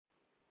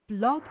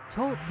Blog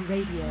Talk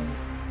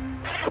Radio.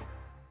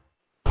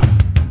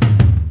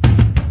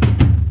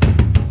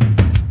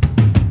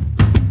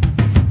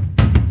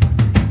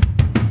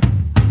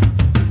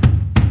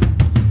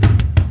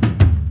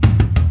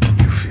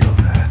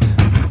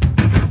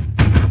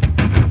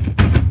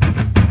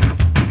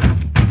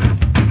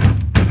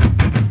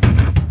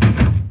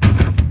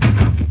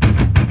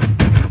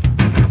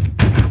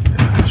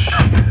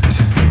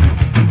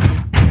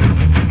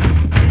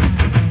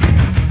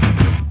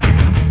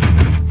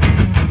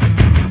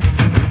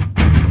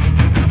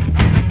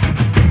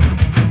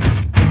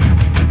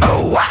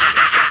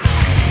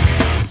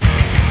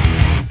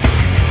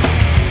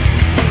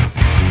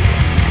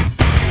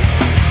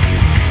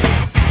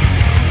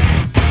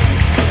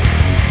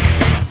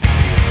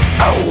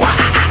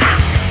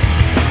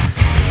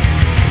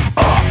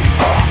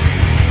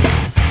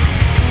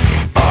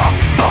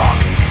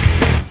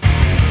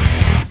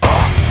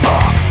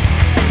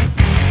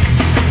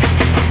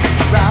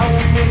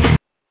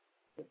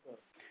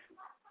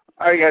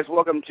 All right, guys,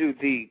 welcome to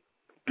the,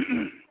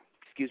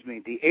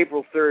 the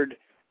April 3rd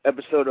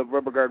episode of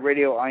Rubber Guard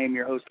Radio. I am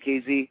your host,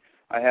 KZ.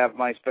 I have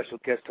my special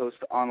guest host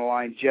on the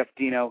line, Jeff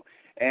Dino,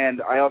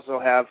 and I also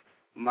have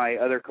my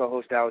other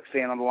co-host, Alex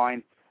Fan, on the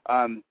line.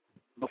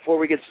 Before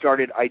we get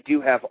started, I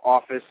do have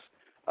office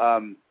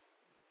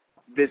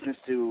business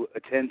to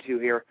attend to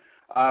here.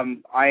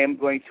 I am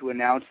going to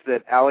announce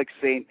that Alex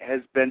Saint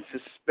has been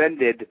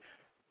suspended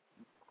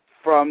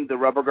from the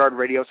Rubber Guard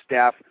Radio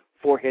staff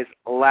for his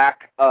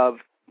lack of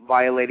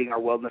violating our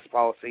wellness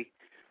policy.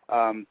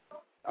 I'm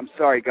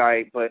sorry,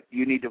 Guy, but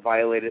you need to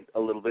violate it a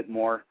little bit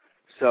more,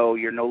 so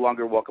you're no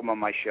longer welcome on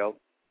my show.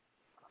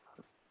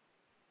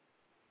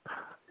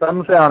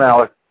 Thumbs down,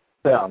 Alex.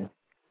 Down.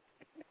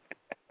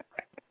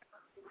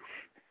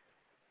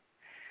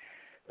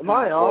 Am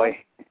I on? Boy.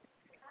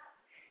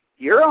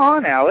 You're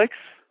on, Alex.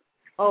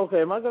 Oh,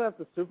 okay, am I going to have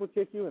to super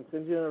kick you and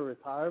send you into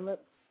retirement?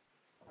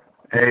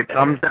 Hey,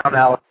 thumbs down,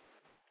 Alex.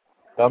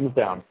 Thumbs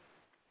down.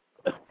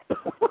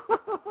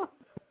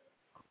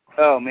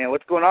 Oh, man,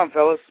 what's going on,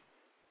 fellas?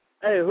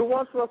 Hey, who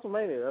watched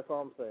WrestleMania? That's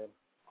all I'm saying.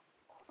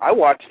 I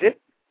watched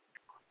it.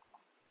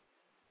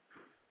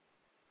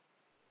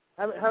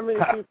 How many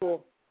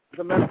people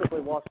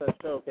domestically watched that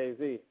show,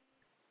 KZ?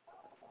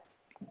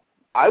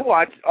 I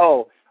watched,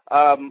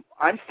 I'm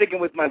sticking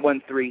with my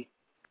 1-3.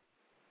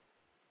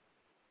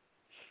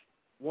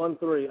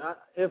 1-3.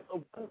 If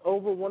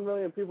over 1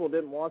 million people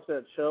didn't watch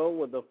that show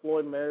with the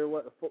Floyd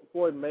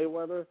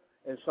Mayweather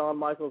and Shawn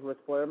Michaels Ric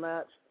Flair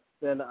match,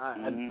 then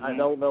I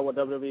don't know what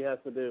WWE has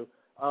to do.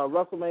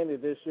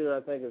 WrestleMania this year,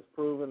 I think, has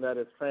proven that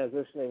it's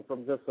transitioning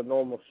from just a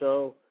normal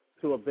show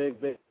to a big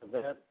event,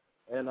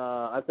 and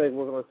I think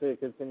we're going to see a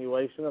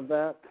continuation of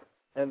that.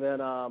 And then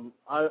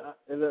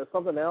there's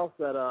something else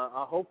that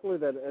hopefully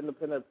that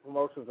independent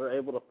promotions are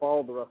able to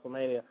follow the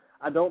WrestleMania.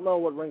 I don't know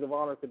what Ring of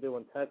Honor could do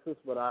in Texas,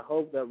 but I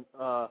hope that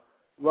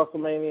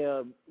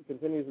WrestleMania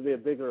continues to be a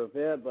bigger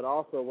event, but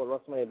also what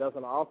WrestleMania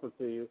doesn't offer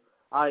to you,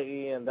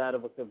 i.e. in that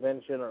of a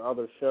convention or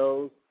other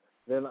shows,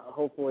 then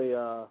hopefully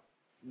the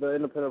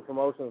independent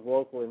promotions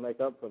locally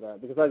make up for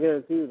that. Because I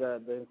guarantee you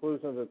that the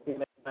inclusion of the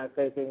TNA match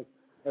tapings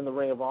and the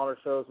Ring of Honor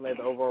shows made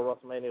the overall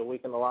WrestleMania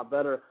weekend a lot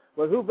better.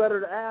 But who better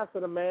to ask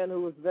than a man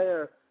who was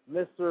there,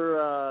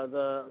 Mr.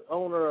 The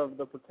owner of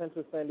the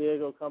pretentious San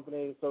Diego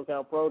company,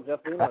 SoCal Pro,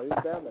 Jeff Dino. He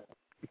was down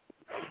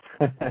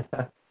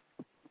there.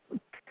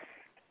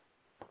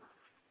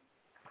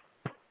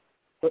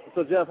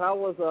 So, Jeff, how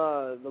was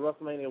the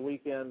WrestleMania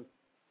weekend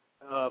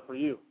for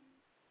you?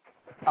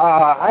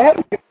 I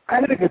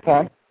had a good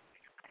time.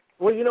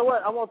 Well, you know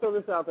what? I want to throw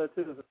this out there,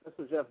 too.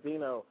 Mr. Jeff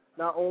Dino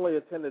not only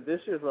attended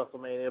this year's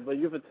WrestleMania, but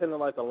you've attended,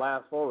 like, the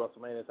last 4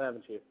 WrestleManias,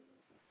 haven't you?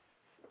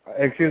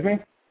 Excuse me?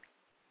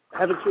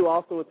 Haven't you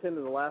also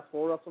attended the last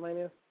 4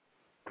 WrestleManias?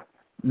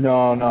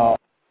 No.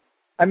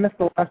 I missed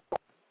the last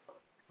one.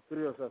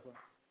 Video session.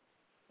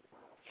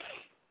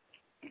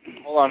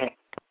 Hold on.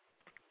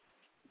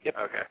 Yep.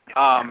 Okay.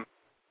 I'm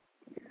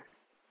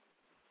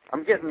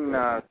getting,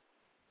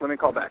 let me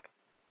call back.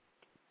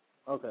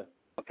 Okay.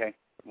 Okay,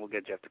 we'll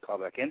get Jeff to call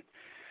back in.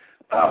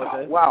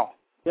 Okay. Wow.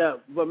 Yeah,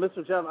 but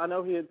Mr. Jeff, I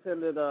know he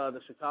attended the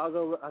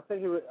Chicago.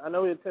 I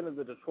know he attended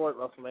the Detroit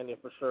WrestleMania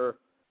for sure,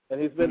 and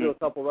he's been to a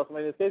couple of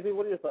WrestleManias. Casey,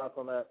 what are your thoughts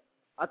on that?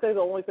 I think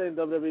the only thing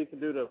WWE can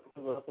do to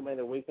improve the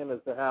WrestleMania weekend is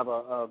to have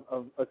a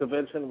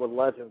convention with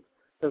legends.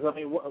 Because I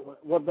mean,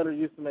 what better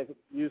use to make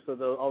use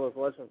of all those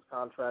legends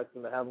contracts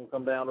than to have them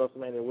come down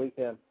WrestleMania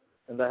weekend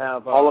and to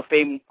have Hall of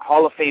Fame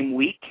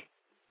week.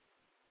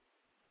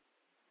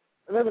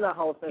 Maybe not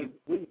Hall of Fame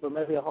week, but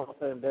maybe a Hall of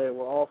Fame day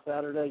where all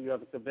Saturday you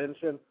have a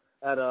convention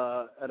at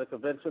a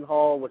convention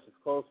hall, which is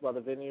close by the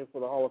venue for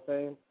the Hall of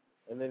Fame,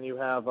 and then you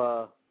have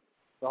the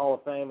Hall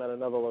of Fame at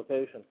another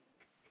location.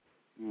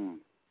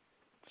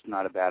 It's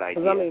not a bad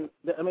idea.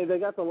 I mean, they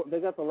got the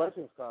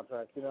Legends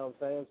contract. You know what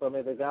I'm saying? So I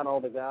mean, they got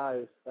all the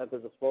guys at their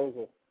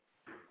disposal.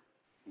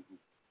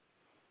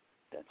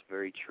 That's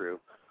very true.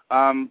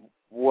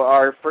 Well,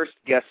 our first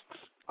guests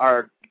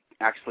our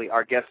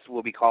guests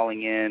will be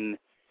calling in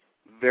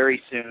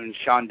very soon,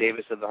 Sean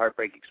Davis of the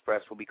Heartbreak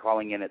Express will be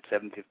calling in at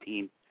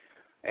 7:15,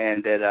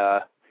 and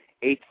at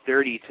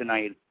 8:30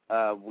 tonight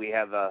we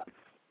have a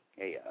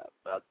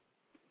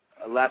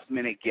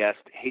last-minute guest,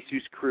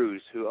 Jesus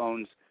Cruz, who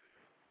owns,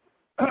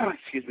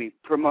 excuse me,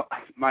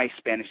 my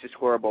Spanish is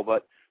horrible,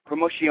 but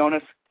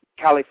Promociones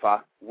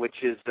Califa,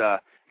 which is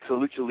it's a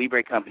lucha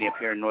libre company up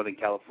here in Northern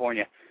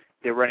California.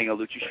 They're running a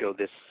lucha show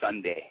this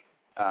Sunday.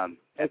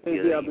 At the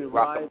right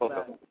Rock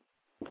back.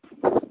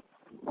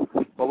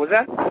 What was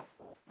that?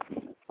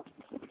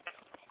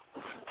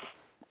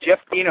 Jeff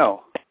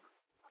Dino,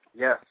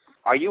 Yes.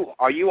 are you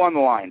on the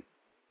line?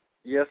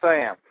 Yes, I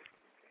am.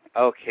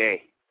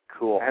 Okay,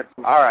 cool. I had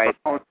some- All right.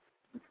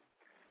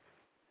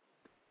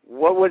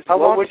 What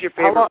was your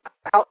favorite?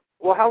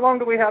 How long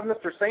do we have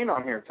Mr. Sane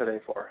on here today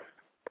for?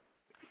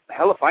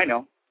 Hell if I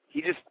know.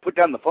 He just put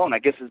down the phone. I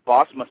guess his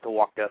boss must have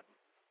walked up.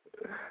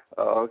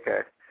 Oh,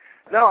 okay.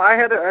 No, I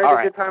had a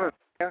right. good time.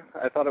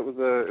 I thought it was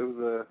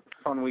a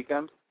fun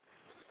weekend.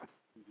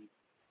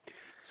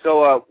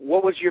 So,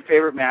 what was your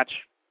favorite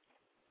match?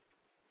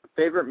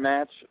 Favorite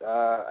match,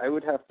 I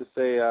would have to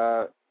say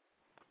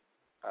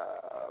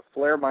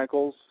Flair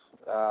Michaels.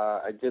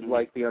 I did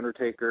like the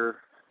Undertaker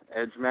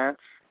Edge match.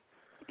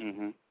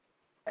 Mm-hmm.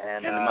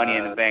 And the Money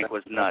in the Bank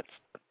was nuts.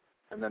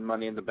 And then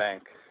Money in the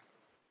Bank.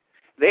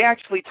 They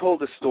actually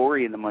told a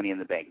story in the Money in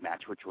the Bank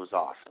match, which was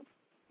awesome.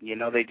 You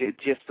know, they did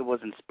just, it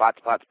wasn't spot,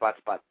 spot, spot,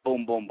 spot,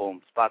 boom, boom,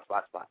 boom, spot,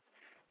 spot, spot.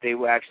 They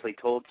were actually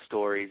told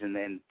stories, and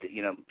then,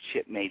 you know,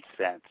 shit made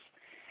sense.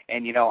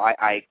 And, you know,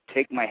 I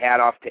take my hat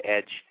off to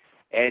Edge.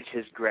 Edge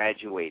has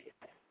graduated,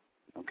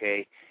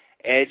 okay?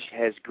 Edge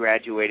has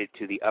graduated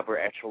to the upper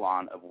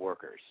echelon of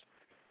workers.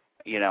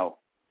 You know,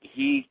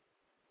 he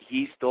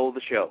stole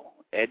the show.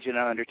 Edge and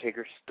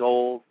Undertaker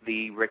stole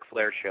the Ric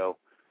Flair show,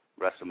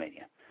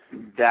 WrestleMania.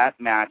 That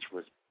match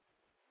was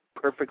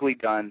perfectly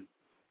done.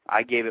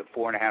 I gave it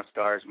 4.5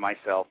 stars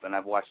myself, and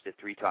I've watched it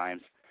 3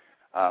 times.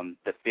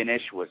 The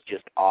finish was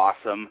just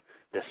awesome.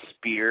 The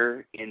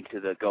spear into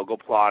the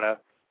Gogoplata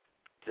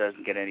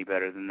doesn't get any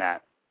better than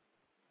that.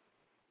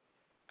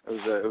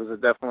 It was a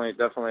definitely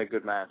a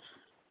good match.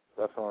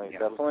 Definitely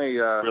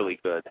really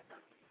good.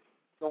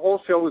 The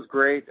whole show was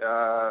great.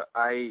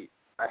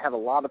 I had a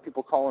lot of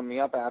people calling me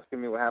up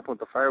asking me what happened with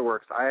the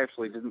fireworks. I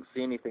actually didn't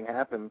see anything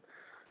happen,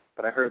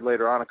 but I heard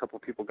later on a couple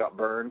of people got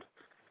burned.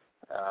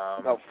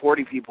 About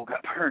 40 people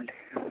got burned.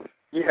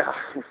 Yeah,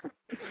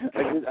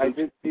 I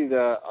did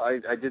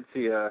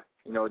see a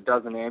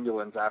dozen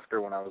ambulance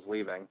after when I was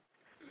leaving.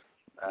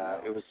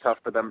 It was tough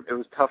for them. It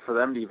was tough for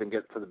them to even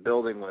get to the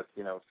building with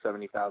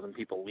 70,000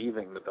 people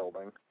leaving the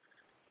building.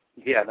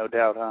 Yeah, no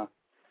doubt, huh?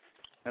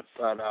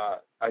 But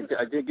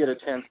I did get a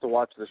chance to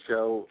watch the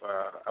show.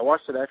 I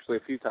watched it actually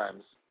a few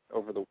times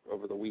over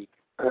the week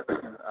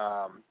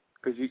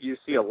because you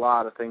see a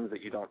lot of things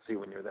that you don't see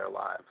when you're there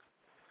live.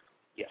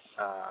 Yes.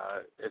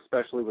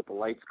 Especially with the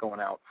lights going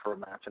out for a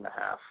match and a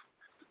half.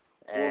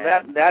 And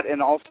well, that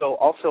and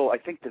also I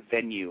think the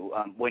venue,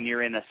 when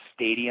you're in a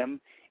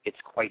stadium, it's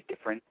quite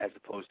different as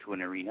opposed to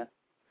an arena.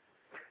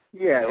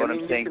 Yeah, you know what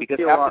I'm saying? Because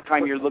half the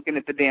time you're looking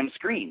at the damn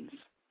screens.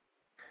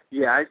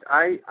 Yeah,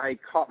 I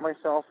caught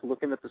myself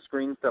looking at the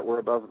screens that were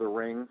above the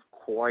ring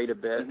quite a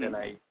bit, and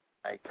I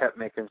kept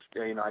making,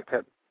 I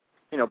kept,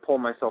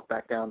 pulling myself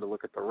back down to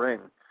look at the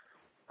ring.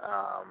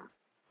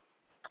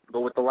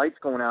 But with the lights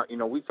going out,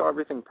 we saw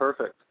everything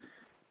perfect.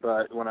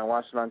 But when I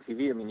watched it on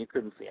TV, you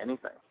couldn't see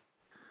anything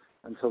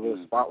until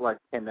the spotlight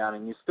came down,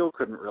 and you still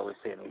couldn't really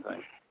see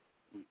anything.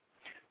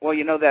 Well,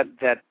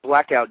 that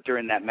blackout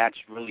during that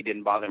match really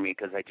didn't bother me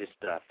because I just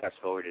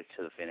fast-forwarded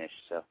to the finish.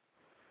 So,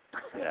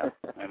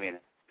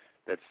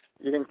 that's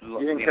you didn't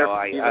care.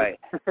 I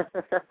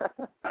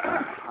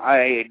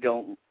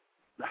don't.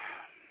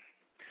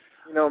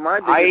 My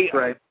biggest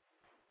gripe.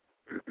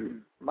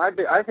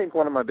 I think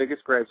one of my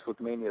biggest gripes with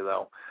Mania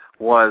though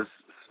was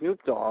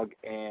Snoop Dogg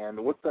and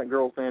what's that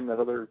girl's name? The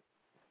other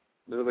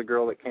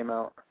girl that came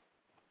out.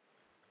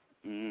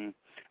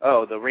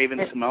 Oh, the Raven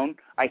Simone.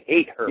 I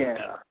hate her.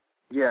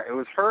 Yeah, it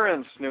was her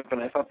and Snoop,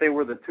 and I thought they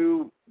were the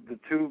two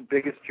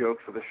biggest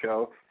jokes of the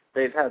show.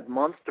 They've had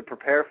months to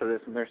prepare for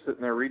this, and they're sitting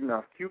there reading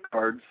off cue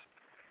cards,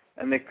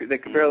 and they could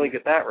barely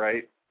get that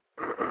right.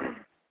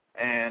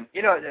 And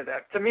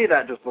to me,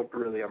 that just looked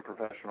really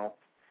unprofessional.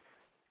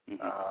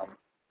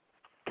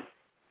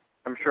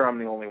 I'm sure I'm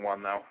the only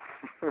one, though.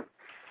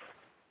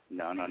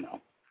 No.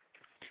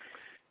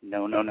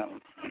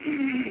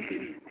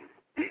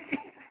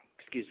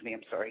 Excuse me,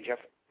 I'm sorry, Jeff.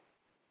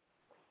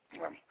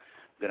 I'm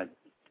going to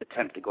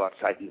attempt to go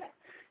outside and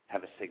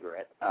have a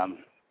cigarette.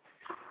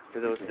 For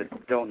those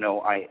that don't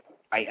know, I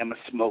am a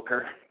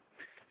smoker,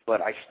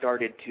 but I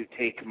started to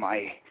take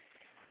my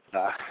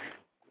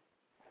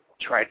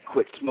try to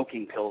quit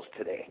smoking pills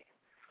today.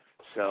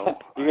 So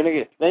you're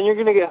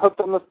gonna get hooked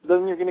on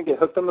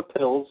the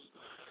pills.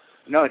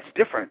 No, it's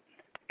different.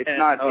 It's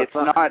not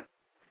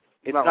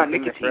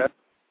nicotine.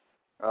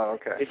 Oh,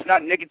 okay. It's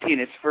not nicotine.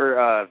 It's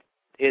for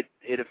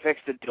it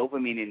affects the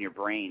dopamine in your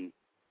brain.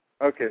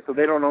 Okay, so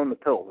they don't own the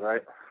pills,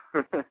 right?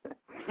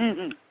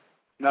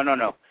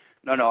 No.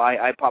 No.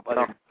 I pop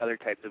other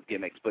types of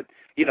gimmicks, but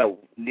that's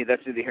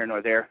neither here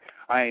nor there.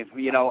 I'm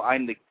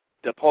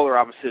the polar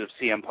opposite of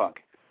CM Punk.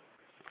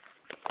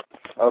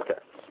 Okay.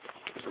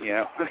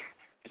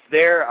 It's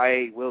there.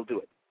 I will do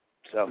it.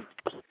 So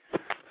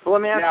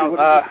let me ask now, you,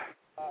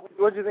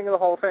 what did you think of the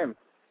Hall of Fame?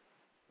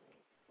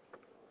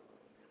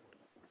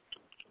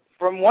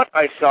 From what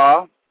I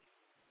saw,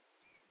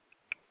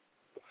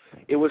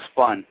 it was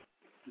fun.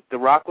 The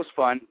Rock was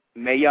fun.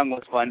 Mae Young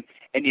was fun.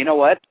 And you know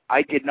what?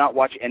 I did not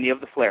watch any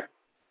of the Flair.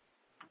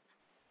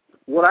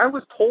 What I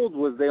was told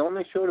was they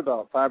only showed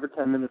about 5 or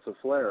 10 minutes of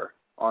Flair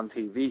on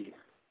TV.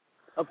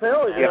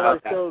 Apparently they only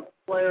showed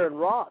Flair and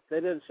Rock. They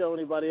didn't show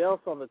anybody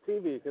else on the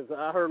TV because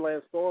I heard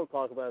Lance Storm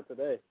talk about it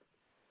today.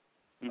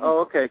 Mm-hmm. Oh,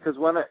 okay. Because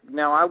when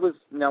I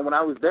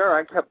was there,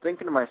 I kept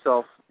thinking to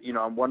myself,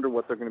 I wonder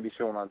what they're going to be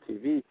showing on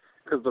TV.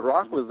 Because The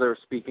Rock was there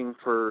speaking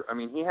for,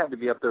 he had to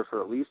be up there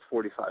for at least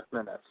 45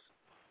 minutes.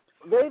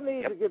 They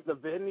need to get the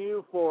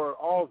venue for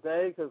all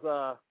day because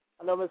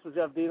I know Mr.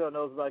 Jeff Dino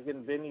knows about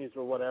getting venues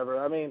or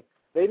whatever.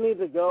 They need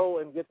to go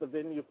and get the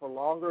venue for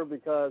longer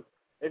because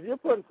if you're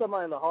putting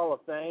somebody in the Hall of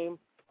Fame,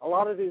 a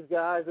lot of these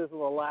guys, this is the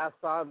last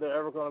time they're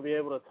ever going to be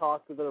able to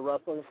talk to the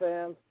wrestling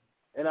fans.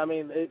 And,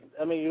 you're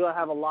going to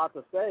have a lot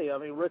to say.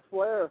 Ric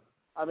Flair,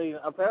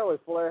 apparently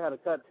Flair had to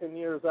cut 10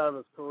 years out of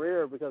his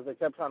career because they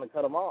kept trying to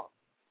cut him off.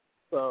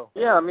 So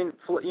yeah,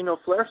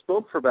 Flair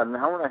spoke for about an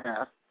hour and a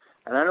half,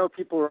 and I know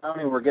people around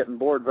me were getting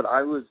bored, but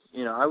I was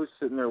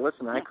sitting there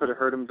listening. I could have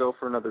heard him go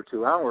for another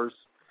 2 hours.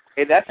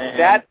 Hey, that's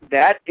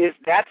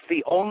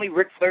the only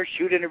Ric Flair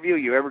shoot interview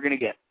you're ever going to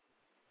get.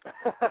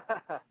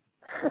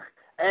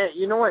 And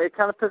you know what? It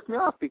kind of pissed me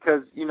off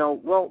because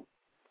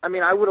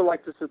I would have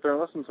liked to sit there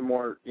and listen to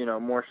more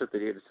shit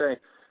that he had to say,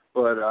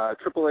 but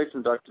Triple H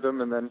inducted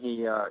him, and then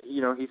he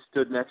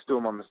stood next to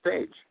him on the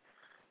stage.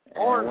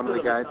 And Orange one of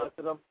the guys.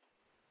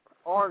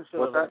 Orange should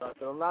have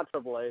inducted him, not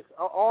Triple H.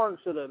 Orange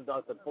should have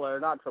inducted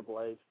Flair, not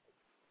Triple H.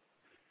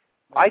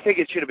 I think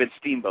it should have been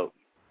Steamboat.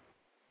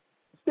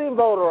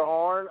 Steamboat or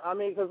Arn?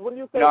 Because when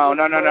you say no.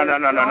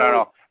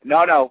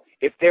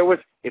 If there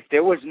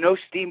was no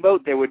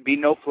Steamboat, there would be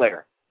no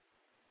Flair.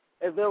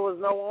 If there was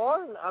no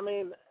Arn,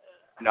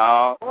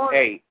 No. Arn,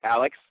 hey,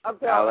 Alex. I'm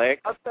telling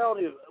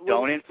you.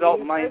 Don't insult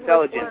my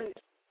intelligence.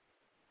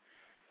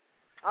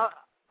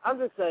 I'm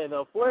just saying,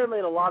 though, Flair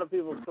made a lot of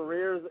people's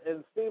careers,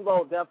 and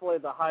Steamboat definitely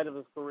at the height of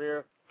his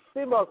career.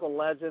 Steamboat's a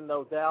legend,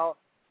 no doubt,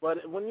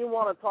 but when you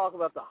want to talk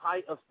about the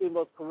height of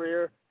Steamboat's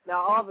career,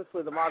 now,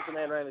 obviously, the Macho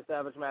Man Randy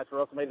Savage match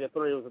for WrestleMania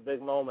 3 was a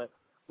big moment,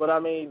 but,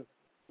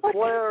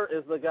 Flair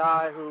is the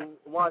guy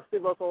why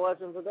Steamboat's a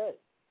legend today.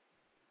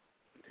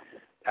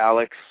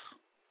 Alex,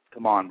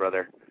 come on,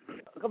 brother.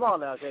 Come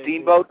on now, JC.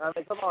 Steamboat.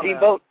 Come on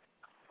Steamboat.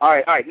 Now.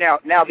 All right.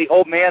 Now the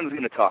old man's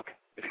going to talk.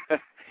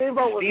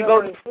 Steamboat was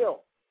never in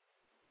skill.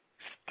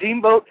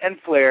 Steamboat and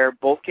Flair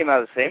both came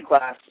out of the same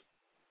class,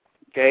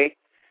 okay,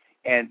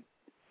 and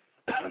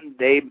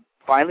they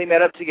finally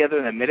met up together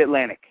in the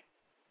Mid-Atlantic,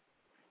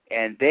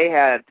 and they've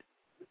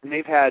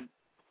had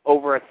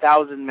over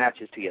 1,000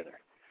 matches together.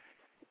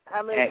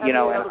 How many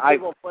other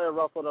people Flair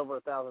wrestled over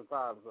 1,000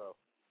 times, though?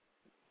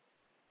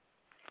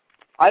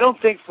 I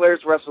don't think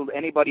Flair's wrestled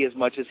anybody as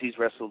much as he's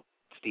wrestled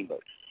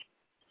Steamboat,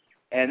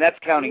 and that's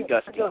counting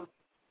Dusty.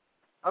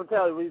 I'm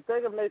telling you, when you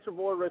think of Nature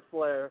Boy Ric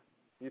Flair,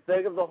 you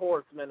think of the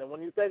Horsemen, and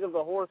when you think of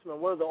the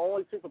Horsemen, we're the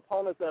only two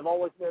components that have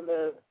always been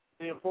there,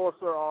 the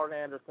Enforcer, Arn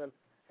Anderson,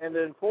 and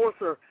the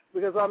Enforcer,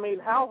 because,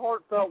 how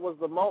heartfelt was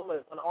the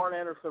moment when Arn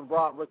Anderson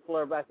brought Ric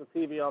Flair back to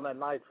TV on that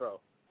Nitro?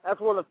 That's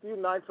one of the few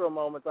Nitro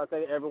moments I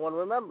think everyone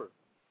remembers.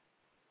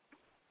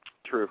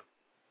 True.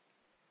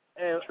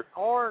 And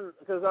Arn,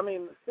 because,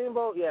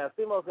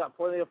 Steamboat's got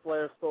plenty of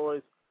Flair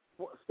stories.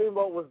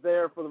 Steamboat was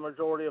there for the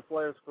majority of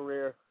Flair's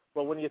career,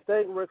 but when you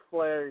think Ric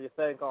Flair, you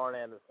think Arn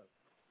Anderson.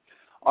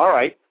 All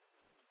right,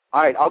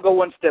 I'll go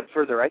one step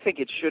further. I think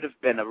it should have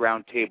been a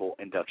round table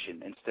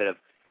induction instead of,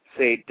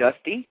 say,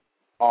 Dusty,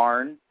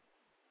 Arn,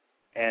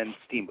 and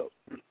Steamboat.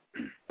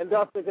 And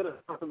Dusty could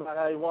have talked about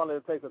how he wanted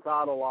to take the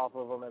title off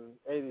of him in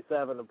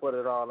 '87 and put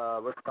it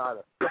on Rick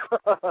Steiner.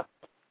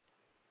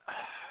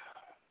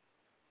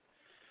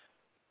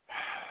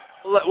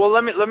 Well,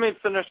 let me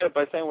finish up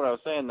by saying what I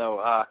was saying,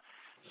 though.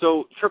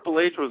 So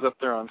Triple H was up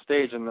there on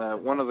stage, and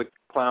one of the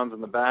clowns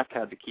in the back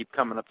had to keep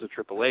coming up to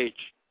Triple H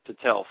to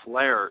tell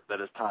Flair that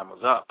his time was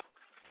up.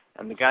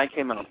 And the guy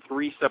came out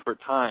 3 separate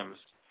times,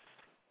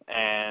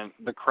 and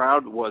the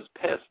crowd was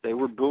pissed. They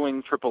were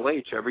booing Triple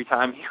H every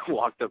time he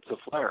walked up to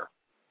Flair.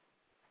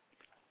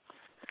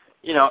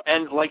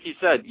 And like you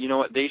said,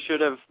 what, they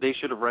should have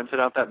rented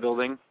out that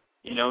building,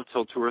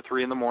 till 2 or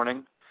 3 in the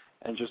morning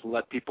and just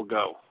let people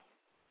go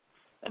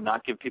and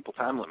not give people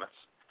time limits.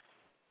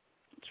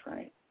 That's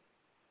right.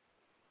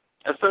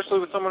 Especially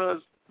with someone who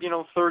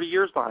has, 30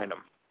 years behind him.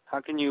 How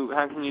can you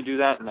do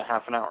that in a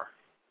half an hour?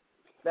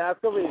 Now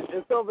it's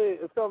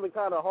gonna be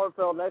kind of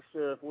heartfelt next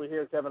year if we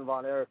hear Kevin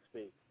Von Erich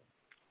speak.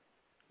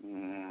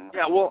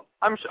 Yeah, well,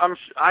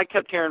 I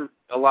kept hearing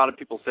a lot of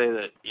people say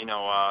that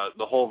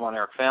the whole Von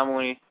Erich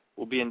family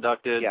will be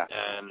inducted,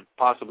 and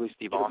possibly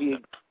Steve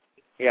Austin.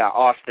 Yeah,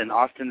 Austin.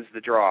 Austin's the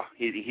draw.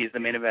 He's the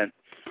main event.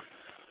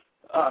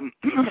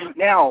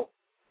 Now,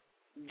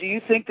 do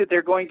you think that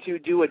they're going to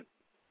do a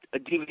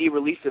DVD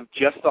release of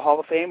just the Hall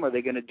of Fame, or are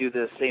they going to do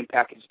the same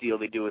package deal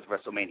they do with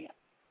WrestleMania?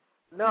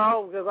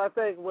 No, because I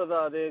think with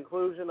the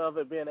inclusion of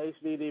it being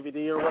HD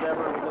DVD or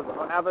whatever,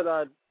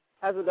 because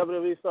hasn't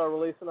WWE started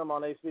releasing them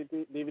on HD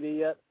DVD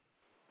yet?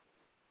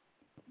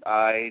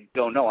 I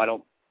don't know. I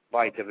don't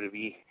buy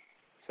WWE.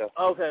 So.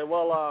 Okay,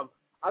 well,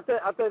 I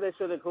think they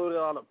should include it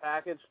on a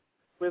package.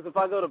 Because if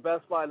I go to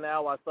Best Buy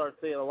now, I start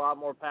seeing a lot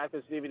more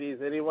packaged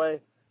DVDs anyway.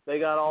 They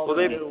got all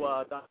the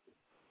new.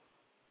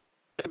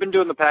 They've been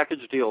doing the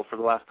package deal for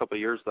the last couple of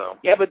years, though.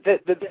 Yeah, but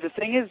the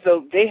thing is,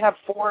 though, they have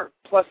 4+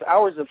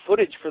 hours of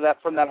footage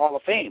from that Hall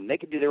of Fame. They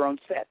could do their own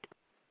set.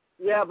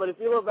 Yeah, but if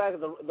you look back at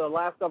the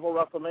last couple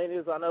of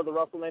WrestleManias, I know the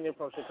WrestleMania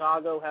from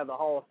Chicago had the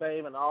Hall of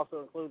Fame and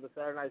also included the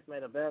Saturday Night's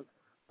Main Event.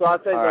 So I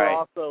think they're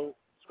also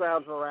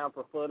scrounging around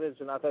for footage,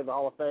 and I think the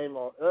Hall of Fame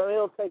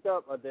it'll take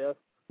up a disc.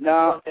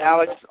 No,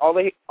 Alex, all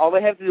they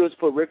have to do is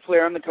put Ric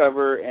Flair on the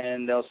cover,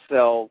 and they'll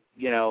sell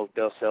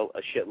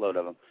a shitload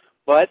of them.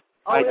 But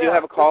I do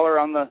have a caller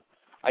on the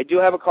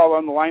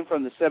line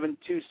from the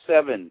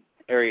 727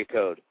 area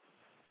code.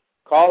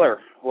 Caller,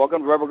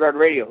 welcome to Rubber Guard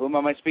Radio. Whom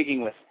am I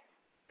speaking with?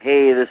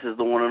 Hey, this is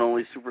the one and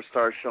only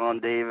superstar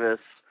Sean Davis.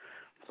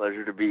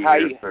 Pleasure to be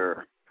here,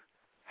 sir.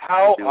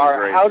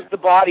 How's the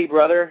body,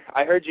 brother?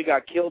 I heard you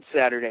got killed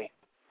Saturday.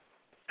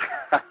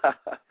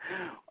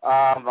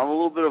 I'm a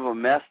little bit of a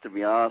mess, to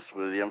be honest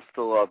with you. I'm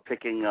still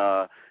picking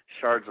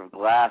shards of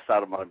glass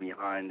out of my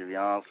behind, to be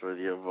honest with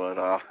you.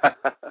 But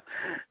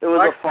it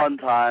was a fun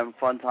time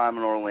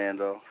in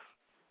Orlando.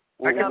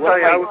 I can tell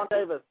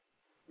you,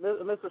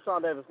 Mr.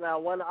 Sean Davis. Now,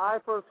 when I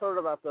first heard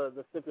about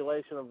the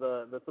stipulation of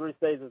the 3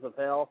 stages of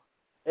hell,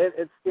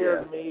 it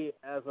scared me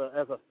as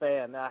a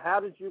fan. Now, how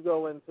did you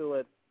go into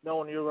it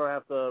knowing you were going to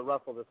have to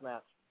wrestle this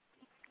match?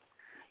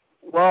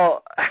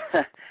 Well,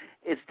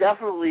 it's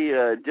definitely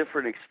a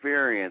different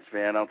experience,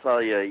 man. I'll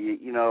tell you.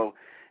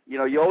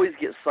 You always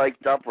get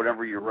psyched up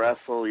whenever you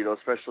wrestle.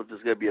 Especially if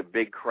there's going to be a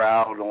big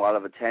crowd and a lot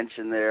of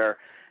attention there.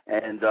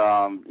 And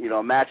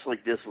a match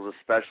like this was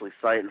especially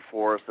exciting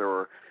for us. There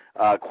were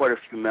quite a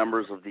few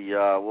members of the,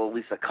 at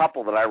least a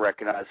couple that I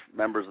recognize,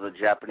 members of the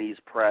Japanese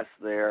press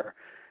there,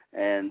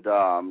 and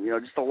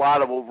just a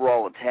lot of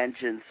overall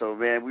attention. So,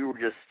 man, we were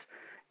just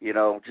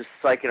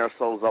psyching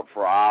ourselves up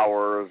for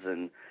hours,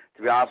 and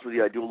to be honest with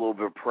you, I do a little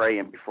bit of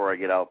praying before I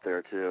get out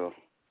there, too.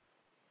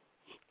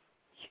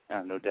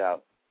 Yeah, no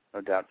doubt.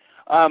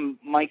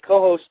 My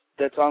co-host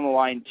that's on the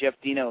line, Jeff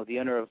Dino, the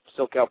owner of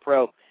SoCal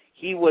Pro,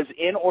 he was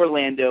in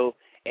Orlando,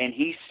 and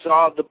he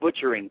saw the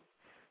butchering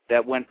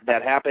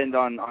that happened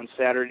on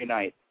Saturday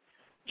night.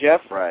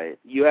 Jeff, right?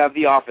 You have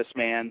the office,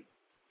 man.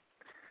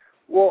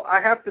 Well,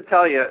 I have to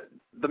tell you,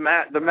 the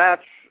match,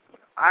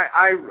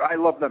 I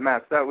love that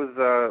match. That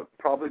was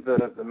probably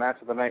the match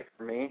of the night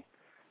for me.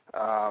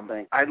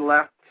 I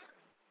left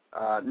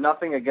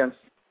nothing against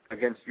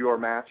your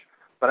match,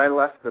 but I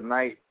left the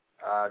night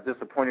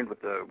disappointed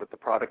with the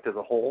product as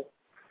a whole.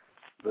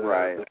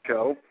 The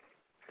show.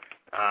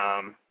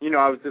 I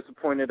was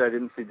disappointed. I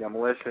didn't see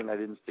Demolition. I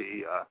didn't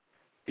see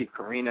Steve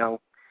Corino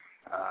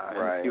and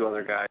a few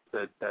other guys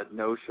that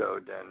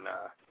no-showed, and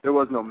there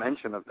was no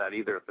mention of that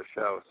either at the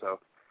show. So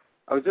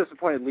I was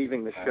disappointed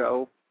leaving the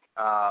show,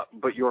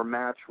 but your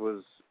match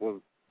was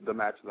the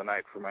match of the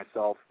night for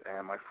myself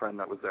and my friend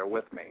that was there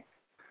with me.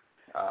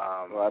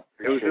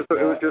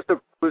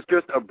 It was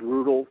just a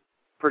brutal,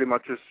 pretty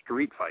much a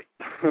street fight.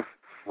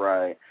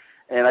 Right.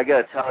 And I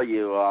got to tell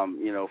you,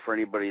 for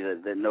anybody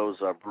that knows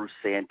Bruce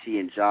Santee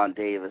and John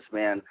Davis,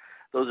 man,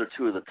 those are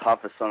 2 of the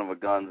toughest son of a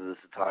guns in this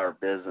entire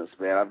business,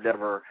 man. I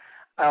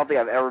don't think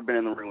I've ever been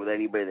in the ring with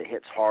anybody that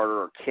hits harder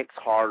or kicks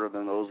harder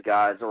than those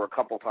guys. There were a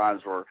couple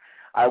times where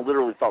I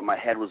literally thought my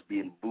head was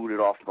being booted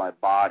off my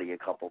body a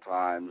couple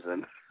times,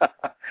 and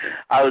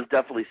I was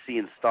definitely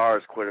seeing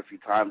stars quite a few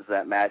times in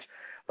that match.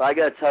 But I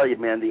got to tell you,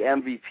 man, the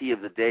MVP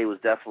of the day was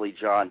definitely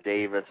John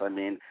Davis. I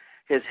mean,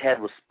 his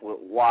head was split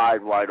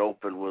wide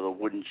open with a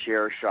wooden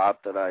chair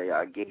shot that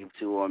I gave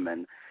to him,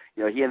 and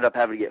he ended up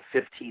having to get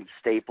 15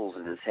 staples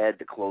in his head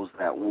to close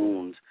that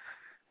wound.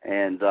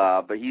 And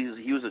but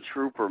he was a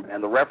trooper,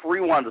 man. The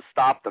referee wanted to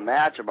stop the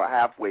match about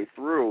halfway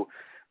through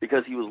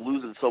because he was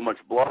losing so much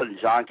blood, and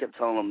John kept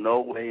telling him,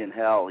 "No way in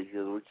hell." He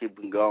said, "We're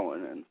keeping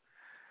going," and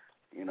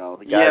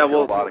the guy had a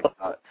lot of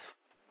guts.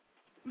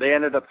 They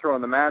ended up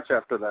throwing the match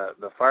after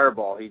the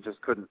fireball. He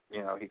just couldn't,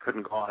 he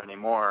couldn't go on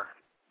anymore.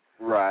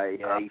 Right.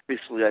 Yeah. He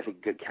officially, I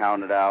think, got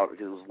counted out.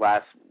 It was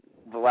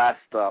the last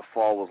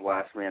fall was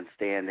last man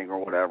standing or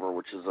whatever,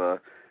 which is a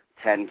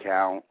 10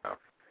 count. Oh.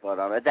 But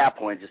at that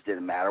point, it just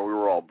didn't matter. We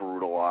were all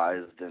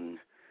brutalized, and it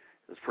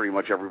was pretty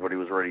much everybody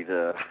was ready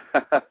to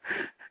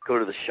go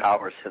to the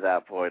showers to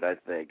that point, I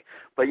think.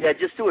 But, yeah,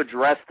 just to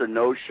address the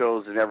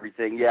no-shows and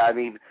everything, yeah, I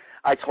mean,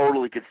 I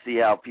totally could see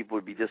how people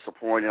would be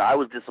disappointed. I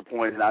was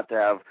disappointed not to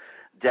have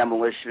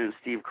Demolition and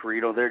Steve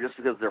Corino there just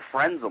because they're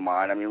friends of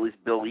mine. I mean, at least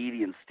Bill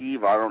Eadie and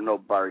Steve, I don't know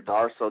Barry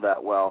Darso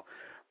that well.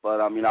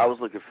 But, I mean, I was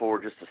looking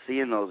forward just to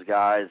seeing those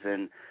guys.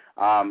 And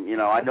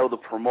I know the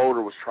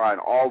promoter was trying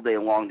all day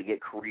long to get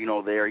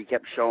Corino there. He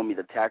kept showing me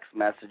the text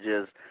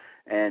messages,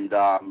 and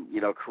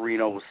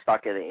Corino was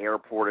stuck at the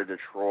airport in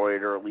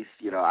Detroit, or at least,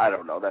 I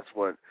don't know. That's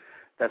what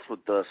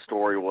the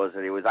story was.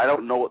 Anyways, I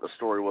don't know what the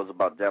story was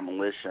about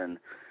Demolition,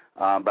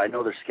 but I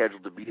know they're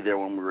scheduled to be there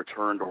when we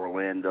return to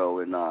Orlando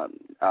in a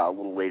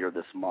little later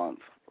this month.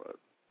 But.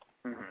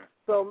 Mm-hmm.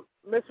 So,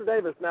 Mr.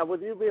 Davis, now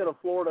with you being a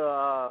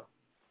Florida,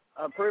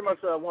 pretty much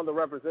one of the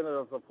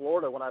representatives of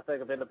Florida when I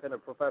think of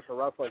independent professional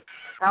wrestling,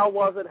 how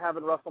was it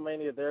having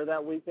WrestleMania there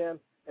that weekend,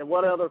 and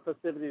what other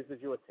festivities did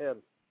you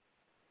attend?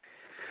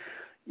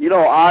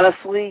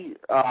 Honestly,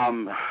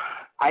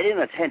 I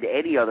didn't attend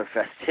any other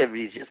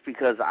festivities just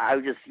because I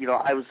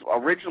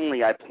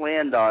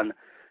planned on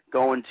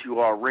going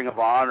to Ring of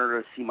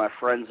Honor to see my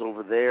friends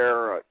over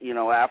there,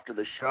 after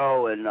the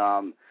show,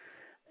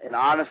 and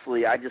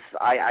honestly, I just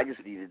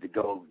needed to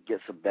go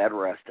get some bed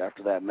rest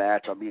after that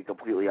match. I'll be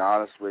completely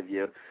honest with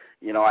you.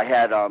 I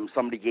had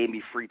somebody gave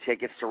me free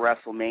tickets to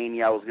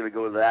WrestleMania. I was going to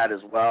go to that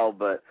as well,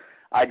 but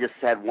I just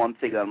had one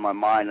thing on my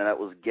mind, and that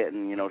was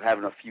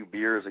having a few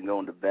beers and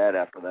going to bed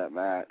after that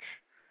match.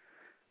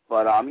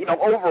 But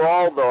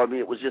overall though,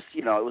 it was just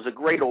it was a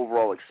great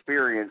overall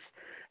experience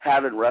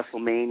having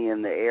WrestleMania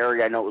in the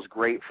area. I know it was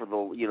great for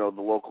the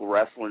the local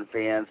wrestling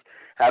fans.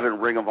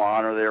 Having Ring of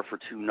Honor there for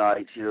 2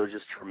 nights,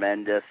 just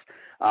tremendous.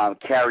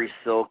 Carrie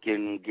Silk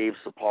and Gabe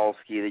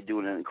Sapolsky, they do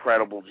an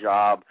incredible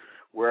job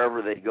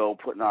wherever they go,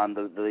 putting on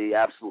the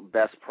absolute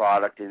best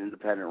product in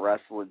independent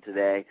wrestling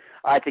today.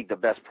 I think the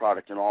best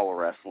product in all of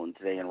wrestling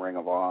today in Ring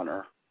of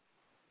Honor.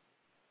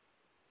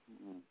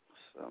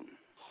 So,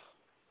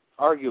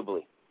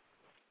 arguably.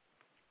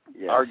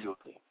 Yes.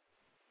 Arguably.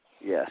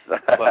 Yes.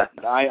 But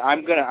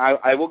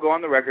I will go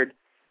on the record.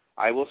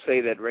 I will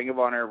say that Ring of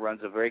Honor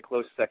runs a very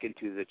close second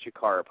to the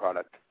Chikara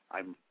product.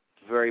 I'm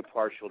very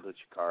partial to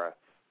Chikara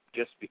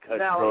just because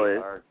they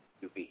are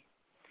goofy.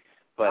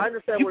 But I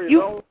understand where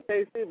you're going,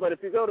 Casey, but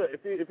if you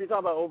talk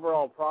about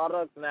overall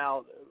product,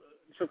 now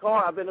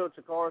Chikara, I've been to a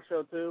Chikara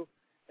show too,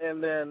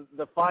 and then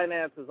the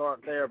finances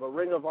aren't there. But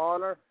Ring of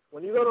Honor,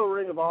 when you go to a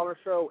Ring of Honor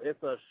show,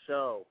 it's a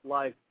show.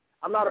 Like,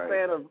 I'm not a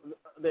fan of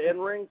the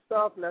in-ring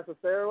stuff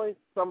necessarily.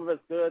 Some of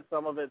it's good,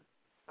 some of it's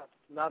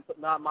not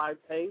my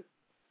taste.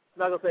 I'm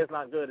not going to say it's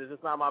not good. It's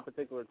just not my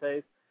particular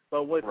taste.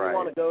 But if you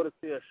want to go to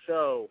see a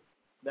show,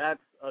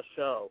 that's a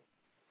show.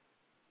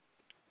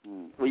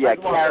 Well, yeah,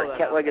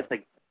 like I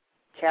said,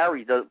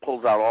 Carrie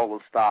pulls out all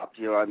the stops.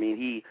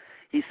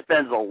 He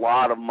spends a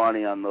lot of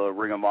money on the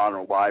Ring of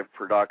Honor live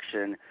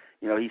production.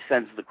 He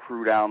sends the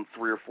crew down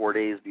 3 or 4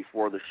 days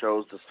before the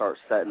shows to start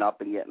setting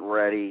up and getting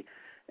ready.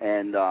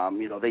 And,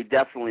 they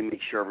definitely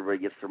make sure everybody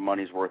gets their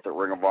money's worth at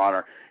Ring of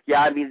Honor.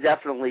 Yeah,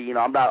 definitely,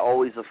 I'm not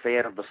always a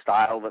fan of the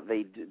style that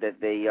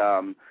they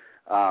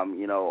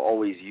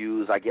always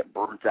use. I get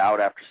burnt out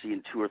after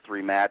seeing 2 or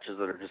 3 matches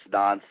that are just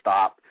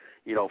nonstop,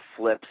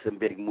 flips and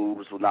big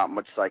moves with not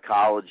much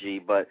psychology.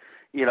 But,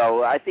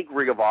 I think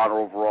Ring of Honor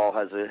overall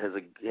has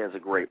a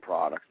great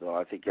product, though.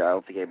 I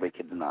don't think anybody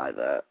can deny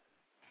that.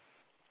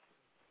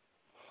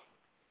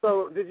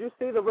 So, did you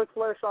see the Ric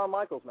Flair-Shawn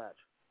Michaels match?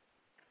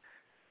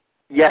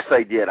 Yes,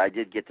 I did. I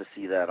did get to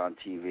see that on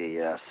TV,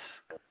 yes.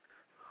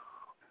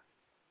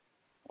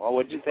 Well,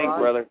 what'd you think,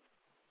 brother?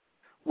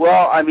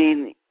 Well, I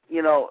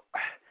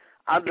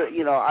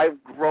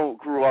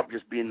grew up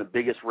just being the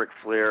biggest Ric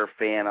Flair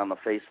fan on the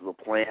face of the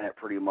planet,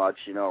 pretty much,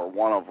 or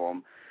one of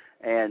them.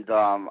 And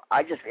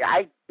I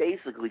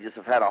basically just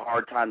have had a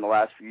hard time the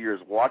last few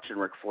years watching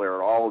Ric Flair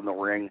at all in the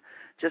ring,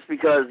 just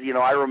because,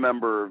 I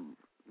remember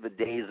the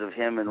days of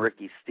him and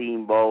Ricky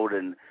Steamboat,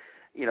 and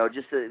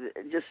just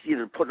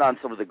putting on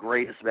some of the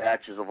greatest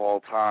matches of all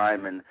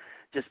time, and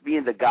just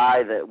being the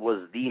guy that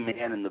was the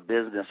man in the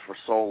business for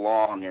so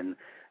long. And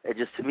it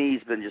just, to me,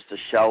 he's been just a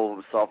shell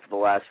of himself for the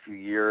last few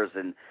years.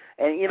 And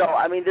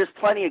there's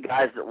plenty of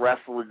guys that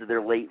wrestle into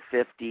their late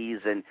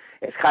 50s, and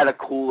it's kind of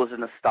cool as a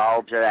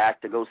nostalgia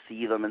act to go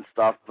see them and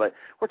stuff. But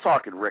we're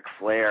talking Ric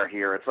Flair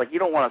here. It's like you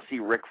don't want to see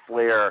Ric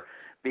Flair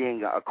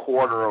being a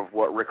quarter of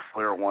what Ric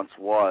Flair once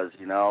was,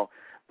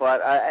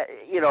 But,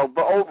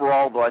 but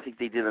overall, though, I think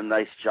they did a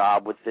nice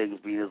job with things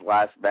being his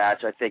last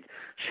match. I think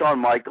Shawn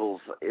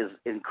Michaels is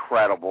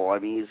incredible.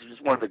 He's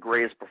just one of the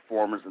greatest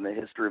performers in the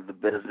history of the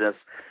business,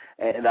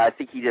 and I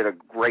think he did a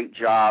great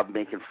job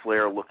making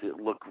Flair look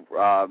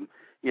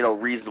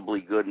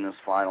reasonably good in his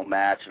final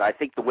match. And I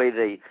think the way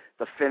the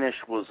finish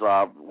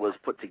was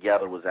put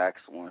together was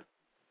excellent.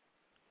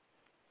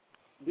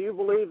 Do you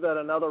believe that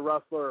another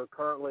wrestler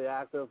currently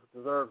active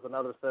deserves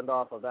another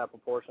send-off of that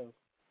proportion?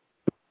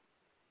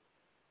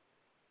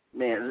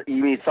 Man,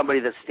 you mean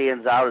somebody that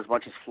stands out as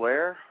much as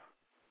Flair?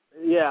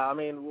 Yeah,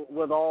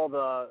 with all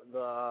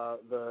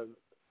the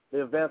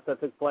events that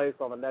took place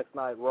on the next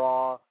night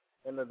Raw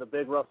and the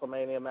big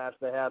WrestleMania match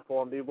they had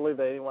for him, do you believe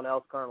that anyone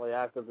else currently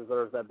active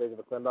deserves that big of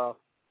a send-off?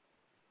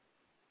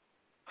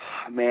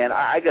 Man,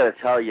 I got to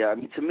tell you,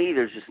 to me,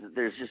 there's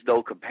just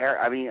no compare.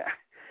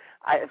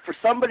 For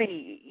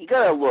somebody, you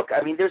got to look.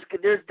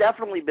 There's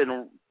definitely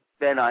been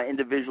been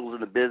individuals in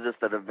the business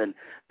that have been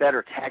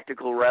better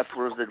tactical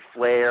wrestlers than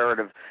Flair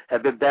and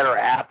have been better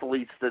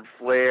athletes than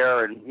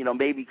Flair, and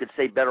maybe you could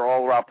say better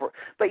all-around.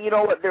 But you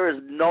know what? There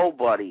is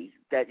nobody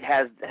that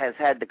has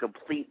had the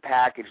complete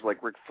package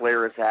like Ric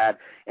Flair has had,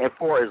 and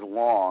for as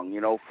long.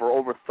 For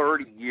over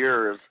 30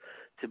 years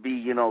to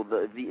be,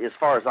 the as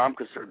far as I'm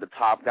concerned, the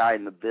top guy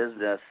in the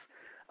business.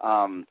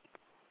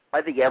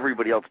 I think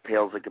everybody else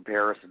pales in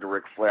comparison to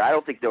Ric Flair. I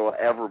don't think there will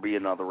ever be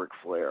another Ric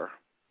Flair.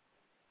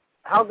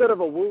 How good of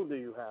a woo do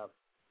you have?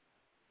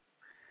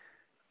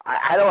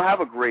 I don't have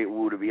a great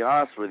woo, to be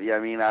honest with you. I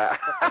mean,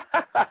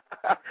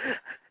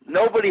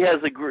 nobody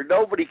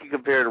can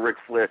compare to Ric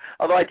Flair.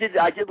 Although I did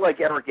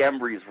like Eric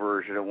Embry's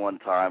version at one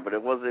time, but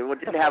it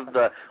didn't have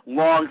the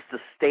long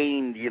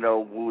sustained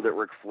woo that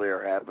Ric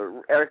Flair had. But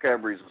Eric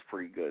Embry's was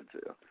pretty good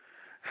too.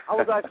 I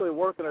was actually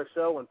working a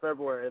show in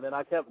February, and then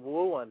I kept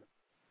wooing.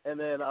 And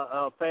then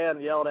a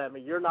fan yelled at me,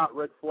 "You're not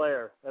Ric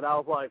Flair." And I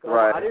was like, "Oh,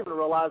 right. I didn't even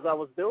realize I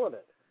was doing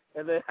it."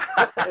 And then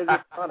it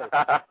was funny.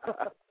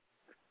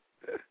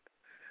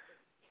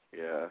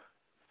 Yeah.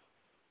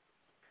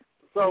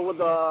 So with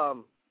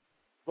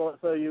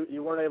so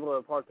you weren't able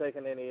to partake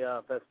in any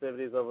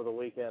festivities over the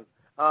weekend.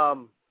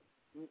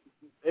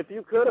 If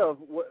you could have,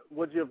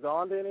 would you have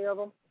gone to any of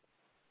them?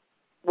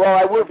 Well,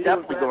 I would have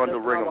definitely gone to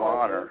Ring of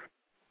Honor.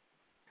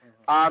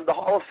 The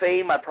Hall of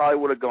Fame, I probably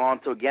would have gone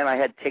to. Again, I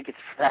had tickets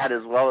for that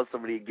as well as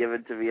somebody had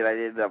given to me, and I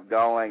ended up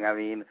going. I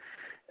mean,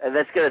 and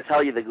that's going to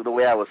tell you the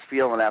way I was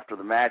feeling after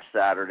the match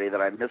Saturday,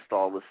 that I missed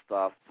all this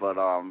stuff. But,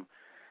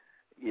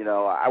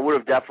 I would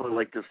have definitely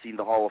liked to have seen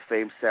the Hall of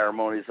Fame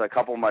ceremonies. A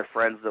couple of my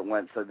friends that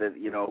went said that,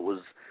 it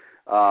was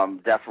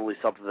definitely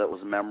something that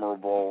was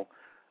memorable.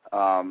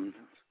 I'm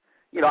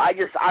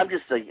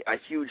just a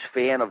huge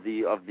fan of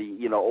the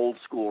old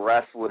school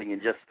wrestling,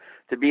 and just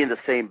to be in the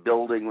same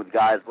building with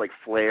guys like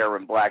Flair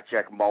and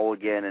Blackjack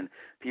Mulligan and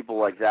people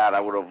like that, I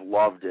would have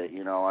loved it.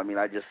 I mean,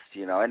 I just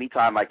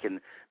anytime I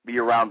can be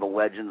around the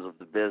legends of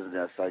the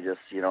business, I just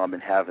I'm in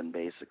heaven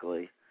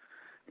basically.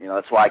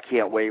 That's why I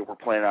can't wait. We're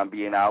planning on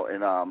being out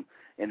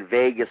in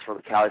Vegas for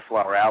the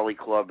Cauliflower Alley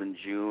Club in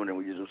June, and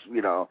we just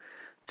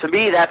to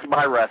me, that's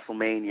my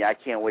WrestleMania. I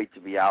can't wait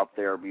to be out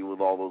there, be with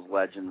all those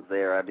legends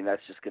there. I mean,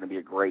 that's just going to be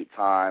a great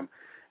time,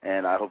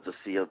 and I hope to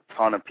see a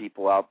ton of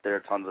people out there,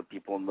 tons of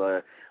people on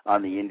the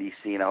indie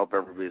scene. I hope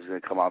everybody's going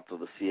to come out to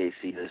the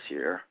CAC this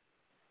year.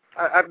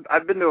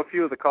 I've been to a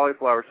few of the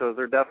Cauliflower shows.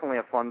 They're definitely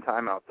a fun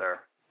time out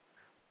there.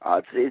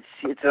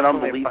 It's an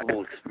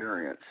unbelievable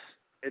experience.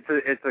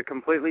 It's a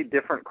completely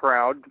different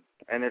crowd,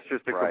 and it's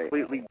just a right.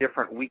 completely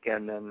different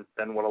weekend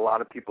than what a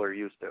lot of people are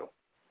used to.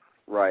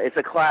 Right, it's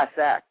a class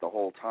act the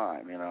whole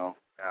time, Yeah,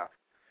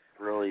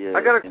 it really is.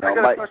 I got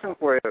a question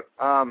for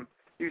you.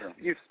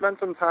 You've spent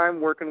some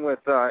time working with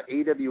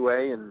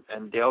AWA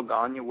and Dale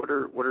Gagne. What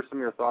are some of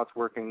your thoughts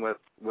working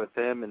with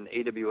him and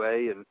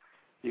AWA? And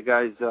you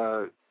guys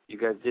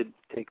did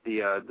take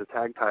the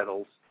tag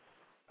titles.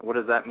 What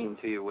does that mean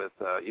to you with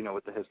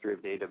with the history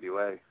of the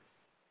AWA?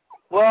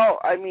 Well,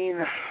 I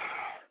mean,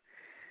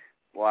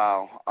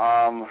 wow.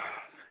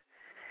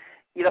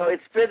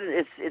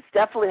 It's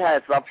definitely had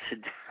its ups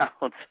and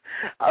downs.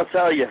 I'll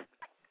tell you.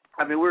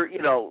 I mean,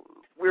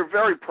 we're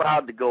very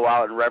proud to go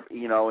out and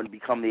and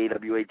become the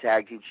AWA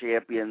Tag Team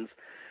Champions.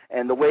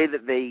 And the way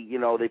that they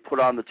put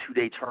on the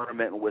 2-day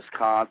tournament in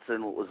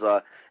Wisconsin,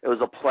 it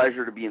was a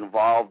pleasure to be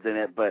involved in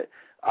it. But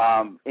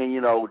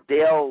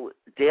Dale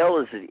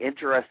is an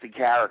interesting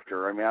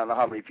character. I mean, I don't know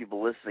how many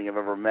people listening have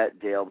ever met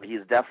Dale, but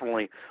he's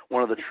definitely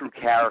one of the true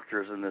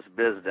characters in this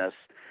business.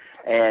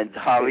 And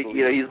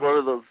he's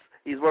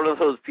one of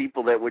those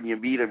people that when you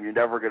meet him, you're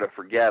never going to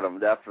forget him,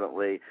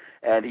 definitely.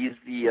 And he's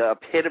the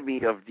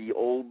epitome of the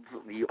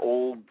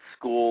old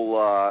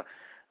school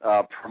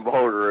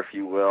promoter, if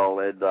you will.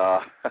 And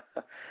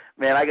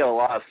man, I got a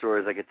lot of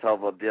stories I could tell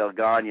about Dale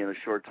Gagne in the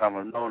short time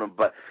I've known him.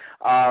 But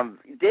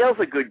Dale's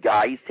a good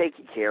guy. He's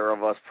taking care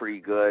of us pretty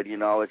good.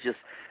 It's just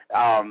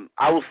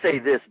I will say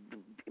this.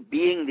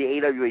 Being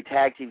the AWA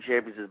Tag Team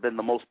Champions has been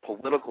the most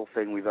political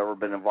thing we've ever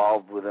been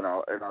involved with in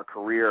our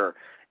career.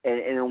 And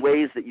in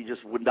ways that you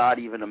just would not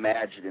even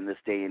imagine in this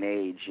day and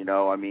age,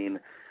 I mean,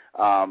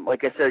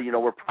 like I said,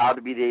 we're proud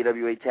to be the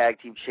AWA Tag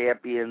Team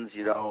Champions.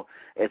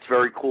 It's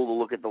very cool to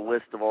look at the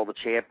list of all the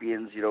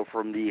champions,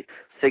 from the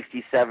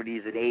 60s,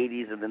 70s, and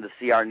 80s, and then to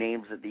see our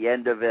names at the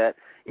end of it,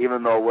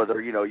 even though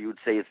whether, you would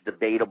say it's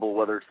debatable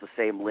whether it's the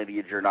same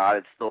lineage or not,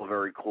 it's still a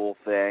very cool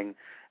thing.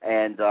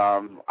 And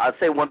I'd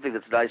say one thing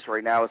that's nice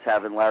right now is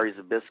having Larry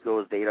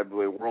Zbyszko as the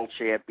AWA World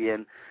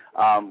Champion.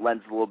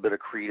 Lends a little bit of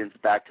credence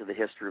back to the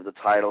history of the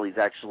title. He's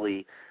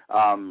actually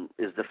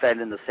is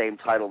defending the same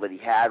title that he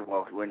had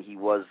when he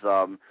was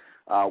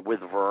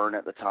with Vern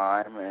at the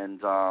time. And,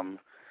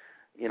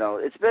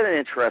 it's been an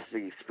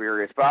interesting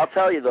experience. But I'll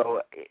tell you,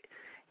 though,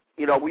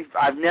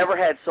 I've never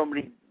had so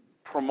many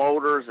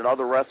promoters and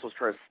other wrestlers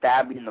try to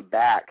stab me in the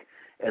back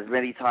as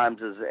many times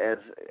as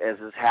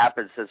has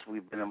happened since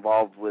we've been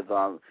involved with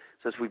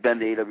since we've been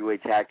the AWA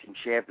Tag Team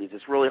Champions.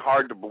 It's really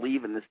hard to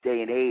believe in this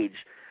day and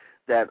age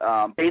that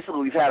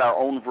basically we've had our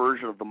own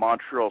version of the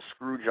Montreal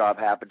screw job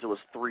happen to us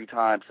 3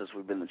 times since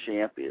we've been the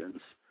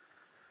champions.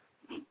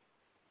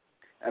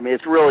 I mean,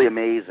 it's really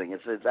amazing.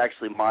 It's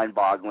actually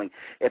mind-boggling.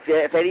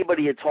 If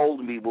anybody had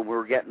told me when we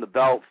were getting the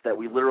belts that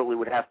we literally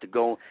would have to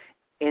go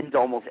into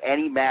almost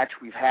any match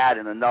we've had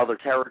in another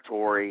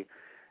territory,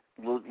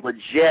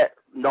 legit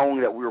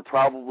knowing that we were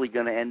probably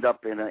going to end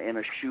up in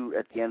a shoot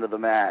at the end of the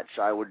match,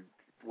 I would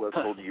have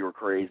told you were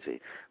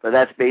crazy. But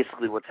that's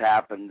basically what's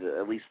happened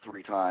at least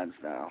 3 times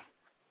now.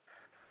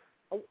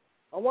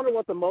 I wonder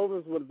what the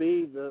motives would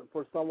be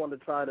for someone to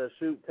try to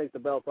take the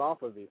belts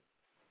off of you.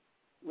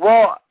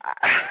 Well,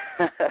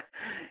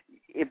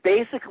 it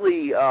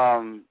basically, you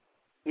know,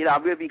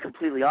 I'm going to be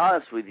completely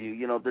honest with you.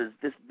 You know,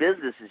 this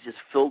business is just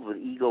filled with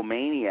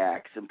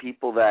egomaniacs and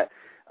people that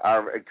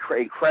are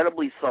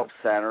incredibly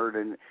self-centered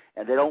and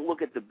they don't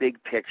look at the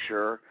big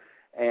picture.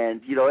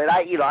 And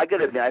I got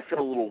to admit, I feel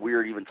a little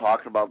weird even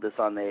talking about this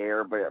on the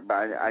air. But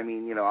I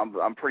mean, you know,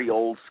 I'm pretty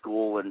old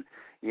school, and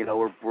you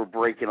know, we're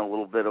breaking a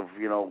little bit of,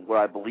 you know, what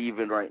I believe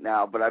in right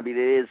now. But I mean,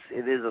 it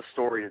is a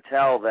story to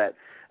tell that.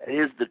 It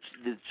is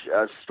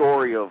the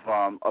story of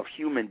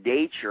human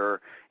nature,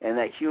 and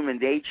that human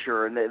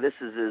nature, and this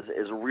is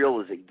as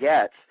real as it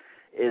gets,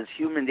 is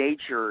human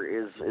nature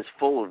is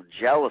full of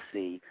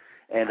jealousy,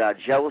 and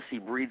jealousy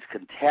breeds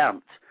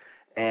contempt.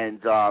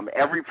 And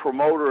every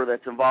promoter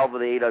that's involved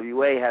with the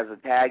AWA has a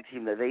tag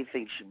team that they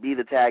think should be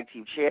the tag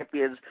team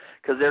champions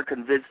because they're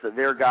convinced that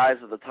their guys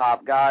are the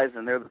top guys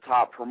and they're the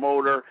top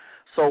promoter.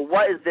 So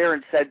what is their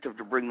incentive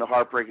to bring the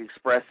Heartbreak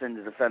Express in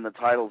to defend the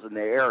titles in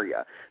their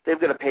area? They've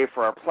got to pay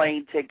for our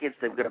plane tickets.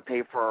 They've got to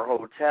pay for our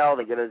hotel.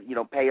 They've got to, you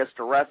know, pay us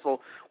to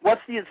wrestle.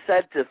 What's the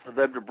incentive for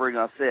them to bring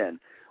us in?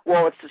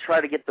 Well, it's to try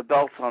to get the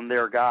belts on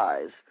their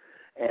guys.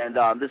 And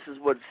this is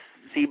what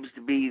seems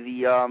to be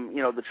the,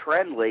 you know, the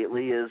trend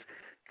lately is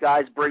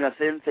guys bring us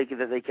in thinking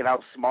that they can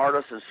outsmart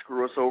us and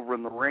screw us over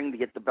in the ring to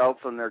get the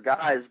belts on their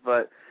guys.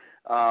 But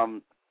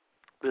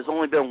there's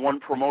only been one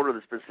promoter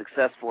that's been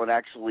successful in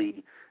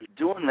actually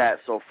doing that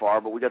so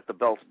far, but we got the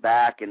belts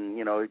back, and,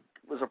 you know, it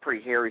was a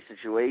pretty hairy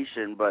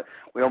situation, but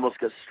we almost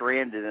got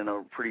stranded in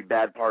a pretty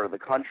bad part of the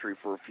country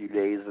for a few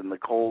days in the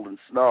cold and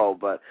snow.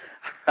 But,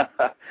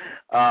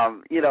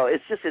 you know,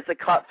 it's a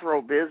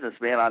cutthroat business,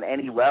 man, on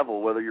any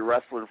level, whether you're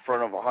wrestling in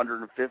front of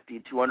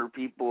 150, 200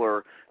 people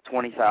or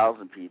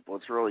 20,000 people.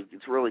 It's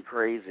really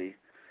crazy.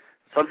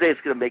 Someday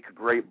it's going to make a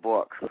great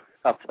book,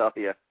 I'll tell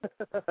you.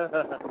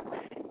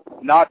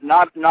 Not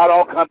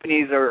all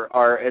companies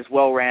are as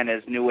well ran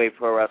as New Wave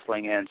Pro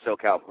Wrestling and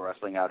SoCal Pro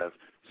Wrestling out of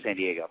San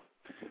Diego.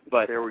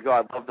 But there we go.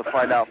 I'd love to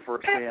find out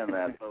firsthand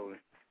that.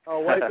 Oh,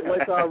 wait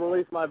till I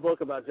release my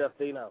book about Jeff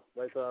Dino.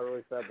 Wait till I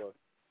release that book.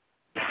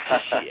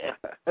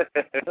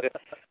 Shit.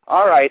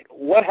 All right.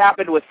 What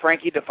happened with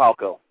Frankie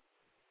DeFalco?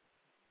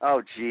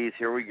 Oh, geez,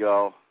 here we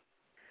go.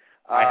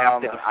 I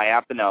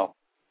have to know.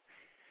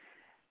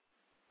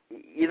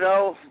 You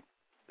know,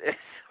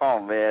 oh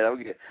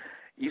man,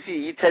 you see,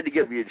 you tend to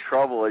get me in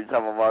trouble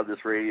anytime I'm on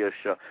this radio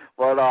show.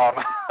 But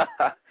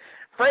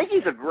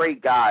Frankie's a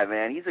great guy,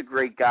 man. He's a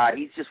great guy.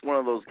 He's just one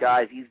of those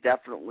guys. He's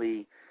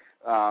definitely,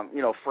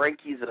 you know,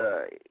 Frankie's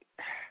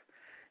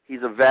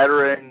he's a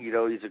veteran. You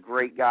know, he's a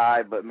great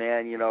guy. But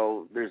man, you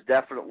know, there's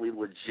definitely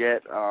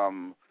legit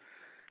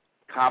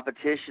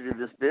competition in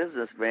this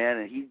business, man.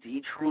 And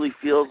he truly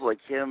feels like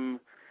him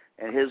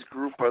and his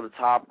group are the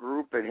top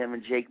group, and him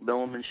and Jake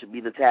Milliman should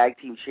be the tag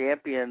team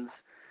champions.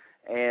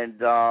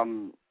 And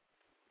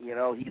you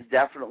know, he's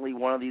definitely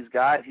one of these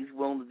guys. He's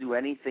willing to do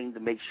anything to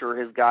make sure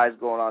his guy's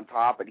going on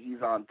top and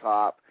he's on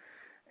top.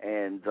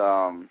 And,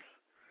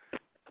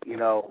 you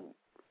know,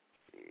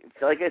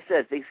 like I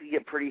said, things can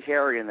get pretty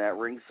hairy in that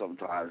ring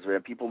sometimes,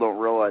 man. People don't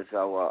realize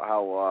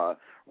how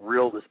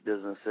real this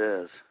business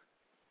is.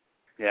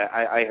 Yeah,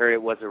 I heard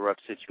it was a rough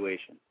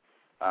situation.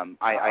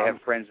 I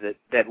have friends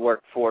that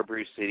work for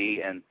Bruce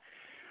City and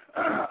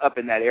up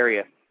in that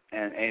area,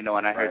 and you know,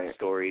 and I heard the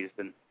stories,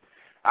 and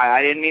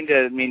I didn't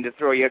mean to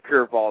throw you a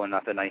curveball or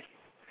nothing. I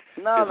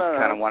just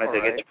kind of wanted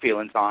to get your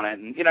feelings on it,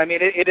 and you know, I mean,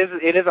 it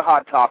is a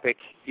hot topic,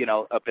 you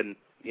know, up in,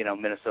 you know,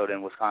 Minnesota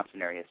and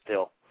Wisconsin area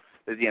still.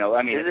 You know,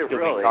 I mean, it's still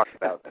being talked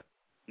about.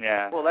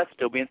 Yeah, well, that's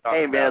still being talked about.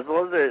 Hey man, as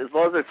long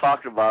as they're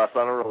talking about us,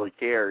 I don't really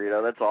care. You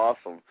know, that's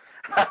awesome.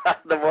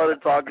 The more they're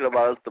talking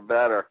about us, the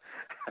better.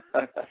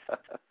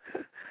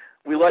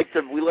 We like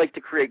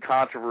to create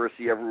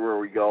controversy everywhere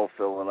we go,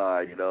 Phil and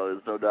I. You know,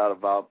 there's no doubt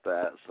about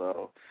that.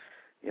 So,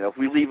 you know, if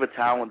we leave a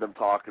town with them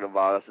talking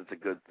about us, it's a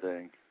good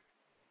thing.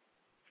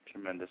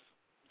 Tremendous.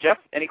 Jeff,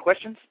 any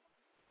questions?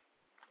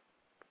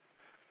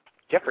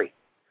 Jeffrey.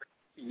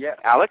 Yeah.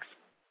 Alex.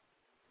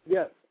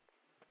 Yes.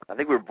 I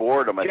think we're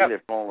bored them. I think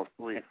they're falling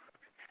asleep.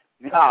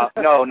 No,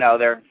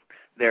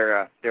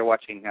 they're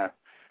watching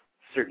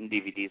certain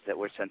DVDs that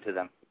were sent to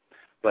them.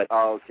 But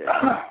okay.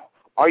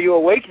 Are you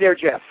awake there,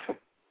 Jeff?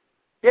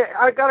 Yeah,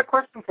 I got a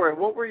question for you.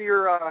 What were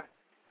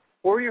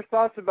your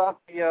thoughts about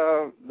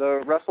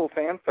the Wrestle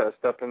Fan Fest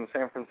up in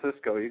San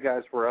Francisco? You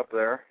guys were up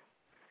there.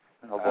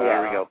 Oh boy,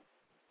 here we go.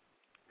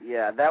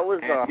 Yeah, that was.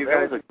 You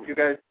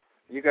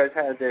guys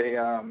had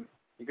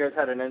You guys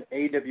had an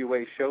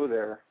AWA show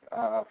there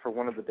for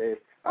one of the days.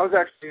 I was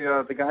actually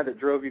the guy that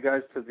drove you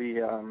guys to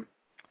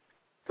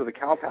the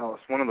Cow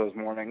Palace one of those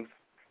mornings.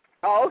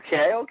 Oh,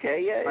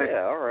 okay,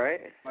 yeah, all right.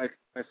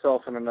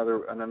 Myself and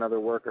another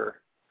worker.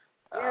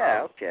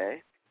 Yeah,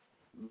 okay.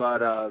 But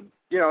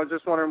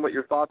just wondering what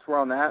your thoughts were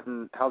on that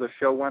and how the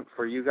show went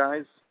for you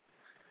guys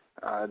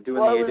doing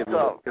the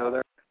AWA show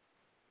there.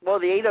 Well,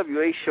 the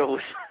AWA show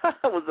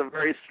was a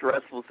very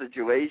stressful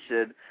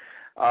situation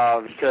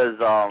because,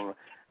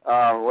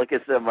 like I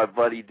said, my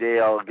buddy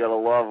Dale, gotta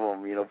love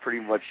him, pretty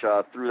much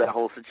threw that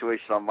whole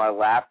situation on my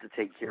lap to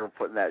take care of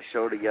putting that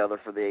show together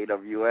for the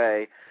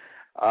AWA.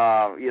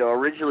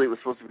 Originally it was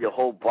supposed to be a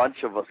whole bunch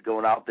of us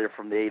going out there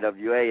from the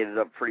AWA. It ended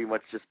up pretty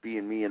much just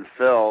being me and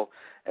Phil,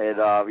 and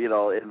in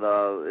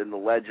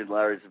the legend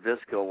Larry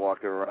Zbyszko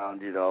walking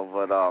around,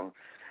 but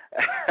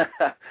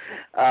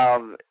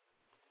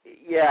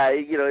yeah,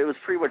 it was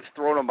pretty much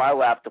thrown on my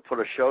lap to put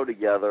a show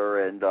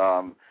together, and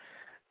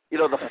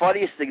the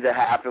funniest thing that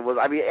happened was,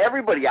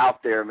 everybody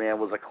out there, man,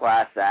 was a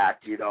class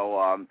act,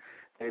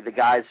 the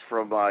guys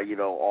from,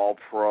 All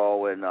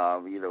Pro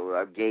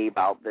and, Gabe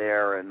out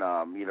there and,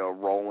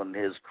 Roland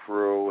and his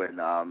crew and,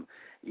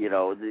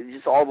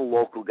 just all the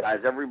local guys.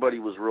 Everybody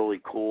was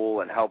really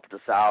cool and helped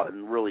us out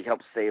and really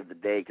helped save the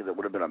day because it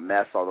would have been a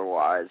mess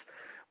otherwise.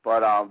 But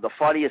the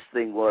funniest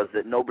thing was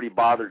that nobody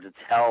bothered to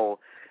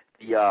tell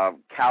the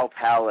Cow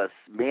Palace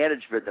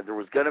management that there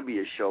was going to be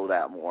a show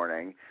that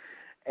morning.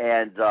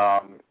 And,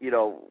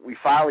 we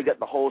finally got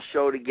the whole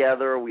show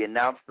together. We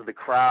announced to the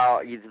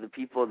crowd, to the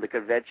people in the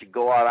convention,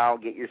 go on out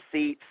and get your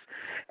seats.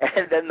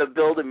 And then the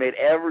building made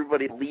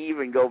everybody leave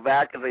and go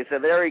back because they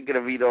said there ain't going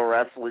to be no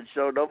wrestling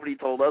show. Nobody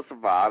told us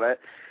about it.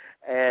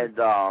 And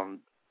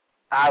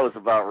I was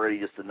about ready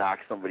just to knock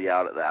somebody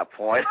out at that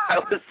point. I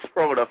was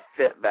throwing a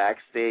fit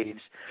backstage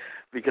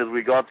because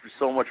we'd gone through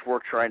so much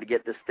work trying to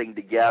get this thing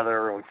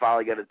together, and we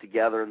finally got it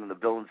together, and then the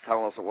building's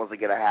telling us it wasn't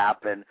going to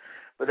happen.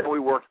 But then we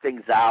worked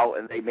things out,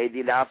 and they made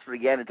the announcement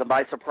again. And to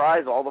my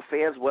surprise, all the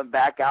fans went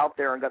back out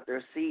there and got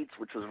their seats,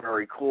 which was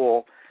very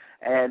cool.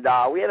 And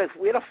we had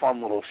a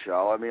fun little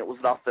show. It was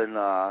nothing.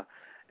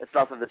 It's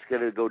nothing that's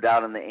going to go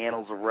down in the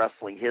annals of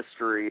wrestling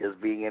history as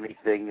being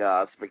anything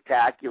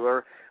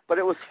spectacular. But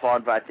it was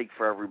fun. But I think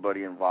for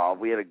everybody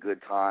involved, we had a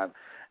good time.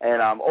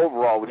 And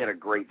overall, we had a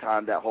great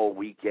time that whole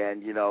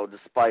weekend.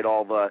 Despite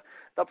all the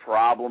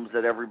problems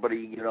that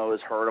everybody,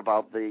 has heard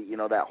about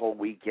that whole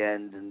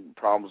weekend and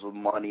problems with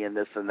money and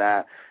this and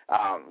that.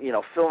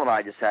 Phil and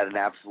I just had an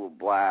absolute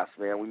blast,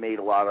 man. We made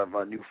a lot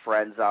of new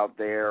friends out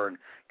there and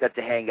got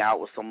to hang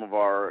out with some of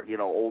our,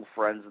 old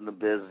friends in the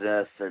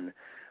business and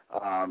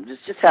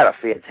just had a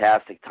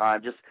fantastic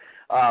time. Just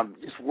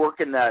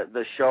working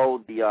the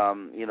show,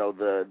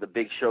 the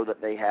big show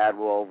that they had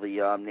with all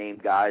the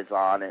named guys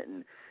on it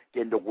and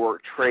getting to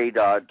trade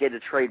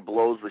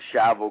blows with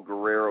Chavo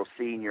Guerrero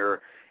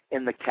Sr.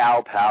 in the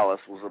Cow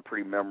Palace was a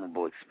pretty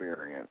memorable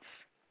experience.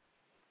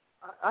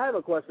 I have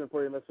a question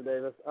for you, Mr.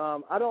 Davis.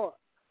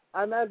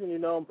 I imagine you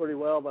know him pretty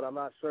well, but I'm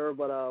not sure.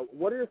 But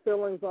what are your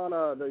feelings on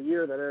the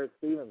year that Eric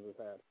Stevens has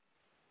had?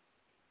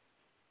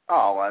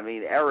 Oh,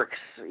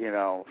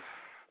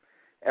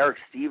 Eric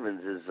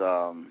Stevens is,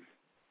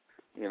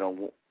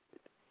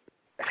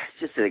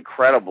 just an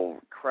incredible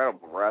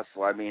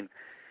wrestler.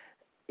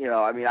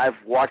 I've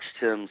watched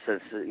him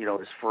since,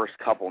 his first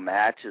couple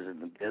matches in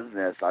the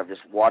business. I've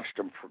just watched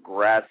him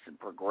progress.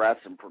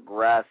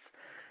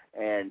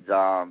 And,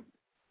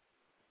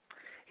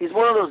 he's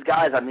one of those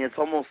guys, it's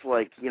almost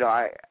like,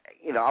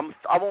 I'm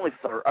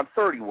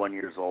 31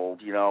 years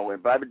old,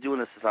 but I've been doing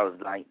this since I was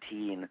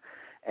 19.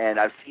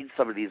 And I've seen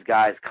some of these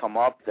guys come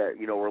up that,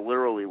 were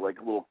literally like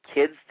little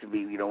kids to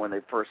me, when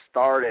they first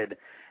started.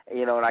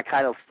 And I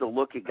kind of still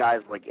look at guys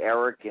like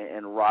Eric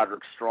and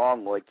Roderick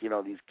Strong, like,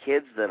 these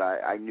kids that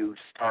I knew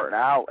starting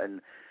out.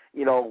 And,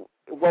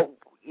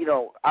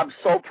 I'm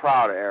so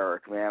proud of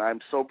Eric, man.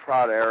 I'm so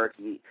proud of Eric.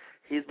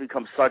 He's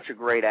become such a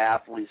great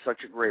athlete,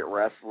 such a great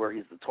wrestler.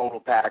 He's the total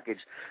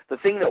package. The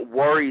thing that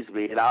worries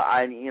me,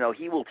 and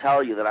he will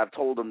tell you that I've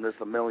told him this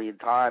a million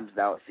times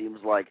now, it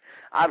seems like,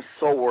 I'm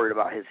so worried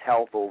about his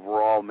health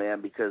overall,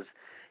 man, because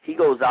he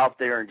goes out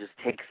there and just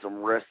takes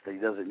some risks that he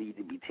doesn't need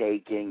to be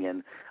taking.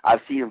 And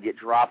I've seen him get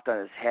dropped on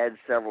his head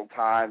several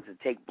times and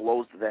take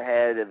blows to the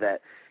head, and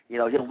that,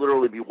 he'll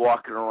literally be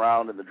walking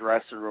around in the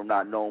dressing room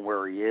not knowing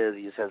where he is.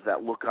 He just has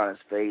that look on his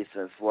face,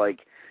 and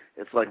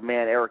it's like,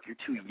 man, Eric, you're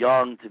too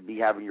young to be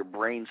having your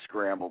brain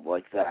scrambled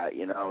like that.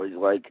 He's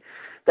like,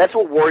 that's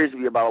what worries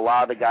me about a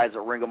lot of the guys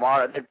at Ring of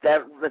Honor.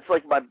 That's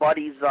like my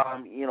buddies,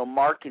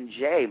 Mark and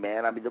Jay,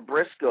 man. The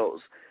Briscoes.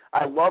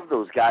 I love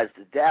those guys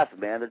to death,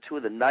 man. They're two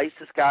of the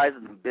nicest guys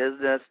in the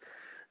business.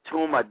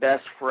 Two of my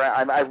best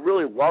friends. I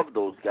really love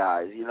those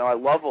guys. I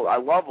love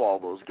all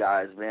those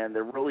guys, man.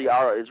 They really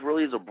are. It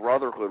really is a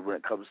brotherhood when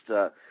it comes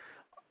to,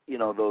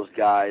 those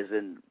guys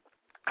and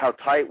how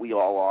tight we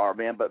all are,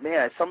 man. But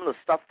man, some of the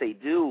stuff they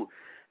do,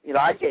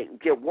 I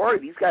get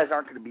worried. These guys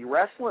aren't going to be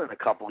wrestling in a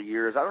couple of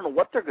years. I don't know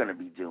what they're going to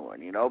be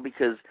doing,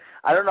 because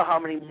I don't know how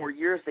many more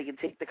years they can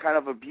take the kind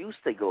of abuse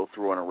they go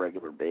through on a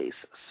regular basis.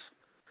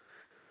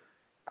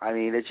 I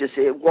mean, it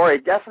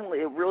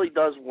really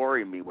does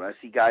worry me when I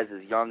see guys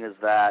as young as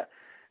that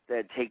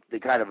take the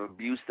kind of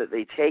abuse that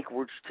they take,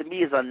 which to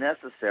me is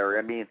unnecessary.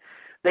 I mean,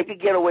 they could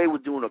get away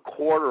with doing a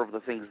quarter of the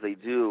things they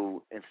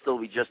do and still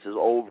be just as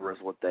over as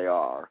what they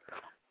are.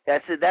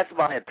 That's it. That's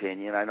my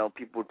opinion. I know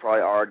people would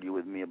probably argue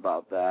with me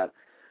about that.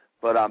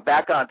 But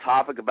back on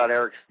topic about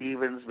Eric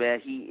Stevens, man,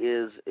 he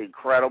is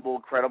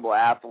incredible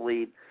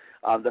athlete.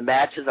 The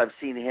matches I've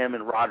seen him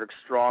and Roderick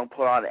Strong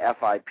put on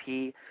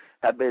FIP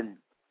have been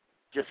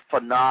just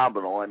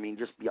phenomenal. I mean,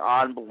 just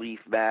beyond belief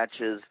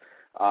matches.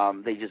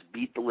 They just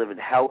beat the living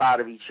hell out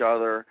of each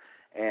other,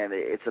 and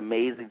it's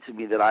amazing to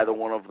me that either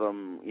one of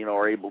them,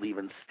 are able to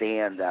even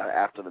stand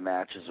after the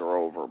matches are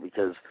over,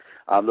 because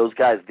those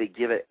guys, they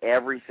give it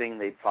everything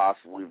they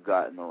possibly have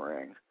got in the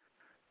ring.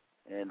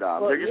 And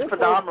they're just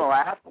phenomenal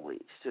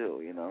athletes,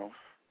 too,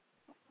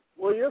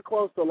 Well, you're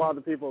close to a lot of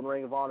the people in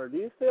Ring of Honor. Do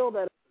you feel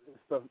that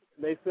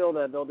they feel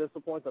that they'll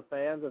disappoint the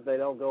fans if they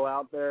don't go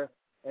out there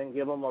and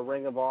give them a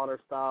Ring of Honor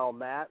style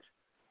match?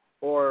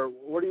 Or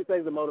where do you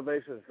think the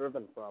motivation is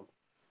driven from?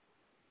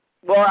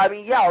 Well, I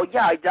mean, yeah,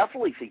 I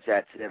definitely think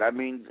that's it. I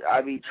mean,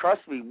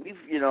 trust me, we've,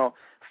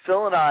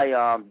 Phil and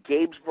I,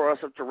 Gabe's brought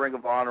us up to Ring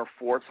of Honor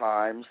 4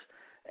 times,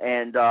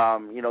 and,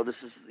 this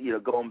is,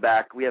 going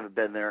back, we haven't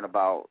been there in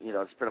about,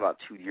 it's been about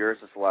 2 years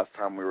since the last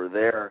time we were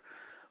there,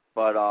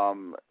 but,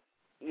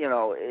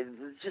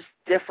 it's just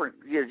different,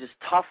 just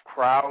tough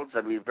crowds.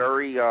 I mean,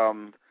 very,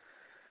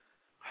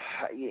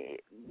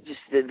 just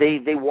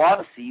they want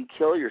to see you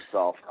kill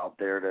yourself out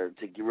there to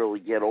really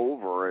get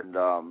over,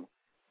 and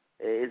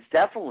it's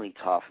definitely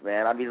tough,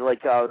 man. I mean,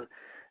 like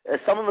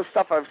some of the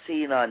stuff I've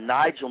seen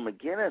Nigel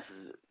McGuinness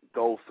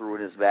go through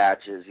in his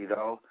matches, I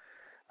don't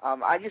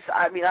want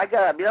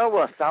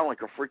to sound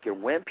like a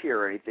freaking wimp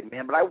here or anything,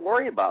 man, but I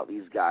worry about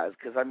these guys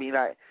because I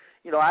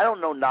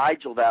don't know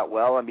Nigel that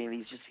well. I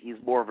mean, he's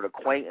more of an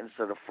acquaintance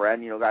than a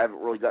friend. I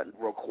haven't really gotten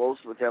real close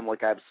with him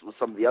like I have with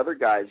some of the other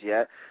guys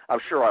yet. I'm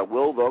sure I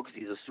will, though, because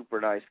he's a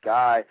super nice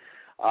guy.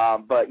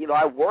 But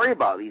I worry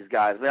about these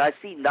guys. I mean, I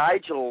see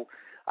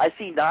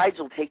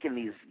Nigel taking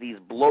these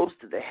blows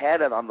to the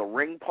head and on the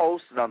ring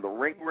posts and on the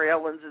ring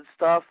railings and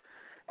stuff.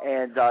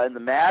 And in the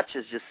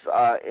matches,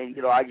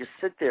 I just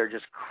sit there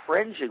just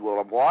cringing while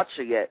I'm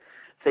watching it,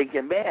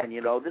 thinking, man,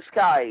 this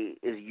guy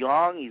is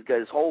young. He's got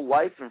his whole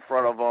life in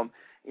front of him,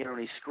 and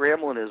he's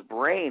scrambling his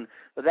brain.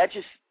 But that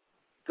just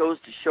goes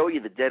to show you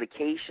the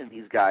dedication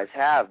these guys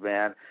have,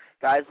 man.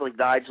 Guys like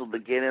Nigel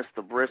McGuinness,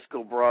 the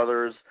Briscoe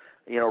brothers,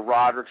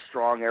 Roderick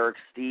Strong, Eric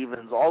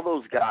Stevens, all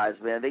those guys,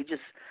 man,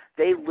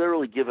 they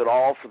literally give it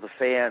all for the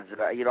fans.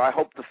 And, I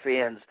hope the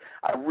fans,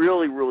 I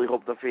really, really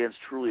hope the fans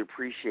truly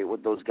appreciate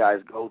what those guys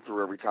go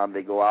through every time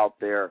they go out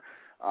there.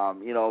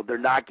 They're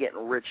not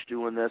getting rich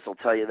doing this, I'll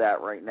tell you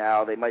that right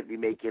now. They might be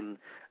making,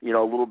 a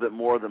little bit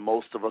more than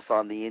most of us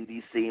on the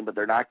indie scene, but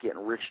they're not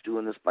getting rich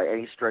doing this by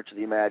any stretch of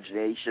the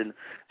imagination.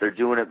 They're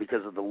doing it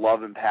because of the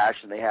love and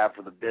passion they have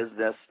for the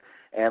business.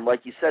 And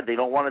like you said, they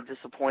don't want to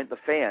disappoint the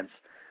fans.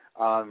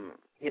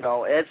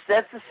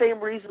 That's the same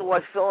reason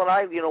why Phil and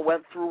I,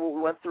 went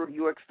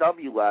through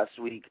UXW last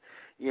week,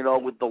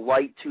 with the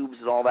light tubes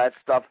and all that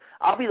stuff.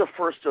 I'll be the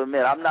first to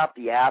admit I'm not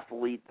the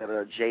athlete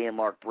that Jay and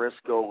Mark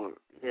Briscoe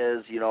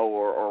is,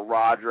 or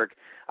Roderick.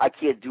 I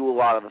can't do a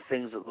lot of the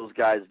things that those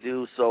guys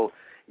do. So,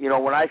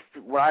 when I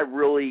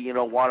really,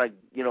 want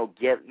to,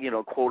 get,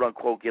 quote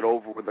unquote, get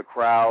over with the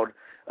crowd,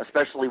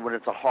 especially when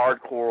it's a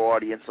hardcore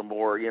audience, a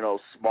more,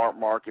 smart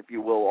mark, if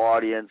you will,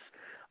 audience,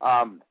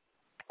 I'm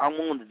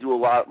willing to do a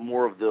lot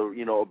more of the,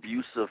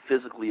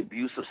 physically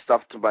abusive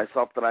stuff to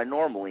myself than I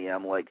normally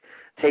am, like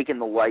taking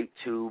the light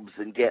tubes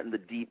and getting the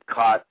deep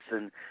cuts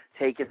and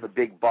taking the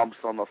big bumps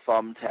on the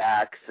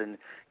thumbtacks and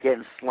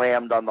getting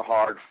slammed on the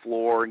hard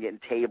floor and getting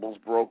tables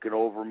broken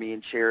over me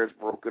and chairs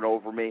broken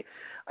over me.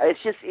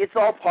 It's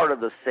all part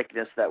of the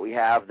sickness that we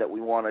have that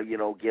we want to,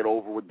 get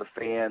over with the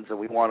fans, and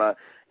we want to,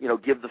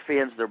 give the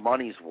fans their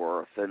money's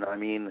worth. And,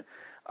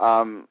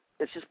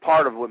 it's just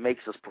part of what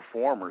makes us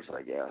performers,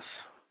 I guess.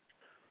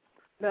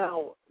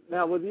 Now,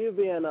 with you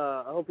being,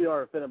 I hope you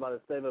aren't offended by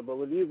this statement, but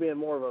with you being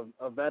more of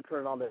a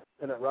veteran on the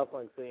independent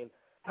wrestling scene,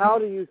 how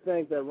do you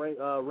think that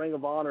Ring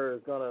of Honor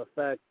is going to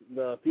affect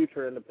the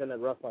future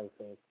independent wrestling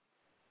scene,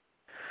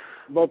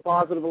 both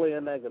positively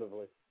and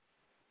negatively?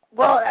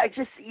 Well,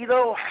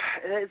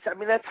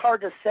 that's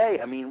hard to say.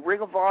 I mean,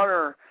 Ring of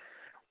Honor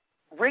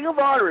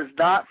is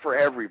not for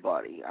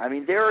everybody. I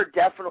mean, there are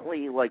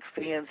definitely, like,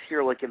 fans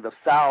here, like in the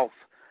South,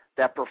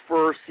 that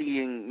prefer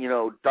seeing,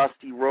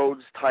 Dusty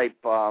Rhodes type,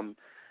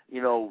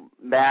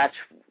 match,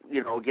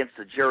 against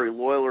the Jerry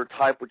Lawler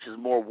type, which is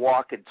more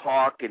walk and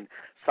talk and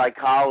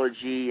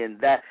psychology, and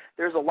that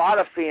there's a lot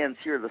of fans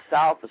here in the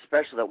South,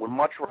 especially, that would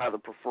much rather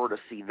prefer to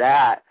see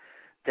that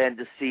than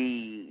to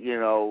see,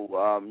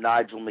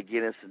 Nigel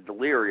McGuinness and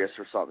Delirious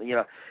or something.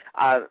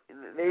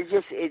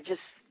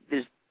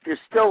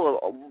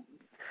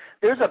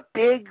 There's a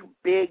big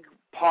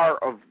part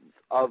of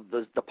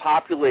the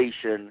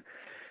population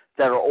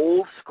that are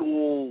old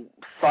school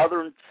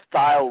Southern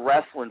style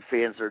wrestling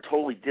fans that are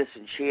totally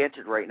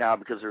disenchanted right now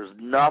because there's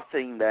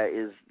nothing that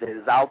is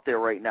out there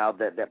right now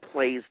that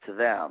plays to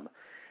them.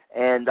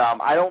 And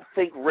I don't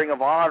think Ring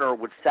of Honor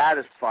would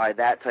satisfy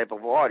that type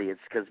of audience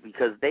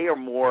because they are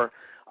more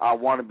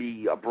want to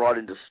be brought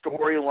into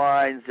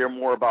storylines. They're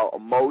more about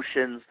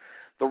emotions.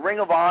 The Ring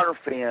of Honor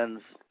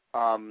fans,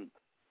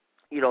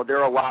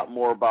 they're a lot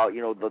more about,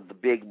 the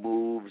big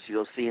moves,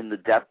 seeing the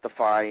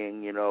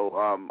death-defying,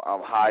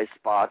 high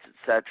spots,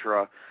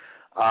 etc.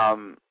 I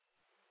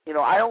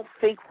don't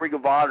think Ring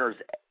of Honor,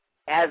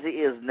 as it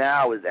is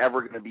now, is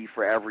ever going to be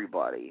for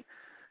everybody.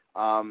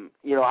 I'm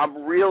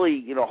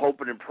really,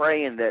 hoping and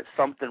praying that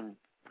something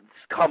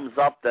comes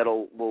up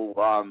that'll,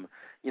 I'm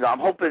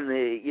hoping,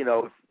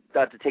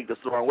 not to take this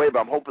the wrong way, but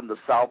I'm hoping the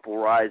South will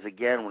rise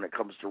again when it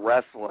comes to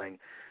wrestling.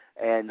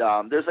 And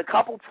there's a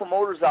couple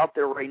promoters out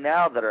there right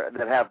now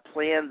that have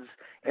plans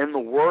in the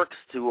works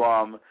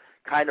to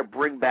kind of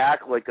bring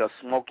back like a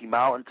Smoky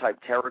Mountain type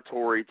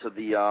territory to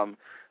the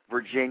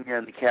Virginia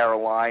and the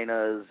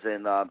Carolinas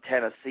and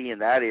Tennessee in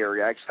that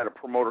area. I actually had a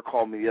promoter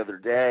call me the other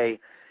day,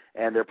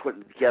 and they're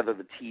putting together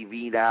the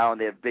TV now, and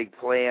they have big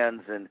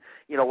plans. And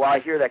while I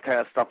hear that kind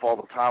of stuff all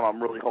the time,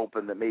 I'm really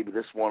hoping that maybe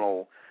this one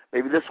will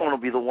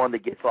be the one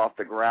that gets off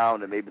the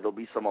ground, and maybe there'll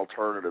be some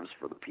alternatives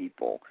for the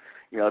people.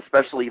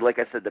 Especially, like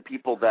I said, the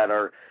people that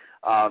are,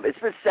 it's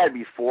been said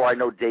before, I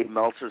know Dave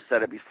Meltzer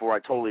said it before, I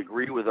totally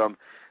agree with him.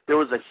 There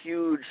was a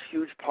huge,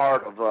 huge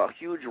part of a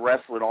huge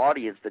wrestling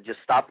audience that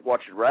just stopped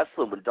watching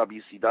wrestling when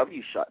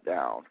WCW shut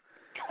down.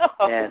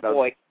 Oh,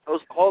 boy.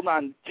 Hold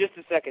on just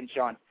a second,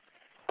 Sean.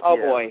 Oh,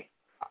 yeah. Boy.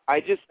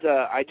 I just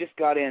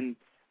got in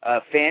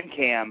fan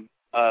cam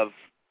of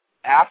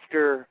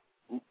after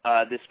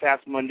this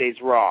past Monday's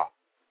Raw,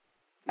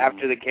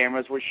 after the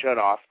cameras were shut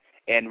off,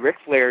 and Ric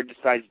Flair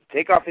decides to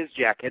take off his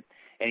jacket,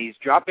 and he's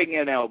dropping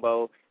an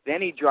elbow,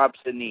 then he drops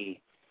a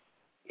knee.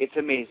 It's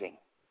amazing.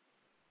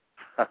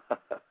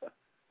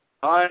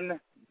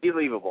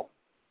 Unbelievable.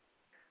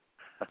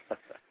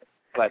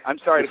 But I'm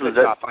sorry to cut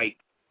you off.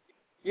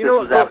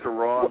 After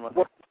Raw.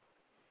 What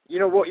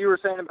you were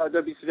saying about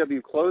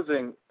WCW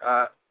closing,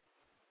 a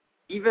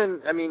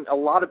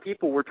lot of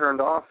people were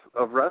turned off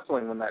of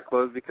wrestling when that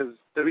closed because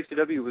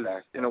WCW was,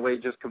 in a way,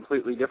 just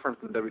completely different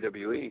from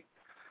WWE.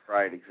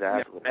 Right,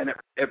 exactly. And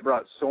it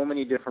brought so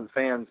many different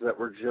fans that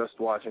were just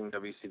watching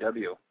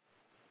WCW.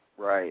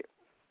 Right.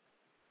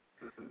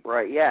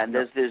 Right, yeah, and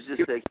there's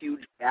just a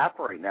huge gap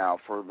right now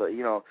for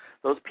the,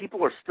 those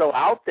people are still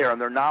out there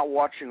and they're not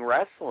watching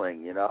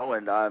wrestling, and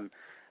I've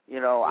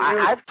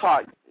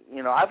talked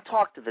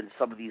to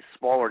some of these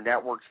smaller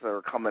networks that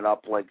are coming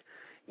up, like,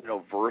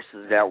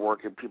 Versus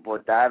Network and people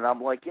like that, and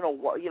I'm like,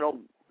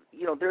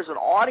 there's an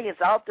audience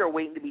out there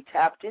waiting to be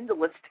tapped into.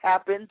 Let's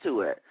tap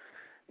into it,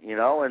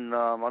 and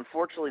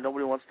unfortunately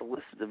nobody wants to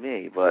listen to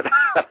me, but.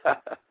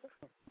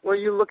 Well,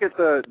 you look at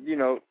the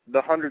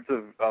hundreds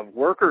of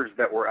workers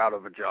that were out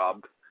of a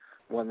job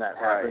when that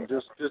happened.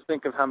 Right. Just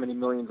think of how many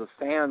millions of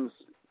fans,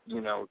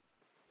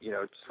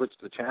 switched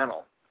the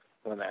channel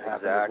when that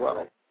happened as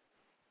well.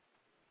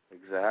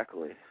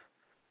 Exactly.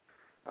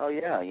 Oh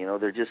yeah,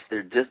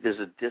 there's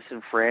a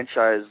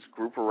disenfranchised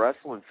group of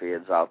wrestling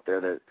fans out there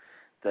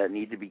that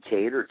need to be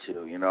catered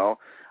to.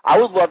 I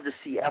would love to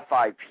see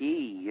FIP,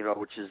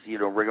 which is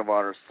Ring of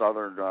Honor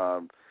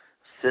Southern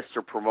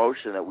sister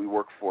promotion that we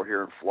work for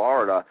here in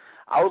Florida.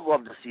 I would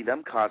love to see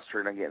them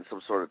concentrate on getting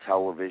some sort of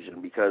television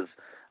because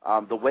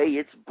the way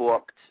it's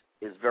booked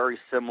is very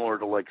similar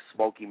to like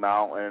Smoky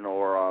Mountain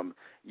or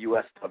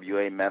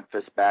USWA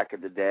Memphis back in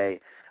the day.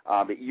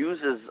 It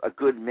uses a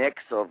good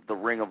mix of the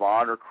Ring of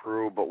Honor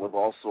crew, but with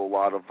also a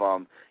lot of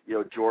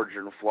Georgia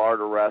and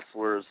Florida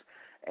wrestlers.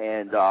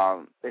 And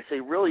they say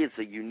really it's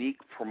a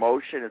unique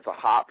promotion. It's a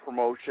hot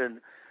promotion.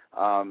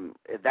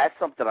 That's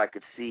something I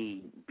could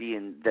see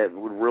being that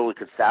would really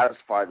could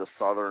satisfy the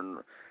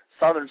Southern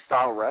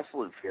style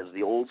wrestling fans,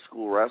 the old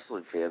school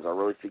wrestling fans. I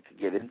really think could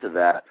get into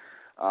that.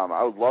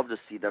 I would love to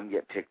see them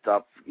get picked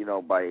up,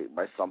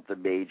 by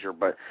something major.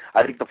 But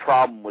I think the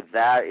problem with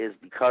that is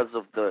because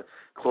of the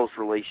close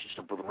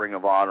relationship with Ring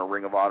of Honor.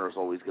 Ring of Honor is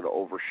always going to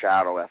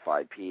overshadow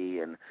FIP,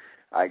 and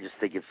I just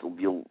think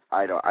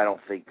I don't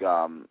think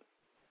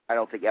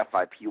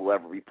FIP will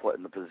ever be put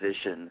in the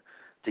position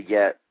to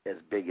get as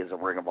big as a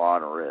Ring of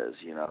Honor is,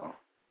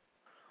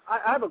 I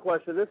have a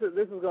question. This is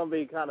going to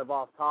be kind of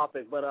off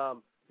topic, but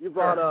you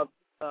brought up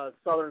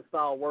Southern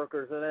style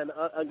workers, and then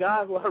a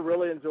guy who I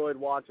really enjoyed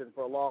watching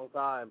for a long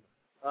time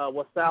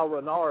was Sal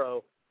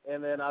Rinauro,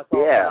 and then I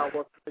saw Sal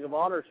work Ring of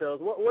Honor shows.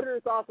 What are your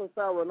thoughts on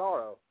Sal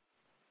Rinauro?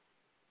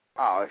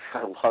 Oh,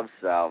 I love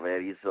Sal,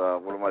 man. He's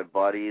one of my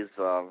buddies.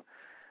 Sal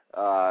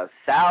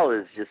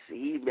is just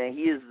he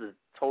is the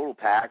total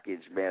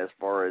package, man. As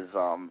far as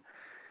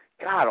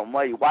God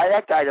almighty, why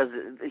that guy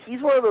doesn't...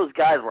 He's one of those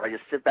guys where I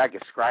just sit back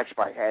and scratch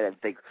my head and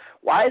think,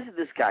 why isn't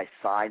this guy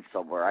signed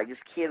somewhere? I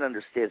just can't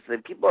understand. So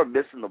people are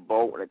missing the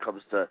boat when it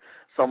comes to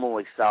someone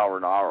like Sal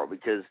Rinauro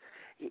because,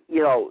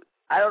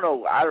 I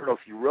don't know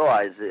if you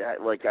realize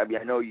it. Like, I mean,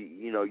 I know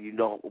you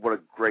know what a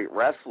great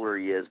wrestler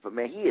he is, but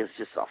man, he is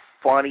just a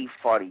funny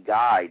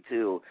guy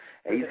too,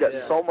 and he's got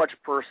so much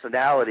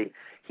personality.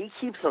 He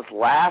keeps us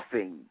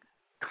laughing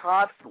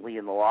constantly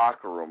in the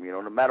locker room,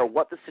 no matter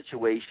what the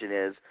situation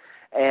is.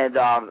 And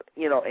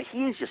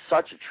he's just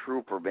such a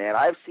trooper, man.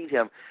 I've seen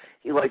him.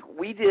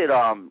 We did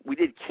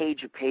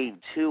Cage of Pain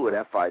 2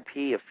 at FIP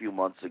a few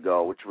months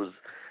ago, which was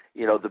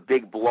the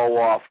big blow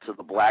off to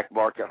the Black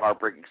Market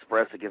Heartbreak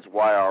Express against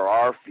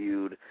YRR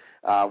feud,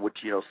 which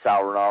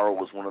Sal Rinauro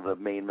was one of the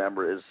main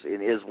members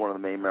and is one of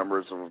the main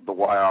members of the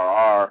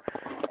YRR,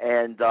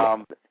 and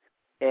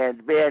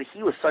man,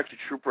 he was such a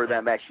trooper in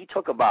that match. He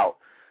took about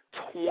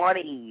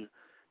 20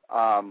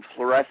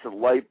 fluorescent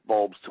light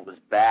bulbs to his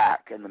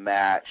back in the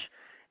match,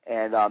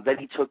 and then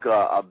he took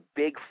a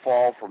big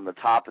fall from the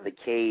top of the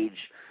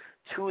cage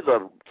to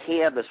the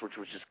canvas, which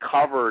was just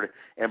covered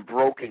in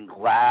broken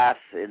glass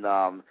and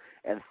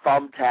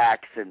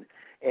thumbtacks, and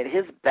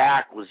his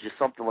back was just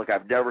something like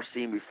I've never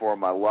seen before in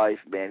my life,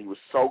 man. He was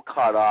so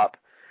cut up,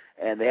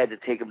 and they had to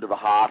take him to the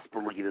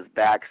hospital to get his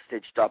back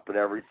stitched up and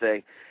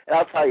everything. And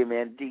I'll tell you,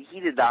 man, he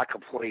did not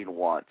complain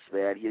once,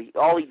 man.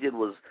 All he did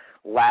was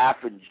laugh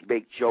and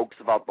make jokes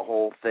about the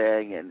whole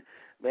thing, and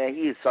man,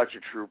 he is such a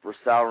trooper.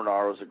 Sal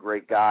Rinauro is a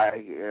great guy,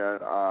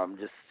 and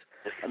just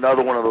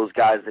another one of those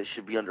guys that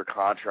should be under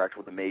contract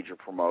with a major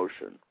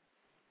promotion.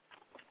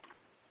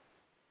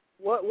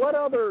 What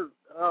other?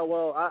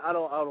 Well, I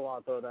don't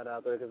want to throw that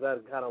out there because that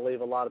would kind of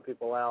leave a lot of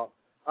people out.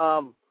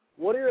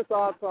 What are your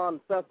thoughts on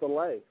Seth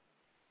Delay?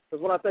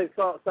 Because when I think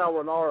Sal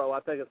Rinauro, I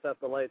think it's Seth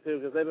Delay too,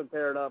 because they've been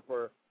paired up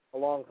for a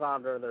long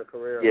time during their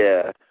career.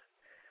 Yeah.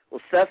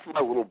 Well, Seth's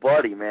my little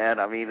buddy, man.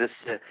 I mean,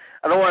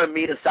 I don't want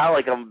to sound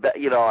like I'm,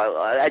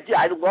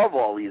 I love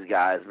all these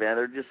guys, man.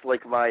 They're just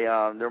like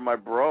they're my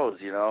bros,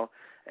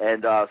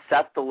 And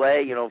Seth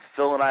Delay,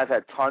 Phil and I have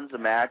had tons of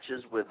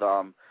matches with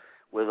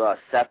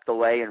Seth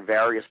Delay and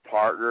various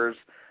partners.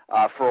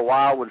 For a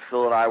while, when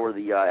Phil and I were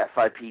the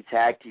FIP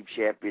Tag Team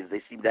Champions,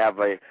 they seemed to have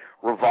a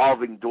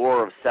revolving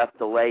door of Seth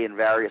Delay and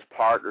various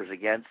partners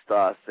against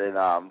us, and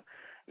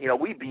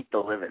we beat the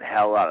living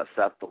hell out of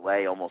Seth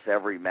Delay almost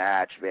every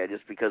match, man,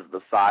 just because of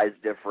the size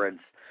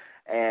difference.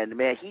 And,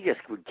 man, he just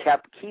would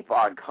keep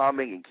on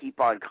coming and keep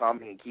on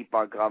coming and keep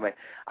on coming.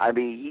 I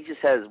mean, he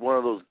just has one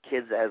of those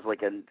kids that has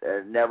like a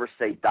never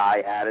say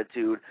die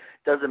attitude.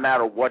 Doesn't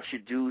matter what you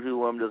do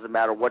to him. Doesn't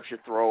matter what you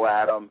throw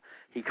at him.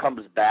 He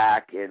comes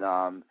back,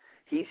 and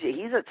he's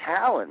a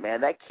talent,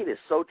 man. That kid is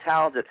so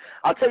talented.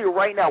 I'll tell you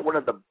right now, one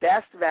of the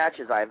best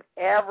matches I've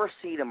ever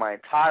seen in my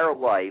entire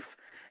life,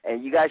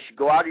 and you guys should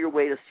go out of your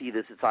way to see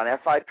this. It's on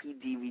FIP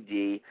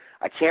DVD.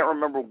 I can't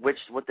remember what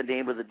the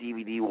name of the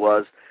DVD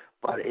was,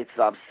 but it's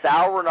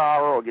Sal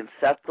Rinauro against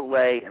Seth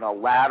Delay in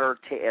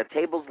a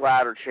tables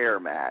ladder chair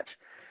match.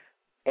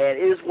 And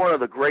it is one of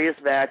the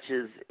greatest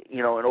matches,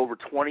 in over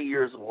 20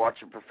 years of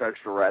watching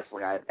professional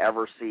wrestling I've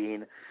ever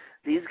seen.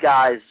 These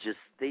guys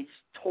they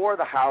tore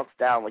the house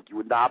down like you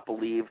would not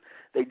believe.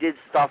 They did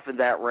stuff in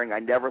that ring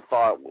I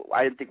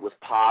didn't think was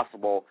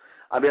possible.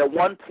 I mean, at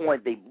one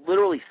point, they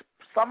literally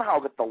somehow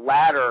got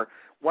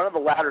one of the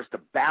ladders to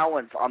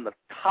balance on the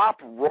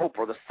top rope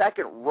or the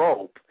second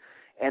rope,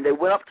 and they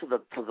went up to the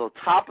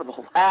top of the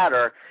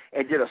ladder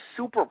and did a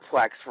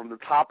superplex from the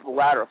top of the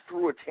ladder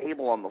through a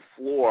table on the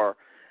floor.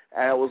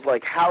 And it was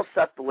like how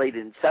Seth Delay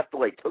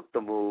took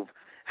the move.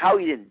 How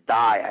he didn't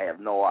die, I have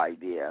no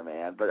idea,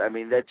 man. But I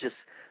mean, that just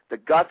the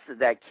guts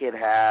that kid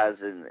has,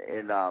 and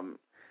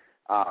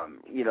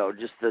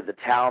just the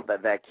talent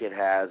that kid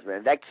has,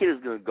 man. That kid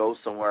is going to go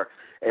somewhere.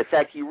 In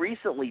fact, he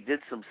recently did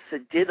some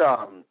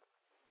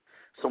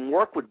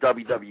work with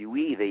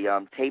WWE. They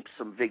taped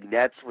some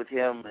vignettes with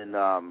him and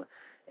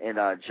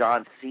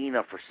John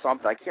Cena for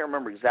something. I can't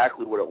remember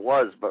exactly what it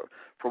was, but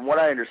from what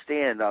I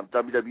understand,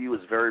 WWE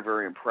was very,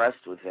 very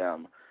impressed with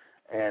him,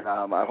 and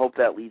I hope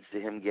that leads to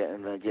him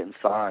getting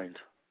signed.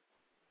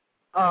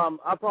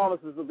 I promise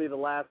this will be the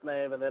last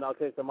name, and then I'll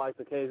kick the mic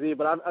to KZ.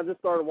 But I just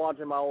started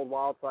watching my old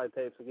Wildside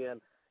tapes again,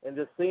 and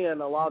just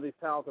seeing a lot of these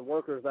talented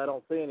workers that I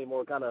don't see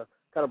anymore kind of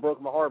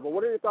broke my heart. But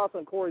what are your thoughts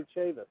on Corey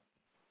Chavis?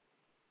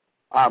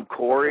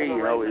 Corey, is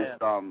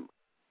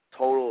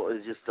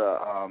just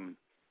a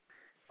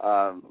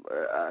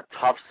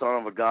tough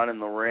son of a gun in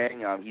the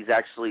ring. He's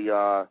actually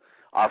our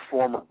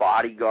former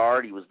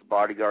bodyguard. He was the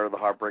bodyguard of the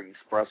Heartbreak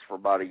Express for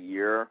about a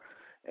year,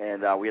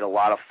 and we had a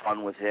lot of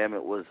fun with him.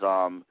 It was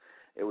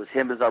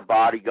him as our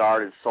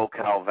bodyguard, and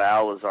SoCal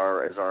Val as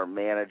our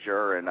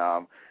manager, and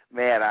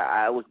man,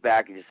 I look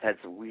back and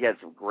we had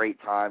some great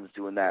times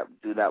doing that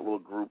little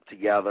group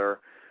together.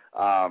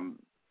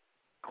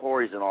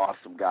 Corey's an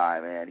awesome guy,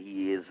 man.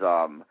 He is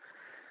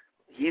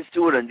he's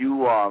doing a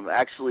new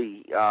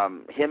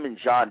him and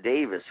John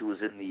Davis, who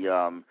was in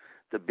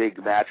the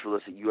big match with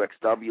us at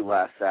UXW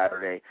last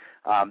Saturday.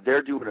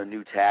 They're doing a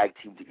new tag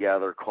team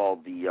together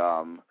called the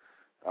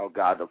oh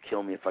God, they'll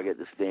kill me if I get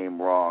this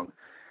name wrong.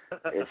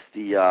 It's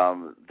the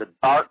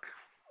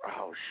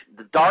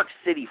Dark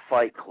City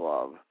Fight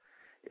Club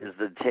is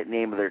the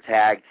name of their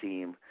tag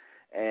team,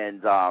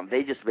 and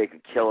they just make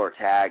a killer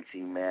tag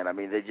team, man. I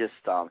mean, they just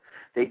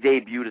they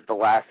debuted at the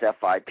last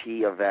FIP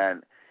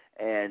event,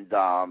 and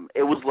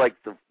it was like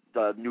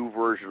the new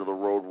version of the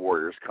Road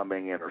Warriors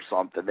coming in or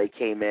something. They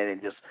came in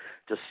and just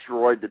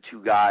destroyed the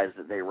two guys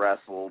that they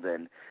wrestled,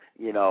 and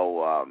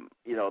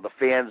the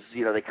fans,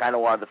 they kind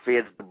of wanted the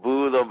fans to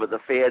boo them, but the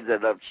fans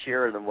ended up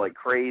cheering them like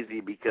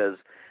crazy because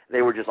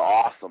they were just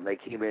awesome. They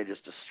came in and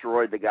just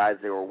destroyed the guys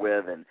they were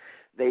with, and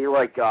they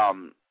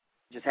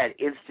just had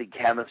instant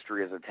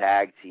chemistry as a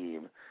tag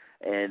team.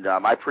 And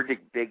I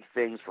predict big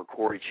things for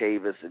Corey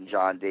Chavis and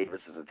John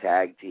Davis as a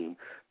tag team.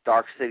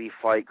 Dark City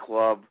Fight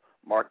Club,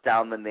 mark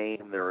down the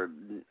name. They're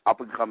an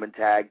up-and-coming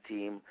tag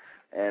team,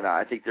 and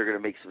I think they're going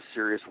to make some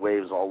serious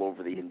waves all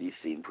over the indie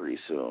scene pretty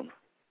soon.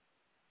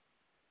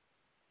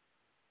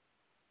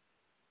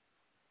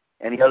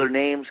 Any other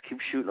names? Keep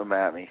shooting them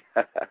at me.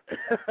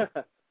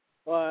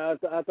 Well,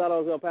 I thought I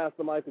was going to pass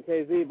the mic to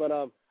KZ, but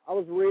I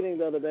was reading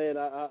the other day, and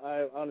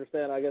I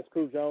understand, I guess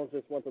Crew Jones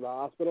just went to the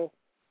hospital.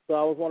 So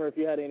I was wondering if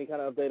you had any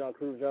kind of update on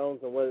Crew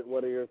Jones, and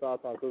what are your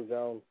thoughts on Crew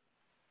Jones?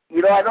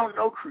 I don't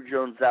know Crew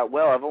Jones that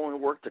well. I've only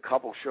worked a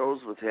couple shows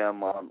with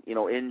him,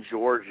 in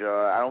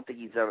Georgia. I don't think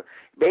he's ever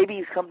 – maybe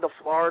he's come to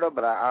Florida,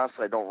 but I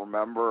honestly don't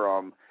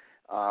remember.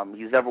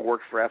 He's never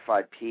worked for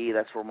FIP.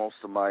 That's where most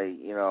of my,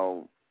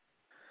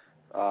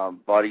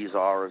 buddies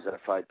are is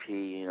FIP,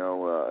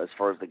 as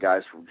far as the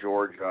guys from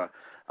Georgia.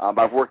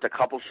 I've worked a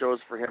couple shows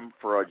for him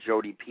for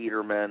Jody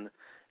Peterman,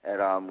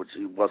 which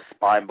was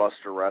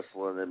Spinebuster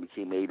Wrestling and then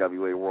became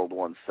AWA World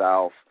 1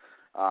 South.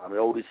 He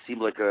always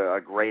seemed like a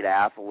great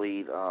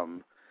athlete,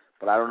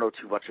 but I don't know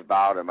too much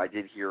about him. I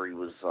did hear he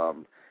was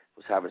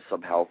having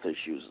some health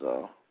issues,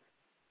 though.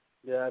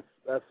 Yeah,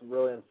 that's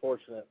really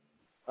unfortunate.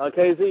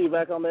 KZ, you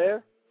back on the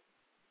air?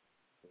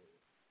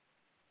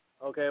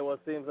 Okay, well,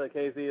 it seems like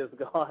KZ is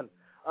gone.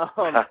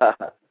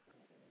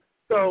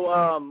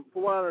 So,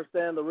 from what I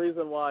understand, the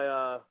reason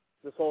why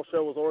this whole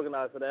show was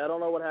organized today, I don't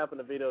know what happened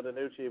to Vito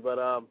DiNucci, but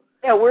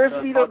yeah, where's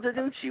Vito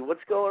DiNucci?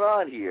 What's going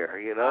on here?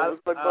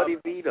 It's my buddy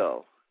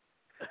Vito.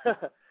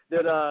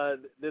 Did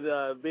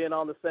being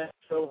on the same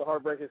show with the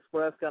Heartbreak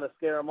Express kind of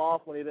scare him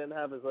off when he didn't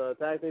have his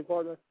tag team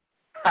partner?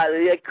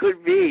 It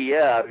could be,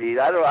 yeah. I mean,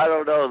 I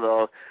don't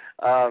know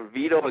though.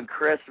 Vito and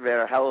Chris, man,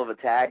 are a hell of a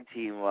tag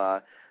team.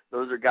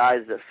 Those are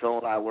guys that Phil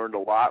and I learned a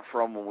lot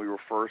from when we were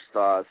first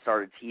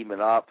started teaming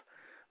up.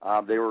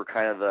 They were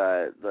kind of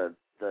the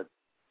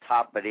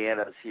top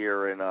bananas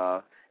here in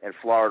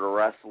Florida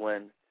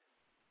wrestling,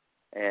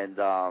 and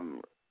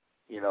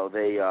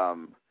they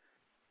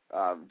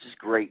just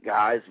great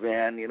guys,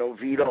 man.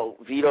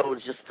 Vito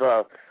is just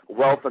a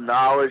wealth of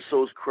knowledge.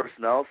 So is Chris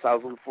Nelson. I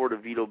was looking forward to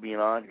Vito being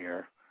on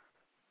here.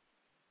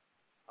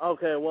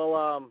 Okay,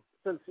 well,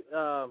 since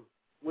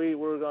we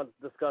were going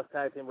to discuss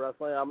tag team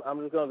wrestling, I'm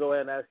just going to go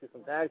ahead and ask you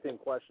some tag team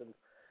questions.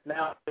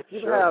 Now, if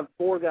you have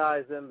four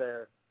guys in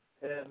there,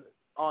 and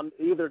on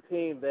either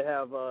team they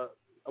have a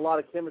lot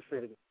of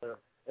chemistry together,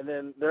 and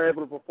then they're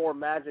able to perform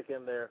magic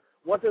in there,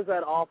 what does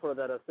that offer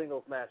that a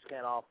singles match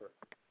can't offer?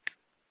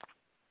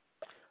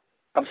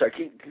 I'm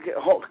sorry,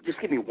 just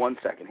give me 1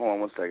 second. Hold on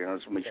 1 second. I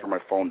just want to make sure my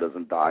phone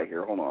doesn't die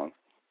here. Hold on.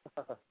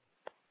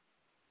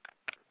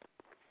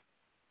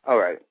 All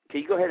right.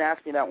 Can you go ahead and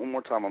ask me that one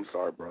more time? I'm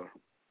sorry, bro.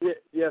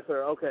 Yes,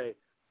 sir. Okay.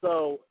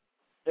 So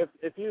if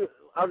you,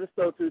 I'll just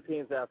throw two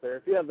teams out there.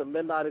 If you have the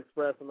Midnight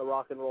Express and the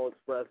Rock and Roll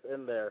Express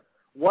in there,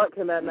 what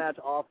can that match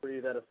offer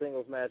you that a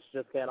singles match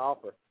just can't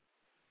offer?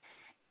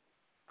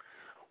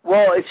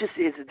 Well, it's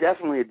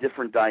definitely a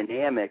different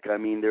dynamic. I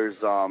mean, there's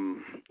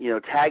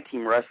tag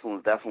team wrestling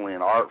is definitely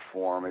an art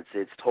form.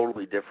 It's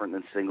totally different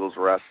than singles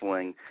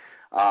wrestling.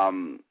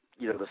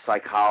 The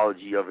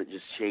psychology of it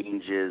just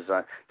changes.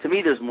 To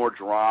me, there's more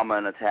drama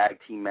in a tag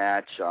team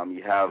match.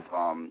 You have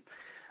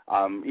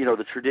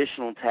the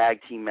traditional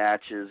tag team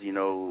matches.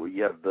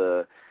 You have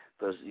the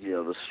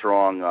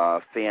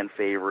strong fan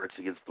favorites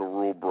against the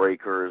rule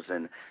breakers,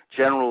 and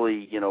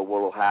generally, what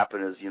will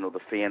happen is, the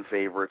fan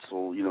favorites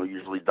will,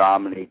 usually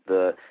dominate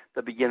the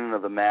beginning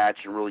of the match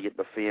and really get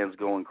the fans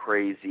going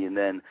crazy, and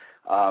then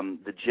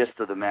the gist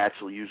of the match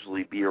will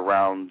usually be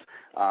around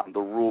the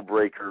rule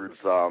breakers,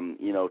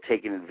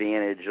 taking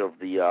advantage of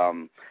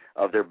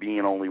of there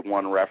being only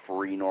one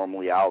referee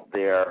normally out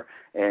there,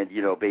 and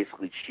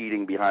basically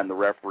cheating behind the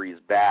referee's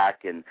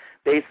back, and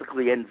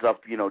basically ends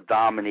up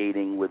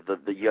dominating with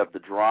you have the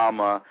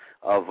drama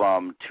of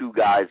two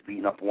guys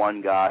beating up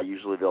one guy.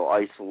 Usually they'll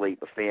isolate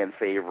the fan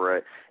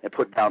favorite and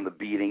put down the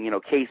beating.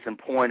 Case in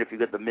point, if you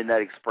get the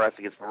Midnight Express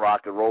against the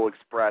Rock and Roll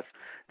Express,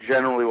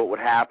 generally what would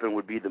happen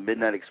would be the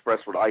Midnight Express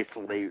would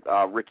isolate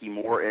Ricky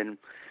Morton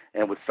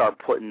and would start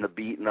putting the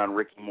beating on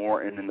Ricky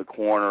Morton in the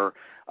corner.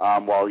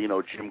 while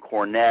Jim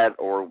Cornette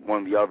or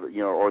one of the other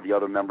or the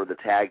other member of the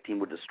tag team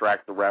would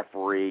distract the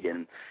referee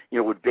and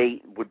would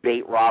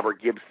bait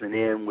Robert Gibson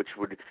in, which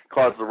would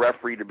cause the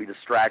referee to be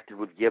distracted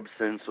with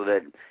Gibson so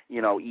that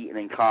Eaton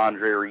and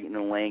Condrey or Eaton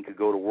and Lane could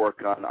go to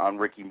work on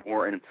Ricky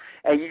Morton,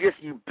 and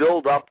you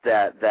build up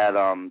that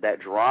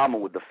drama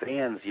with the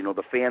fans.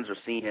 The fans are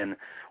seeing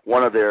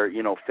one of their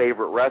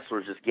favorite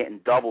wrestlers just getting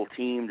double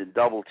teamed and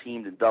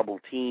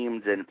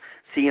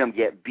seeing them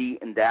get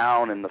beaten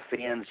down, and the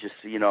fans just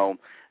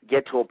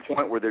get to a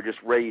point where they're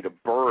just ready to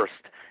burst,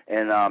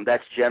 and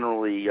that's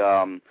generally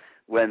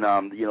when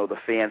the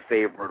fan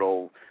favorite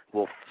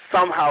will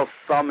somehow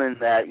summon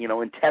that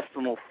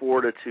intestinal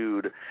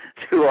fortitude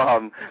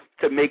to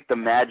make the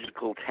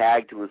magical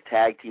tag to his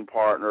tag team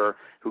partner,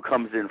 who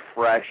comes in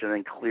fresh and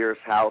then clears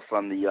house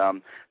on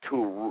the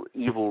two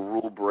evil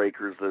rule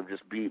breakers that have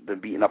just been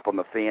beating up on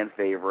the fan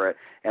favorite,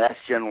 and that's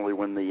generally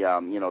when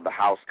the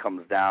house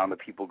comes down, the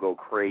people go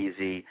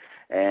crazy,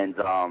 and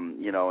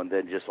and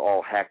then just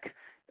all heck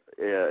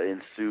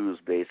ensues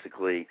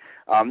basically.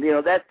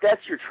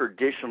 That's your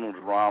traditional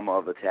drama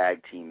of a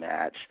tag team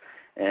match.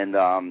 And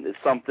it's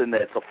something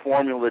that's a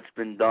formula that's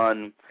been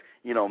done,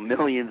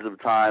 millions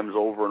of times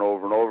over and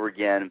over and over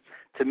again.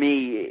 To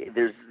me,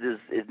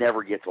 it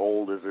never gets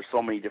old. There's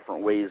so many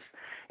different ways.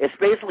 It's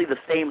basically the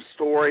same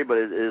story, but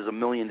there's a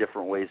million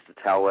different ways to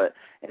tell it.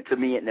 And to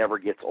me, it never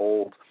gets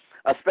old.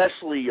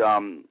 Especially,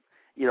 in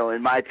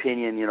my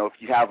opinion, if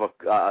you have a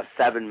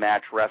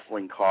 7-match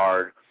wrestling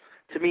card,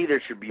 to me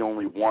there should be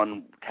only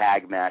one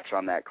tag match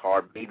on that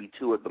card, maybe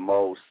 2 at the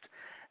most.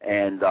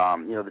 And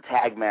the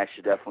tag match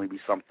should definitely be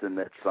something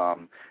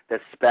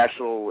that's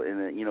special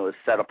and is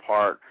set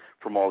apart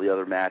from all the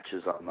other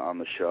matches on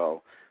the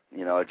show.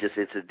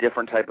 It's a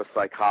different type of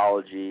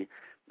psychology.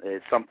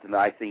 It's something that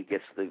I think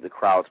gets the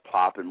crowds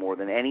popping more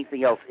than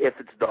anything else if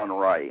it's done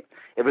right.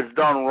 If it's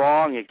done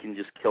wrong, it can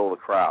just kill the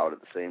crowd at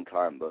the same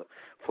time. The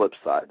flip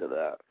side to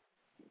that.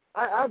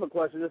 I have a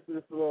question. Just a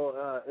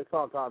little. It's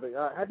on topic.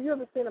 Have you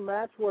ever seen a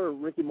match where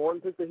Ricky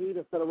Morton took the heat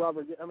instead of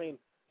Robert?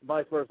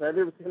 Vice versa. Have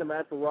you ever seen a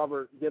match where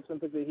Robert Gibson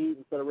took the heat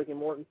instead of Ricky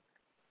Morton?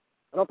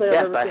 I don't think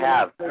I've ever seen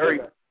have.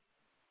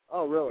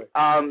 Oh, really?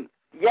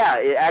 Yeah,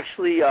 it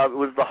actually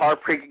was the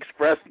Heartbreak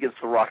Express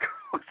against the Rock and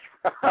Roll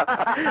Express.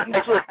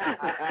 Actually,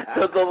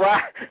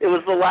 it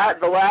was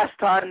the last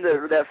time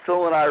that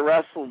Phil and I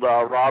wrestled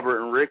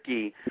Robert and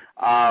Ricky.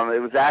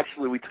 It was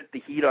actually we took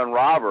the heat on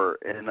Robert,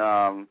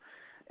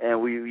 and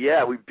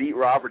we beat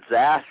Robert's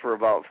ass for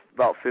about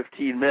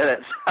 15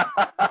 minutes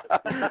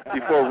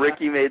before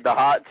Ricky made the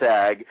hot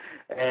tag.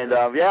 And it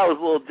was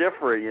a little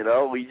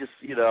different, We just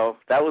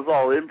that was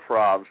all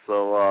improv,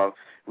 so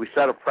we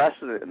set a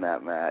precedent in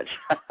that match.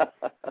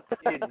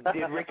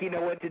 Did Ricky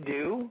know what to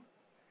do?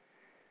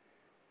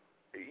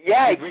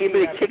 Yeah, he came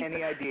in and kicked.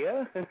 Any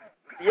idea?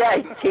 Yeah,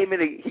 he came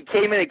in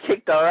and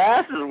kicked our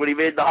asses when he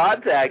made the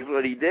hot tags.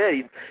 What he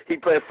did, he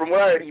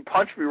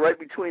punched me right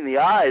between the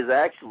eyes.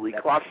 Actually,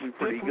 clocked me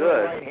pretty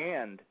good. Right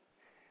hand.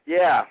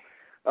 Yeah.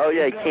 Oh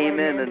yeah, he came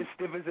in and. As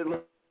stiff as it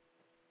looks.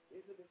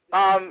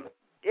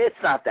 It's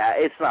not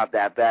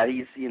that bad.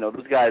 He's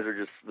those guys are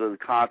just the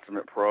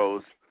consummate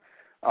pros.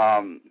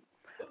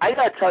 I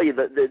gotta tell you,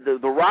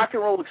 the Rock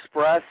and Roll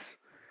Express,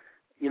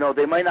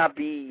 they might not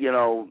be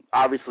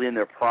obviously in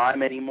their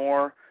prime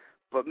anymore.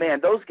 But man,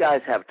 those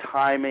guys have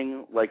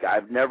timing like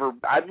I've never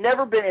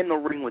been in the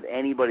ring with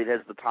anybody that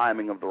has the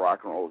timing of the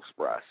Rock and Roll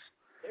Express.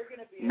 They're going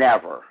to be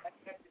never.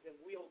 In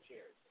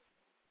wheelchairs.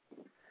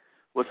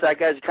 What's that,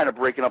 guys? You're kind of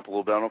breaking up a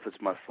little bit. I don't know if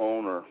it's my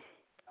phone or.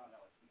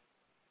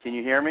 Can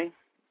you hear me? No,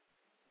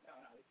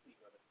 it's me,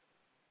 brother.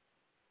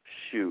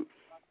 Shoot.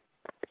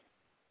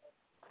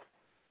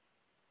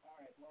 All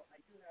right. Well, I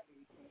do have a.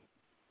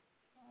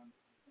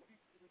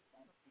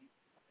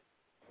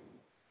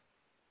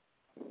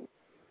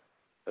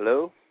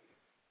 Hello?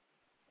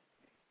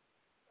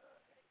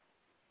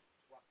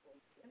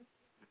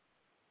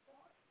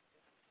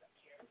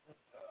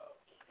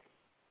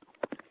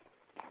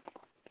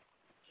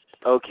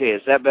 Okay,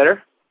 is that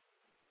better?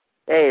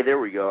 Hey, there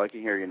we go. I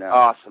can hear you now.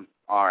 Awesome.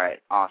 All right,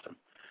 awesome.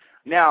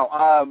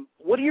 Now,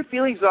 what are your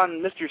feelings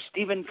on Mr.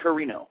 Steven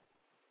Corino?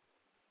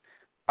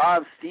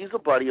 Steve's a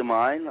buddy of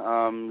mine.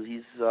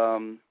 He's,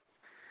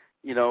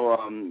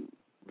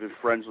 been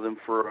friends with him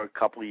for a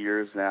couple of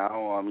years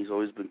now. He's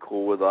always been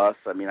cool with us.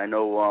 I mean, I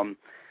know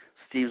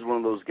Steve's one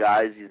of those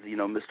guys. He's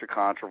Mr.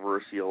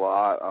 Controversy a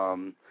lot.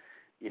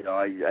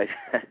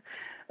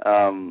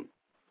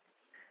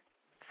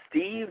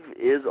 Steve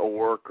is a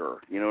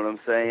worker. You know what I'm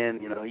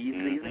saying?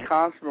 He's a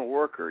consummate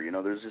worker.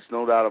 There's just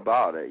no doubt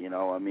about it.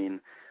 I mean,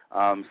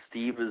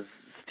 Steve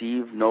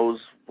knows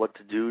what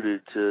to do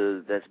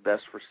to that's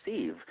best for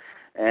Steve,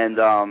 and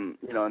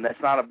and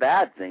that's not a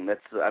bad thing. This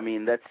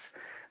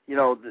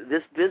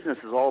business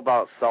is all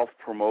about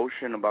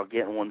self-promotion, about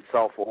getting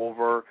oneself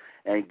over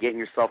and getting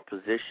yourself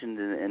positioned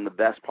in the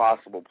best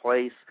possible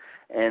place.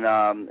 And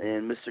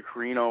Mr.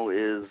 Corino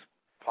is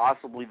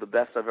possibly the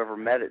best I've ever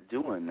met at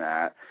doing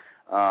that.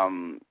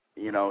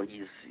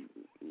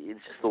 it's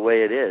just the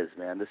way it is,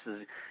 man. This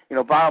is,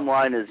 bottom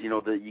line is,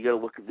 that you got to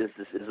look at this.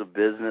 This is a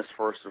business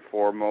first and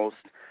foremost,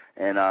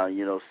 and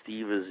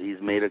Steve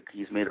he's made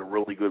a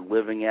really good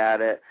living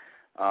at it.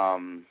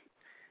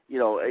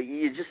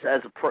 You just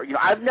as a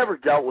I've never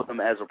dealt with him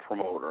as a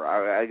promoter.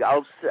 I'm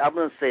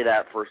going to say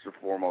that first and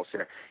foremost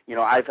here.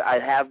 I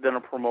have been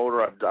a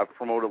promoter. I've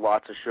promoted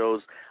lots of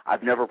shows.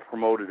 I've never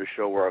promoted a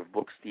show where I've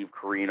booked Steve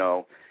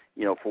Corino.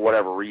 For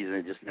whatever reason,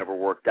 it just never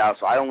worked out.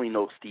 So I only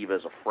know Steve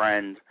as a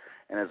friend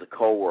and as a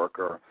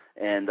coworker,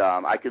 and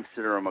I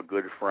consider him a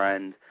good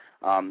friend.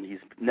 He's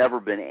never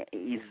been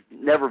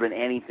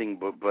anything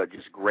but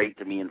just great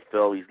to me and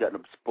Phil. He's gotten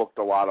us booked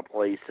a lot of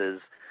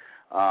places.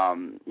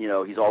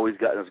 He's always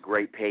gotten us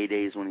great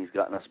paydays when he's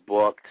gotten us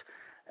booked,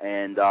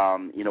 and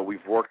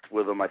we've worked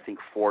with him I think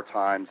 4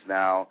 times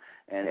now,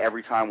 and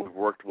every time we've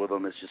worked with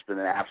him, it's just been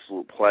an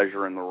absolute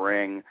pleasure in the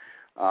ring.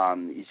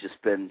 He's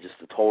just been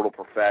a total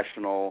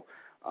professional.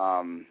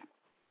 I'll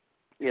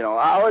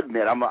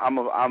admit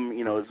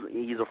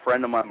he's a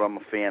friend of mine, but I'm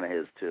a fan of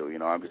his too.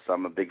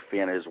 I'm a big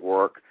fan of his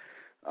work.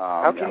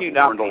 How can you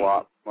not be? A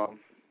lot from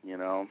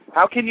him,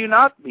 How can you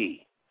not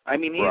be? I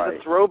mean, he's right.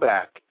 a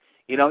throwback.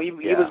 He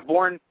was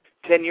born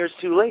 10 years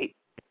too late.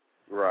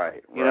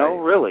 Right.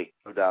 Really.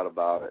 No doubt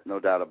about it.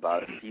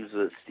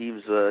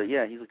 Steve's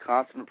a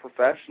consummate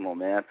professional,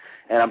 man.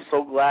 And I'm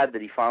so glad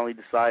that he finally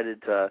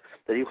decided that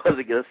he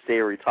wasn't going to stay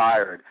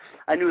retired.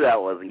 I knew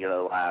that wasn't going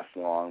to last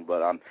long,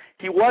 but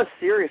he was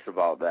serious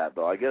about that,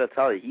 though. I got to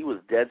tell you, he was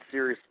dead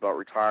serious about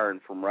retiring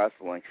from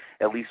wrestling,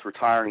 at least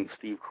retiring the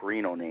Steve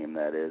Corino name,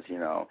 that is,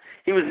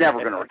 He was never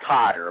going to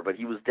retire, but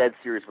he was dead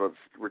serious about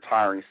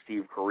retiring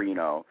Steve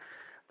Corino,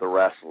 the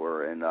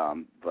wrestler, and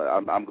but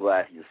I'm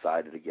glad he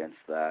decided against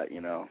that.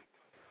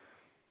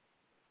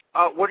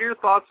 What are your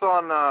thoughts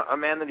on a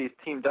man that he's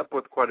teamed up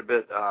with quite a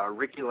bit,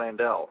 Ricky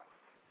Landell?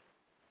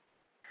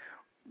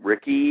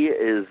 Ricky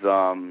is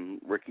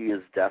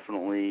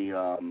definitely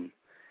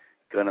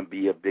going to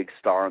be a big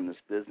star in this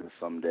business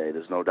someday.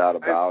 There's no doubt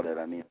about it.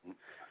 I mean,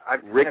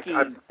 I've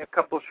seen a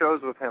couple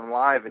shows with him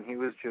live, and he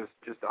was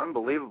just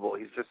unbelievable.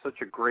 He's just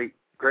such a great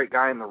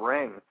guy in the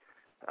ring.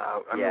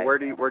 I mean, where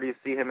do you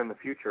see him in the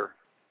future?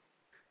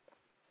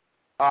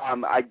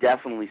 I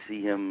definitely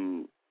see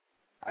him.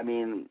 I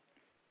mean,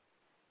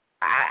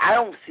 I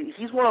don't see.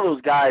 He's one of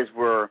those guys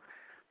where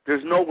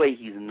there's no way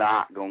he's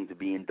not going to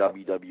be in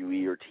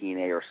WWE or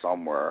TNA or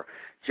somewhere,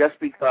 just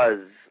because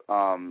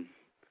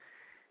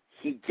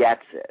he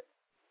gets it.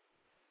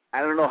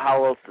 I don't know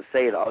how else to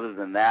say it other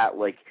than that.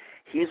 Like,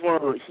 he's one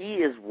of those. He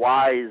is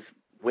wise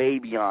way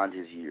beyond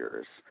his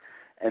years.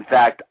 In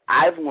fact,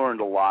 I've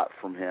learned a lot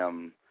from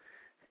him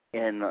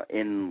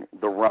in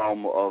the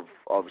realm of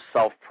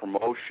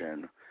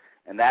self-promotion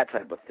and that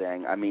type of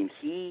thing. I mean,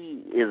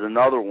 he is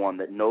another one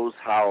that knows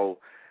how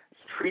he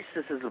treats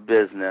this as a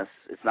business.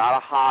 It's not a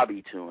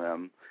hobby to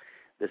him.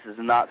 This is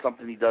not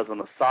something he does on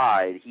the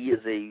side. He is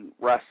a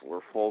wrestler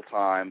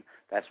full-time.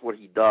 That's what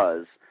he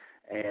does.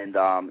 And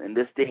in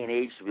this day and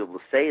age, to be able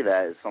to say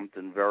that is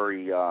something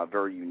very,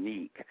 very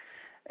unique.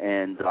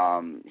 And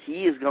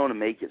he is going to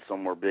make it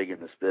somewhere big in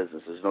this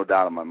business. There's no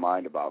doubt in my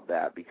mind about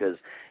that, because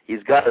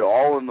he's got it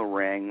all in the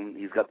ring.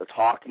 He's got the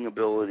talking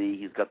ability.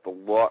 He's got the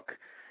look.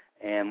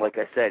 And like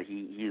I said,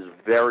 he's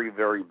very,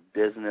 very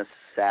business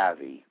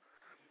savvy.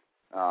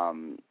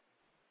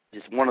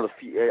 Just one of the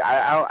few.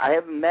 I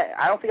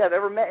don't think I've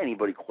ever met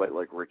anybody quite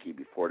like Ricky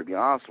before, to be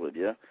honest with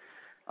you.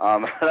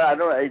 I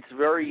don't. It's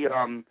very.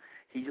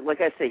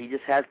 Like I say, he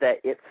just has that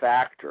it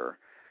factor.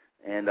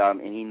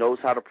 And he knows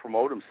how to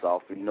promote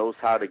himself. And he knows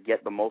how to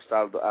get the most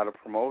out of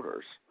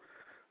promoters,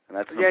 and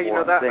that's an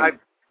important thing.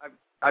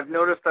 I've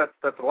noticed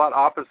that's a lot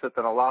opposite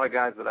than a lot of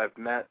guys that I've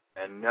met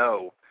and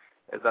know.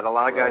 Is that a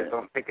lot of guys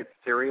don't take it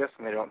serious,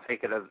 and they don't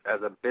take it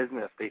as a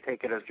business. They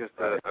take it as just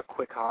a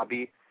quick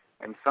hobby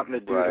and something to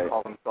do to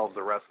call themselves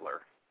a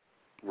wrestler.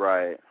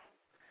 Right.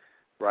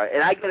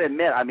 And I can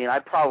admit, I mean, I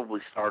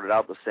probably started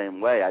out the same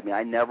way. I mean,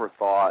 I never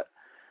thought.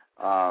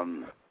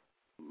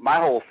 My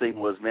whole thing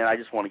was, man, I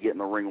just want to get in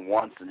the ring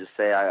once and just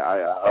say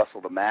I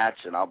hustled a match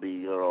and I'll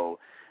be,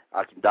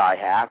 I can die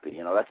happy.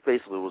 That's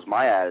basically was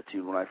my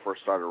attitude when I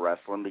first started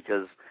wrestling,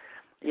 because,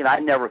 I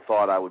never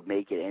thought I would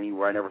make it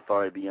anywhere. I never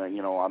thought I'd be,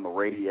 on the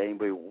radio.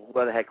 Anybody,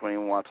 why the heck would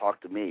anyone want to talk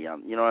to me?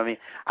 You know what I mean?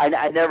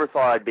 I never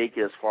thought I'd make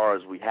it as far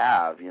as we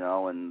have,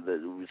 and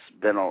we've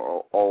been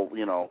all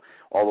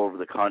over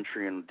the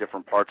country and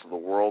different parts of the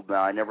world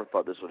now. I never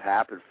thought this would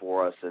happen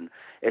for us, and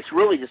it's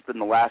really just been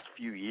the last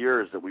few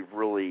years that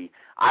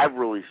I've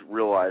really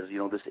realized,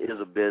 this is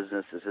a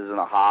business. This isn't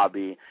a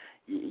hobby.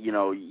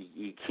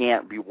 You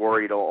can't be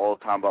worried all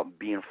the time about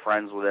being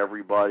friends with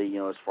everybody,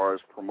 as far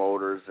as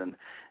promoters, and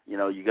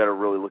you got to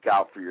really look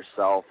out for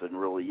yourself and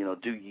really,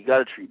 you got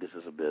to treat this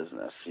as a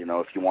business,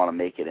 if you want to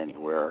make it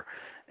anywhere.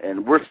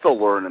 And we're still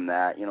learning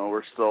that,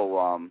 we're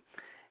still,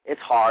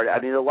 it's hard. I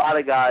mean, a lot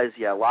of guys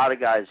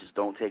just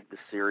don't take this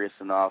serious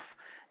enough,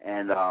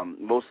 and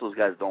most of those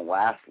guys don't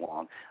last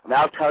long. I mean,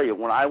 I'll tell you,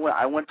 when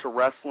I went to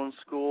wrestling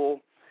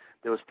school,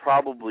 there was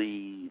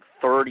probably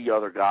 30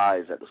 other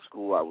guys at the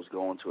school I was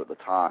going to at the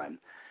time.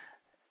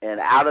 And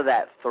out of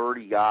that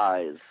 30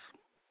 guys,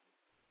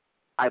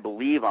 I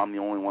believe I'm the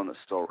only one that's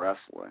still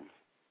wrestling.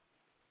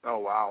 Oh,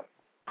 wow.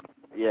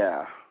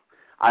 Yeah.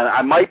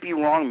 I might be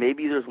wrong.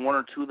 Maybe there's one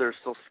or two that are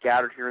still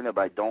scattered here and there,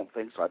 but I don't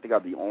think so. I think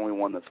I'm the only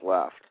one that's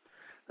left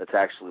that's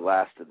actually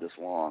lasted this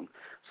long.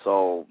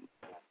 So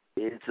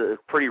it's a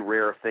pretty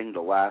rare thing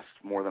to last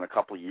more than a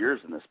couple of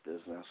years in this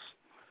business.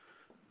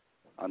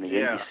 On the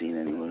indie scene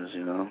anyways,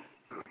 you know.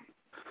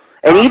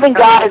 And even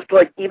guys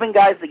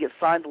that get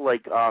signed to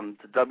like to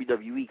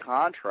WWE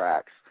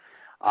contracts.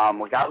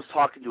 Like I was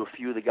talking to a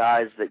few of the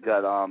guys that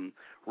got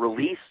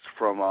released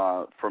from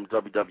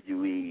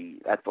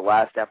WWE at the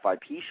last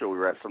FIP show we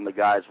were at. Some of the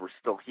guys were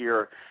still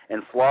here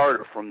in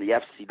Florida from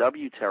the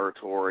FCW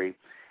territory,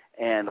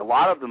 and a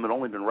lot of them had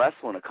only been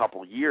wrestling a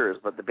couple years,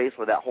 but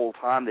basically that whole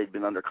time they'd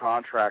been under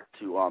contract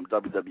to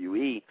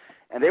WWE,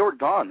 and they were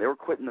done. They were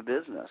quitting the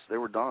business. They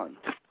were done.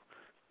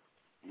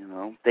 You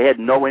know, they had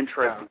no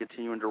interest in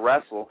continuing to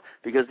wrestle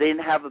because they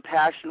didn't have the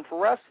passion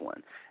for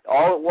wrestling.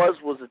 All it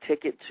was a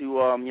ticket to,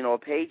 a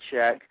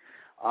paycheck.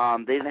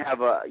 They didn't have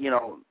a,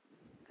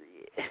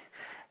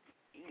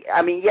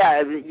 I mean,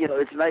 yeah,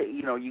 it's nice.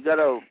 You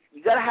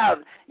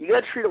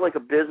gotta treat it like a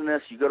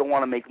business. You gotta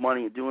want to make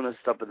money doing this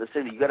stuff, but at the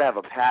same time, you gotta have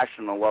a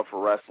passion and a love for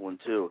wrestling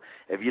too.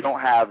 If you don't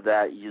have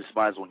that, you just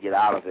might as well get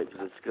out of it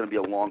because it's gonna be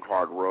a long,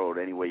 hard road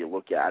any way you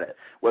look at it.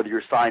 Whether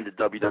you're signed to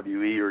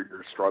WWE or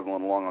you're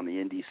struggling along on the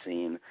indie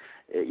scene,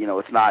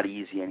 it's not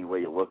easy any way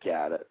you look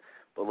at it.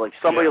 But like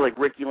somebody like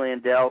Ricky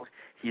Landell,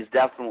 he's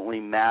definitely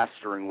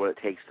mastering what it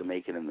takes to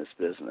make it in this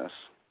business.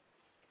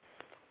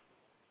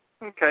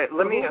 Okay,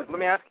 let me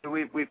ask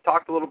you. We've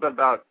talked a little bit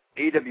about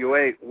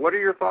AWA. What are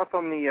your thoughts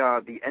on the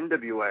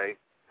NWA,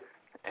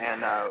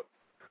 and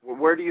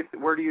where do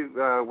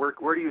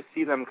you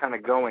see them kind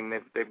of going?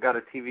 They've got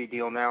a TV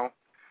deal now.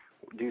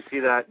 Do you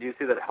see that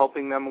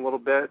helping them a little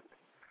bit?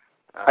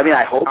 I mean,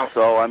 I hope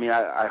so.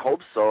 I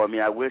hope so.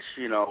 I wish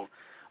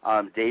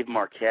Dave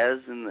Marquez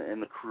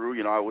and the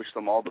crew. I wish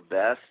them all the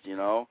best.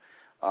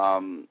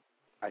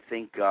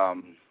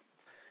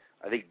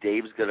 I think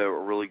Dave's got a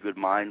really good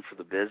mind for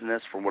the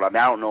business. From what I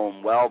don't know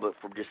him well, but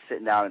from just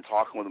sitting down and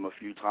talking with him a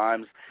few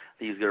times, I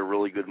think he's got a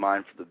really good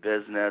mind for the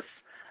business.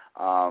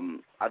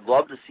 I'd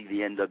love to see the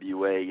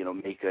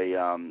NWA,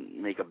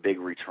 make a big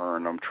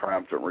return,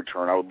 triumphant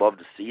return. I would love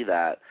to see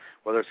that.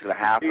 Whether it's going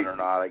to happen or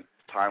not,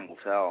 time will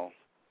tell.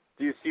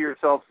 Do you see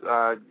yourself?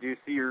 Do you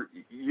see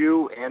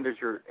you and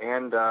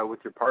with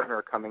your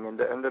partner coming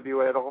into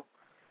NWA at all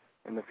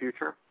in the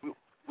future?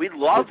 We'd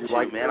love to,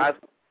 man.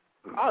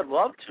 I'd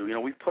love to.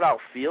 We've put out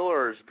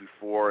feelers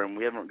before, and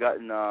we haven't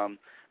gotten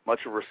much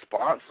of a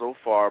response so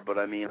far. But,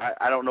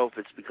 I don't know if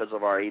it's because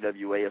of our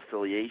AWA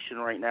affiliation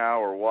right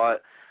now or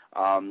what.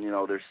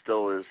 There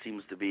still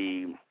seems to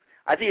be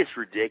 – I think it's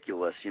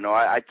ridiculous.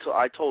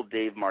 I told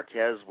Dave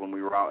Marquez when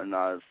we were out in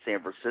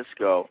San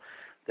Francisco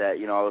that,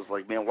 I was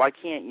like, man, why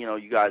can't,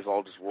 you guys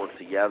all just work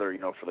together,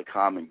 for the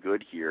common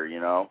good here,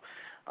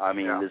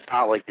 It's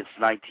not like it's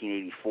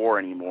 1984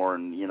 anymore,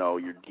 and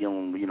you're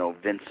dealing,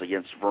 Vince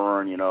against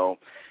Vern,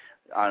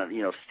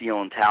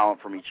 stealing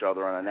talent from each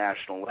other on a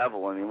national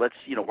level. Let's,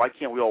 why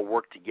can't we all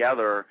work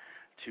together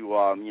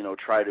to,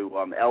 try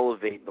to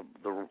elevate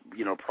the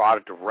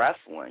product of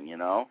wrestling,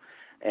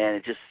 And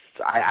it just,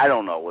 I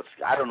don't know what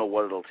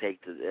it'll take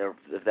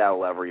if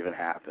that'll ever even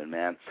happen,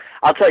 man.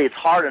 I'll tell you, it's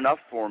hard enough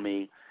for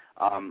me.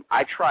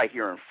 I try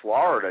here in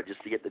Florida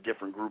just to get the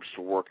different groups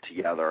to work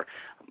together.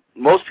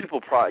 Most people,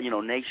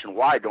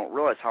 nationwide don't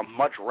realize how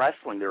much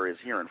wrestling there is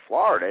here in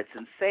Florida. It's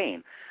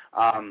insane.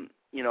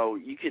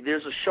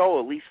 There's a show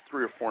at least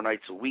 3 or 4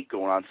 nights a week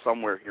going on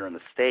somewhere here in the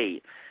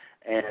state.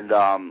 And,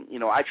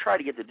 I try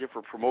to get the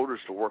different promoters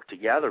to work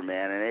together,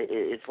 man, and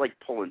it's like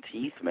pulling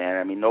teeth,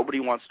 man.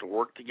 Nobody wants to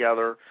work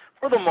together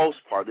for the most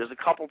part. There's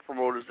a couple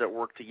promoters that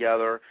work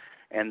together,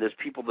 and there's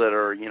people that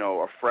are,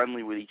 are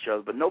friendly with each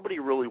other, but nobody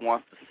really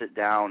wants to sit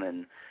down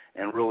and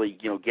really,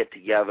 get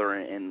together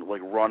and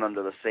like run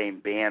under the same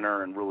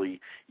banner and really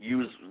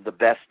use the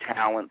best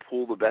talent,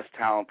 pull the best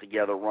talent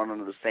together, run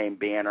under the same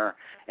banner,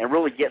 and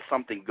really get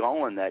something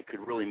going that could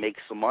really make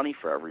some money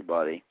for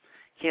everybody.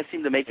 Can't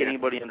seem to make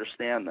anybody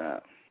understand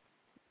that.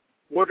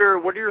 What are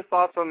your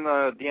thoughts on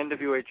the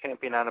NWA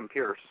champion Adam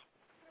Pearce?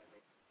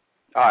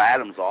 Oh,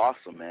 Adam's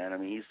awesome,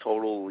 man. He's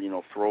total,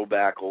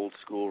 throwback, old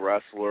school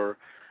wrestler.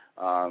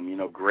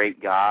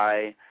 Great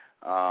guy.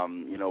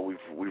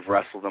 We've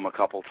wrestled him a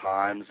couple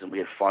times, and we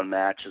had fun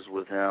matches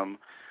with him.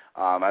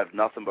 I have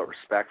nothing but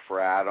respect for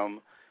Adam.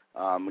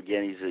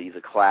 Again, he's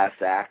a class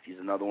act. He's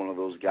another one of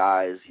those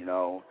guys,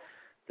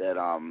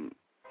 that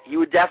he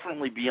would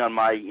definitely be on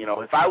my,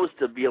 if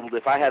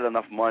I had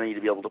enough money to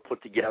be able to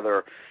put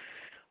together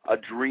a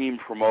dream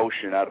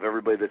promotion out of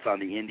everybody that's on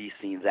the indie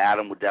scenes,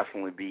 Adam would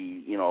definitely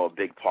be, a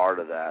big part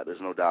of that.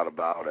 There's no doubt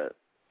about it.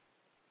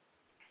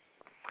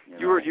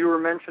 You were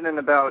mentioning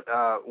about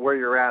where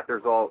you're at.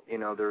 There's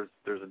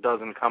there's a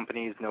dozen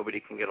companies. Nobody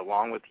can get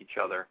along with each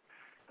other.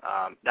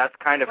 That's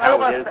kind of how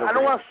it is. I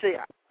don't want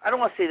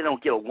to say they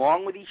don't get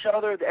along with each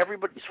other.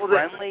 Everybody's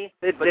friendly,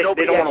 but they don't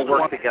want to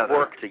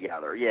work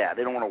together. Yeah,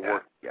 they don't want to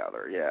work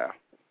together. Yeah.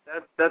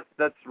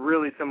 That's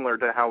really similar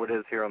to how it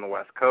is here on the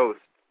West Coast.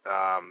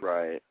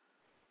 Right.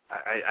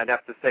 I'd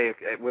have to say,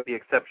 with the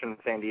exception of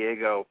San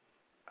Diego,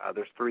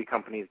 there's 3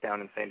 companies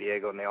down in San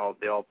Diego, and they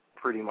all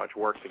pretty much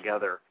work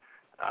together.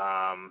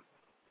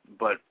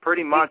 But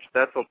pretty much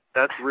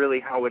that's really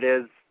how it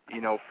is,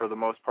 for the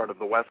most part of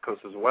the West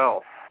Coast as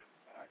well.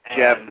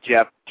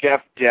 Jeff,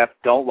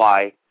 don't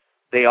lie.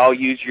 They all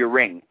use your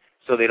ring,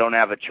 so they don't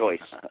have a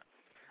choice.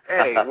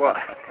 Hey, well.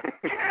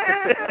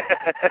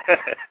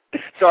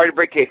 Sorry to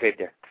break kayfabe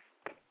there.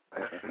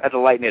 I have to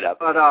lighten it up.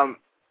 But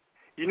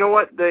you know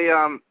what?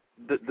 The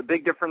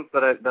big difference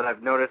that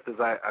I've noticed is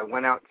I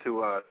went out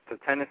to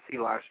Tennessee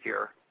last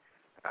year,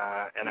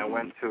 and I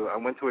went to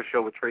a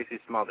show with Tracy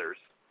Smothers,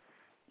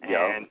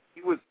 and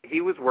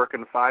he was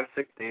working 5-6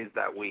 days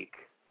that week,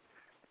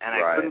 and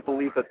I couldn't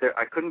believe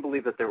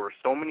that there were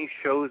so many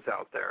shows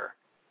out there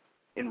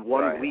in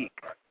one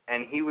week,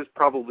 and he was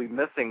probably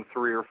missing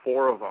 3 or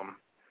 4 of them.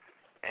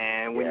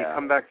 And when you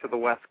come back to the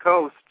West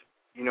Coast,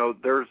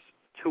 there's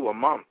 2 a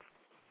month.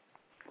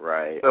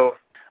 Right. So,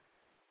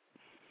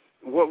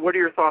 what are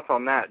your thoughts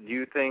on that? Do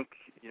you think,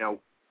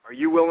 are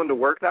you willing to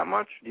work that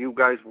much? Do you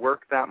guys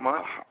work that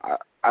much?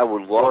 I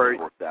would love to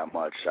work that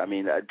much. I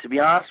mean, to be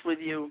honest with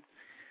you,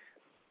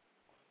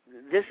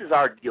 this is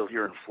our deal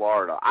here in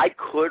Florida. I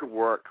could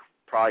work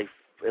probably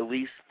at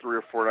least 3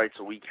 or 4 nights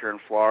a week here in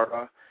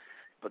Florida,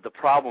 but the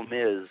problem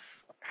is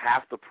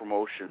half the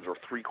promotions or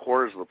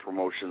 3/4 of the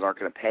promotions aren't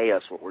going to pay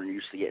us what we're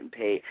used to getting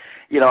paid.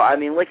 I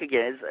mean,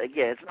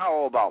 it's not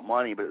all about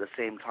money, but at the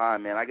same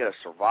time, man, I got to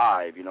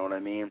survive, you know what I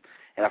mean?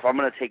 And if I'm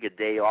going to take a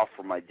day off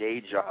from my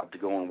day job to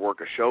go and work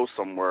a show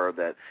somewhere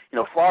that,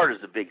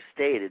 Florida's a big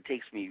state. It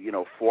takes me,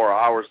 4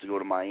 hours to go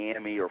to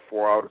Miami or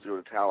 4 hours to go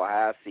to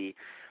Tallahassee,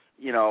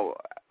 and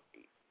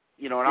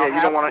you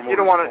don't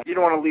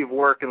want to leave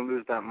work and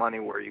lose that money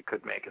where you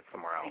could make it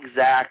somewhere else.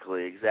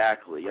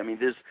 Exactly. I mean,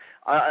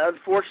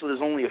 unfortunately,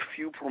 there's only a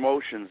few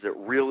promotions that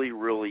really,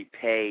 really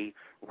pay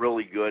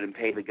really good and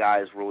pay the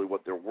guys really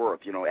what they're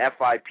worth.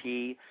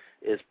 FIP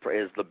is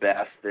the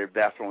best. They're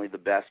definitely the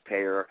best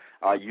payer.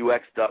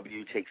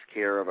 UXW takes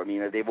care of. I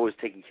mean, they've always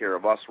taken care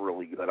of us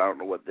really good. I don't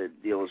know what the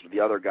deal is with the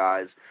other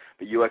guys,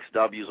 but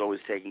UXW is always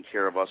taking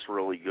care of us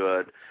really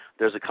good.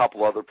 There's a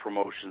couple other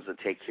promotions that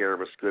take care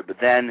of us good, but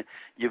then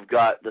you've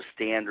got the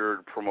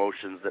standard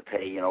promotions that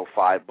pay, $5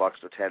 or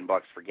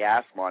 $10 for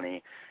gas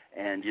money.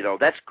 And,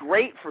 that's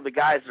great for the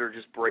guys that are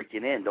just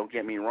breaking in. Don't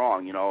get me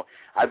wrong.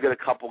 I've got a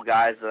couple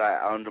guys that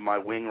I under my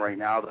wing right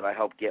now that I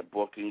help get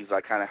bookings. I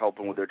kind of help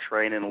them with their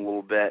training a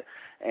little bit.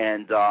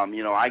 And,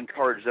 I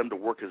encourage them to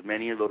work as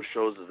many of those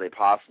shows as they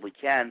possibly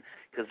can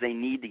because they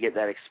need to get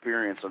that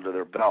experience under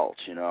their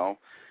belts,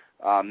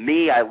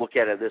 Me, I look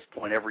at it at this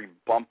point, every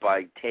bump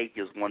I take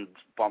is one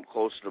bump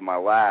closer to my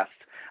last.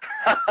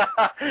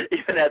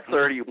 Even at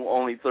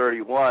only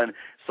 31.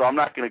 So I'm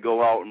not going to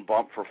go out and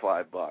bump for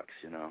 $5,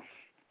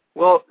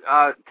 Well,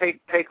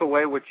 take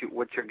away what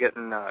you're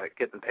getting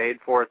paid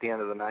for at the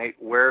end of the night.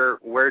 Where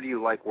do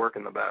you like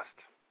working the best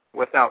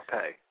without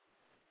pay?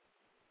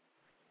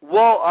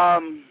 Well,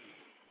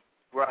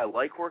 where I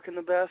like working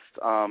the best.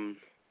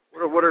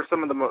 What are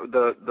some of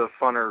the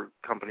funner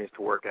companies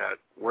to work at?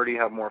 Where do you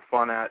have more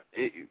fun at?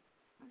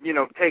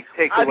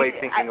 Take away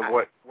thinking of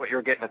what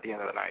you're getting at the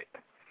end of the night.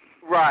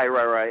 Right.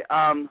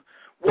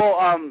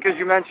 Because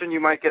you mentioned you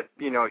might get,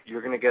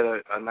 you're going to get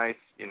a nice,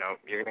 you're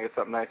going to get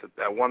something nice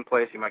at one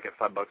place. You might get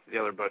 $5 at the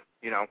other, but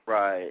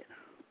right.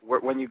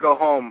 When you go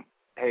home,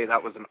 hey,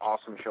 that was an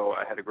awesome show.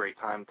 I had a great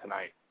time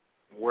tonight.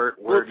 Where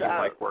do you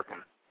like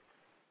working?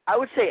 I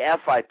would say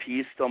FIP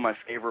is still my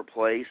favorite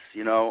place.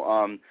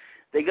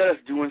 They got us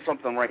doing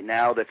something right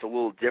now that's a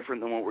little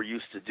different than what we're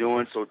used to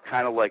doing. So it's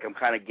kind of like I'm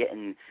kind of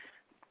getting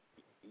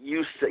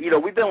used to.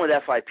 We've been with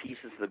FIP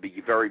since the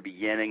very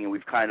beginning, and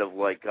we've kind of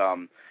like.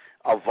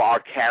 Of our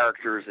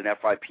characters in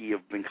FIP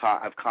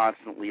have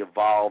constantly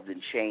evolved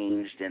and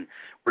changed, and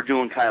we're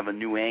doing kind of a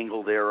new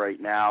angle there right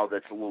now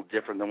that's a little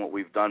different than what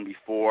we've done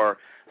before.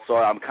 So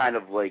I'm kind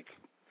of like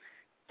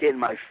getting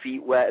my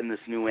feet wet in this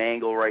new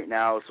angle right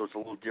now. So it's a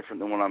little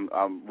different than what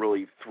I'm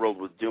really thrilled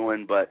with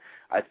doing. But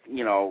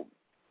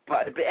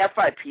but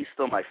FIP is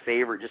still my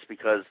favorite just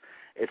because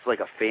it's like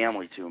a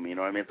family to me.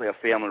 It's like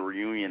a family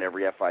reunion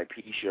every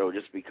FIP show,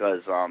 just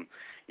because.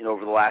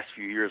 Over the last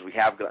few years, we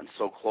have gotten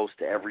so close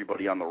to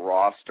everybody on the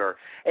roster.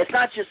 It's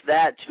not just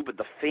that, too, but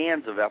the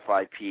fans of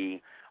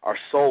FIP are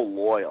so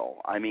loyal.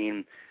 I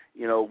mean,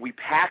 we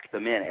pack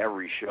them in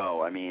every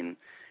show. I mean,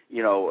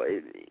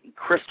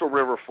 Crystal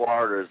River,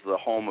 Florida is the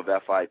home of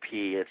FIP.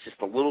 It's just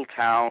a little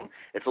town.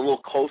 It's a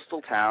little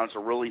coastal town. It's a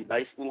really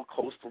nice little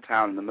coastal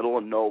town in the middle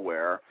of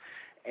nowhere.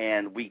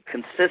 And we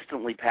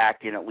consistently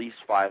pack in at least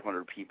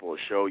 500 people a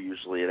show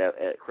usually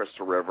at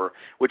Crystal River,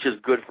 which is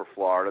good for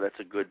Florida.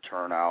 That's a good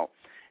turnout.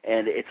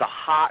 And it's a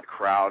hot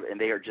crowd, and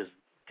they are just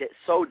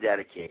so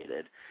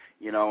dedicated,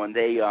 and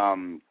they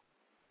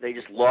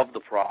just love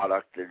the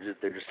product. They're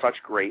just such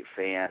great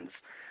fans.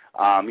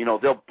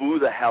 They'll boo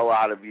the hell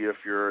out of you if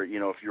you're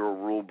a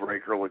rule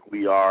breaker like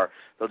we are.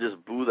 They'll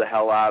just boo the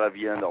hell out of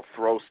you, and they'll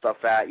throw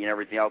stuff at you and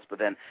everything else. But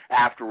then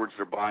afterwards,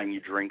 they're buying you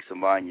drinks and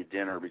buying you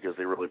dinner because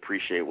they really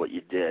appreciate what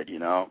you did,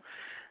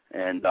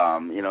 And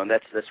and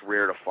that's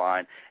rare to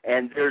find.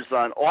 And there's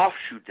an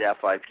offshoot to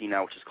FIP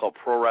now, which is called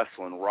Pro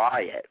Wrestling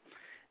Riot,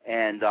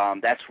 and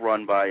that's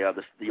run by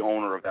the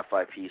owner of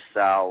FIP,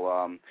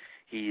 Sal.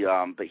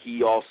 But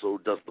he also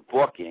does the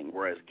booking,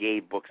 whereas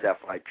Gabe books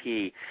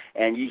FIP,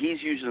 and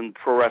he's using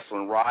Pro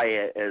Wrestling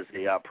Riot as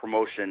a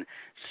promotion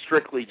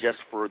strictly just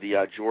for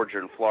the Georgia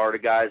and Florida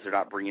guys. They're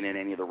not bringing in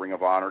any of the Ring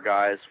of Honor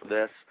guys for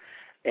this.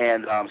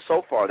 And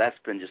so far, that's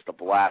been just a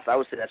blast. I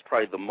would say that's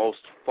probably the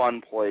most fun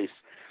place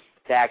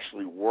to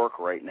actually work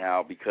right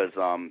now because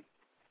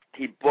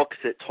he books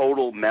it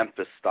total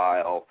Memphis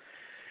style,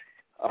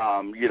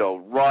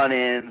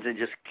 run-ins and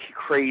just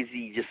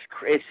crazy.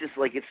 It's just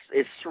like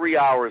it's 3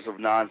 hours of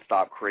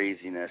nonstop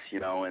craziness,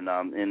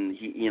 and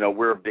he,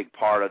 we're a big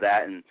part of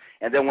that. And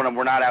then when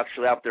we're not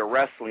actually out there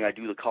wrestling, I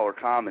do the color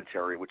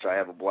commentary, which I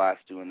have a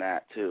blast doing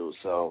that too.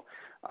 So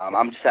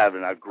I'm just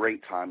having a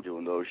great time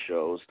doing those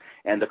shows.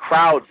 And the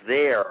crowds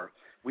there,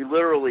 we're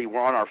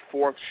on our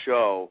fourth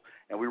show,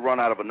 and we run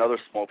out of another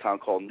small town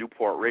called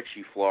Newport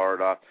Richey,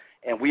 Florida,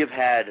 and we have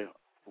had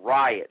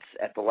riots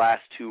at the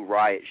last two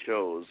riot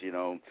shows,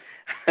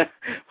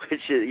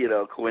 which is,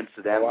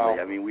 coincidentally. Wow.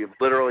 I mean, we've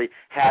literally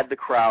had the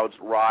crowds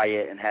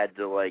riot and had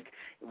to,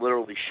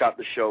 literally shut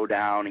the show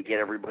down and get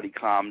everybody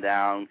calmed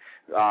down,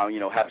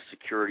 have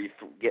security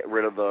get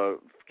rid of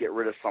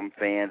some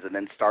fans and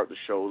then start the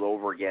shows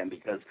over again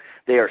because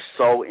they are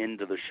so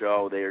into the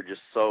show. They are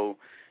just so,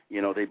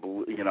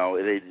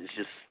 it's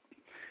just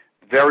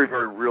very,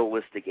 very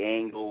realistic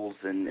angles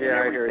and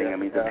everything. I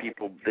mean, the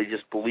people, they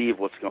just believe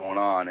what's going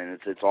on, and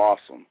it's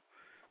awesome.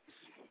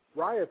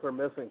 Riots are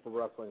missing from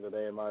wrestling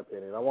today, in my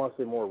opinion. I want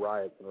to see more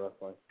riots in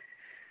wrestling.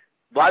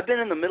 Well, I've been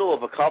in the middle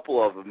of a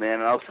couple of them, man,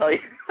 and I'll tell you,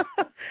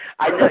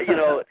 I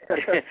know,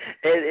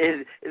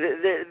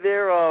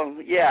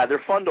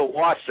 they're fun to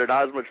watch. They're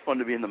not as much fun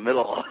to be in the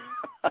middle of.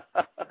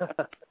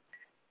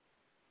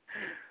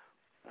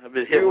 I've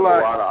been hit with a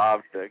lot of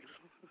objects.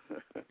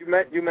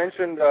 You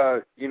mentioned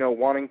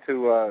wanting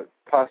to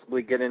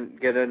possibly get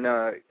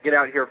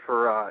out here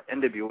for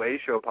NWA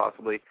show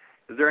possibly.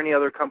 Is there any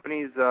other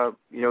companies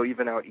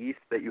even out east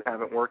that you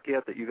haven't worked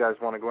yet that you guys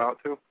want to go out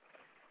to?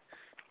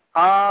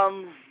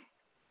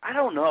 I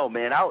don't know,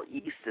 man. Out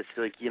east, it's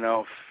like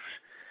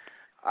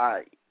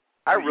I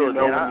really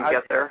know when you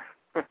get there.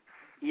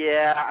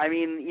 Yeah, I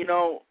mean,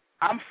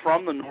 I'm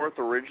from the north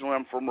originally.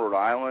 I'm from Rhode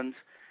Island,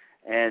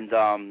 and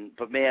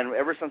but man,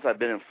 ever since I've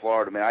been in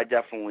Florida, man,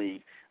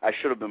 I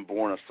should have been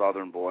born a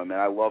Southern boy, man.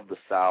 I love the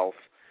South.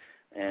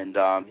 And,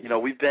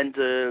 we've been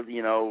to,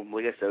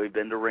 like I said, we've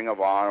been to Ring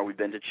of Honor, we've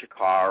been to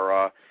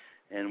Chikara,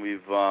 and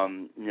we've,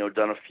 done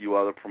a few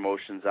other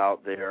promotions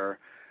out there.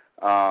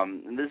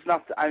 And there's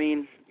nothing, I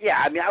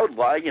would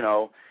love,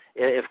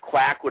 if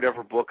Quack would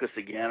ever book us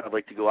again, I'd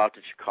like to go out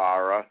to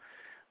Chikara.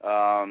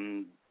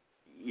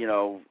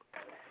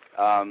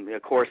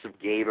 Of course, if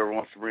Gabe ever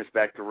wants to bring us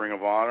back to Ring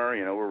of Honor,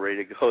 we're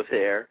ready to go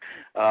there.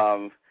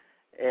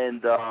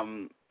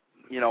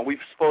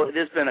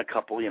 There's been a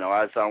couple, I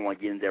don't want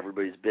to get into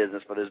everybody's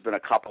business, but there's been a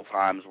couple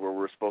times where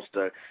we're supposed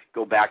to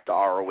go back to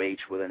ROH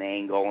with an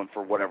angle, and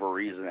for whatever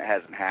reason it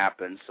hasn't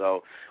happened.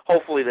 So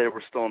hopefully they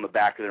were still in the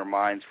back of their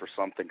minds for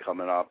something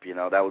coming up.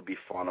 That would be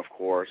fun, of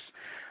course.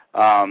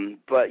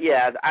 But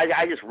yeah,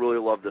 I just really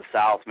love the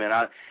South,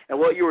 man. And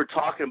what you were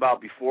talking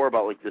about before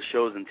about like the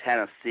shows in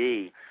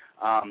Tennessee,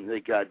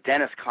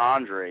 Dennis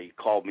Condrey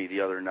called me the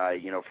other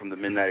night, from the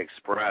Midnight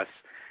Express.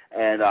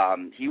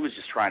 And he was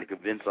just trying to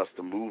convince us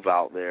to move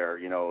out there,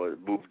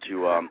 move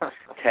to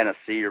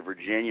Tennessee or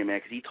Virginia, man.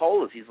 Because he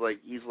told us, he's like,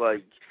 he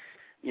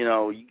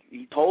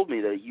told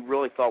me that he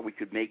really thought we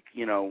could make,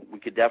 we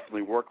could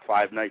definitely work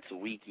 5 nights a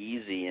week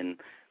easy, and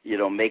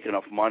make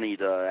enough money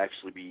to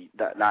actually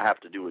not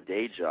have to do a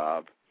day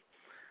job.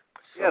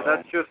 So. Yeah,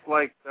 that's just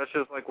like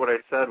what I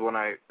said when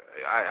I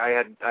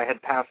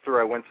had passed through.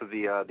 I went to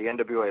the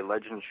NWA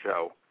Legends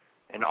show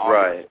in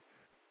August. Right.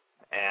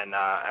 And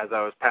as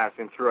I was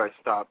passing through, I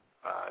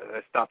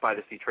stopped by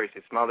to see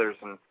Tracy Smothers,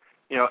 and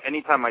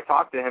anytime I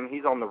talk to him,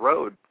 he's on the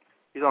road.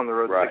 He's on the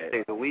road right. 6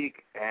 days a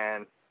week,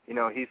 and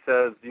he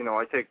says,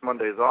 I take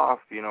Mondays off,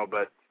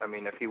 but I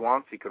mean, if he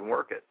wants, he can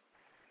work it.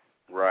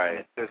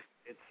 Right. And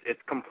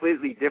it's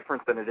completely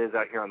different than it is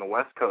out here on the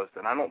West Coast,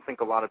 and I don't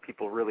think a lot of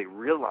people really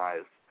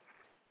realize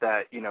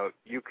that you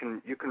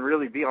can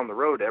really be on the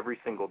road every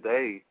single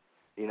day,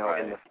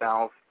 right. in the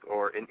South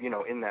or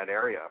in that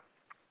area.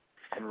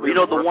 Really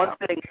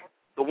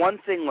the one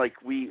thing, like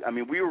we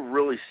were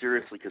really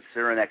seriously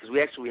considering that because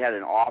we actually had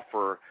an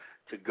offer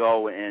to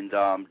go and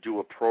do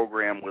a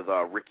program with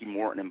Ricky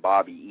Morton and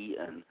Bobby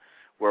Eaton,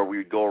 where we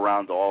would go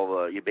around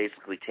to you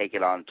basically take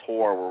it on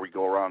tour, where we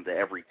go around to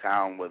every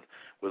town with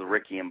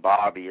Ricky and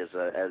Bobby as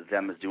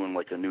them doing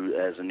like a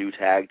new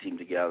tag team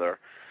together.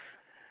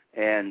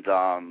 And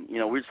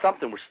we're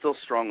something we're still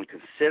strongly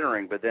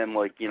considering. But then,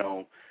 like,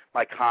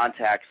 my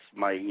contacts,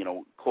 my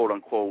quote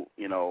unquote,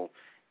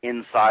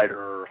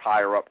 insider,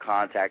 higher up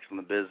contacts in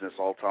the business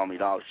all tell me,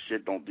 "Oh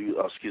shit, don't do."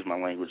 Oh, excuse my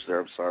language there.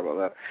 I'm sorry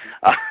about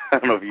that. I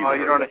don't know if you. Oh,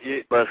 you don't.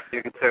 But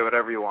you can say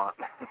whatever you want.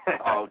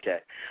 Oh, okay.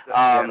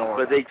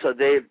 But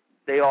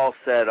they all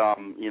said,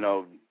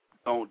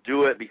 don't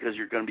do it because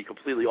you're going to be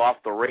completely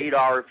off the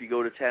radar if you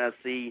go to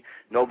Tennessee.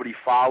 Nobody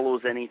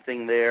follows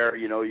anything there.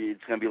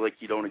 It's going to be like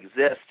you don't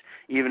exist.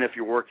 Even if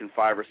you're working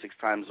 5 or 6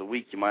 times a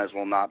week, you might as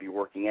well not be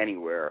working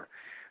anywhere.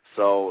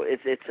 So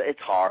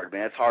it's hard,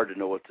 man. It's hard to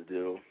know what to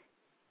do.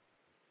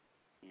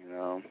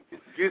 Do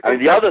you think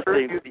the other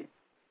thing.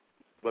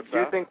 What's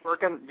that?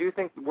 Do you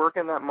think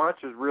working that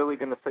much is really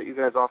going to set you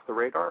guys off the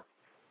radar?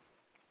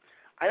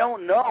 I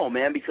don't know,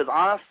 man, because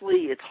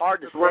honestly, it's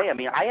hard to say. I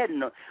mean, I had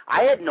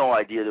no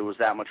idea there was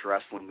that much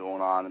wrestling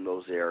going on in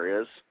those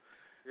areas.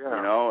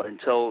 Yeah.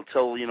 Until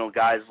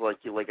guys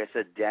like I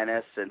said,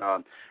 Dennis and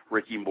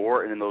Ricky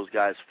Morton and those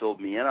guys filled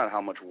me in on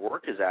how much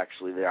work is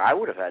actually there. I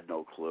would have had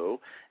no clue.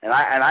 And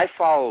I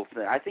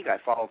think I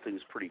follow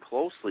things pretty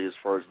closely as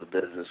far as the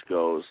business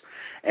goes.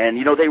 And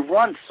they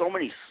run so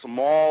many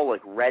small,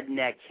 like,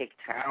 redneck hick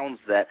towns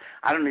that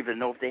I don't even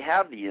know if they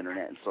have the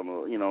internet in some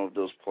of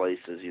those places.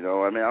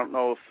 I mean, I don't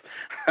know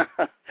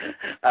if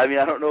I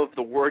don't know if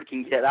the word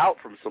can get out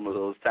from some of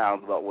those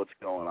towns about what's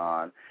going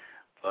on.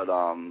 But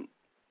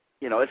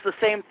it's the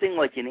same thing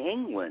like in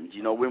England.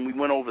 When we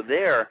went over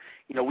there,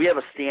 we have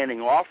a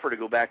standing offer to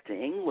go back to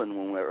England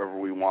whenever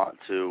we want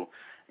to.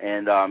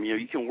 And,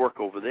 you can work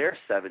over there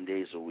 7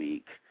 days a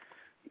week,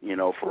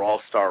 for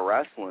All-Star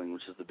Wrestling,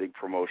 which is the big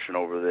promotion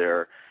over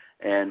there.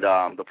 And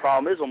the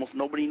problem is almost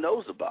nobody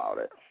knows about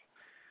it.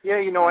 Yeah,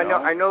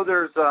 I know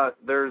there's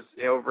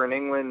over in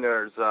England,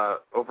 there's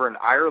over in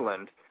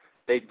Ireland,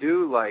 they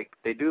do like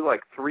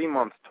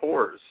 3-month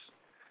tours.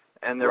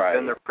 And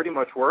they're pretty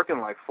much working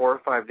like 4 or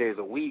 5 days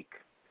a week.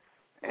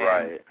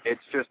 And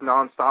it's just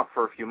nonstop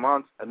for a few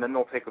months, and then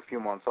they'll take a few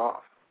months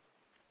off.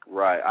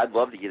 Right. I'd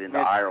love to get into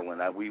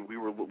Ireland. We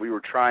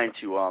were trying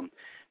to.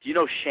 Do you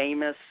know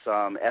Sheamus?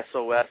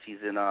 SOS.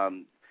 He's in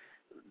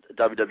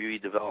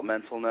WWE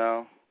Developmental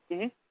now.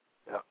 Mhm.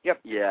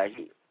 Yep. Yeah.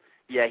 He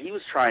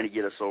was trying to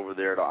get us over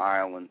there to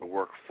Ireland to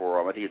work for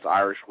him. I think it's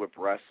Irish Whip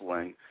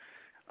Wrestling.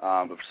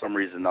 But for some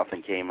reason,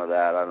 nothing came of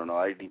that. I don't know.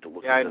 I need to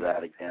look into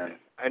that again.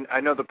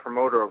 I know the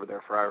promoter over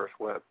there for Irish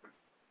Whip.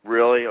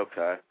 Really?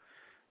 Okay.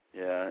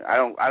 Yeah. I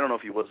don't know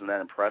if he wasn't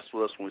that impressed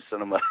with us when we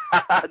sent him a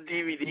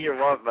DVD or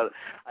what, but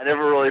I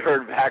never really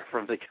heard back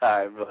from the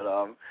guy. But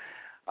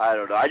I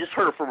don't know. I just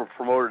heard from a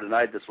promoter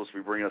tonight that's supposed to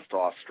be bringing us to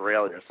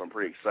Australia, so I'm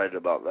pretty excited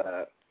about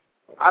that.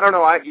 I don't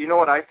know. You know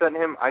what I sent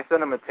him? I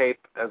sent him a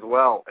tape as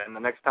well, and the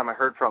next time I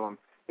heard from him,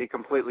 he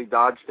completely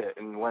dodged it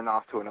and went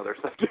off to another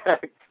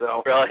subject.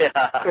 So really,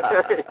 yeah.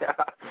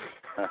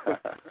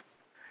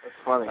 That's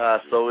funny.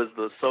 So is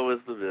the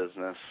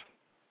business.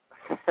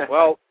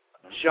 Well,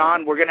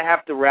 Sean, we're gonna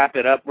have to wrap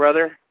it up,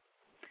 brother.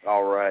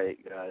 All right,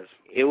 guys.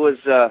 It was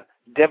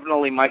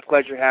definitely my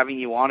pleasure having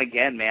you on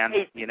again, man.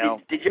 Hey,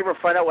 Did you ever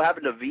find out what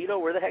happened to Vito?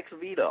 Where the heck's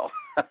Vito?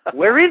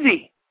 Where is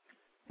he?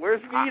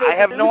 Where's Vito? I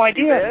have no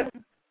idea.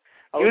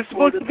 He was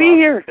supposed to be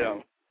here.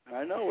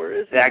 I know. Where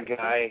is he? That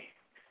guy.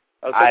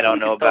 I don't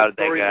know about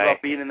that guy.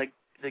 About being in the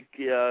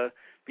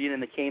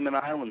Cayman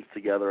Islands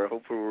together.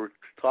 Hopefully we'll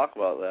talk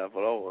about that.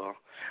 But oh well.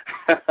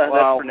 That's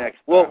for next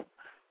time. Well,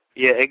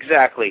 yeah,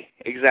 exactly.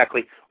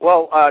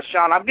 Well,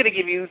 Sean, I'm going to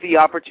give you the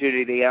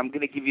opportunity. I'm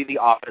going to give you the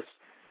office.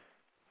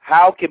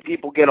 How can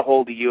people get a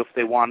hold of you if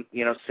they want,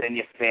 send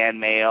you fan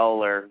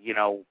mail or,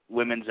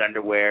 women's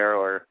underwear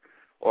or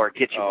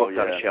get you booked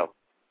on a show?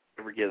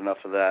 Never get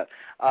enough of that.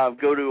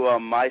 Go to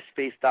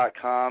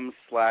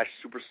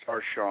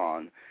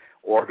myspace.com/superstarshawn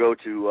or go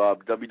to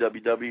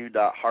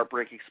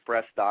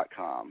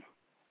www.heartbreakexpress.com.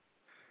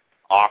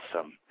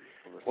 Awesome.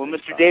 Well,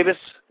 Mr. Davis,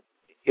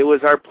 it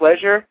was our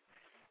pleasure.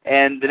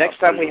 And the next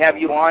time we have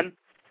you on,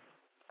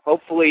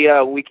 hopefully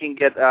we can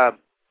get, that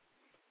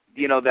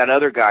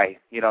other guy,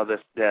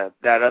 that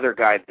other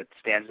guy that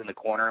stands in the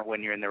corner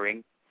when you're in the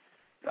ring.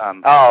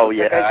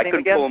 I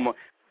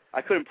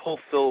couldn't pull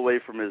Phil away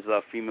from his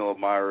female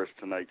admirers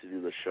tonight to do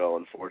the show,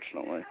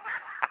 unfortunately.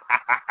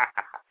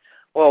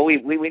 Well, we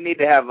need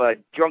to have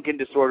Drunken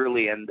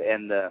Disorderly and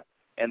the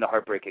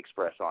Heartbreak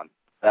Express on.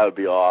 That would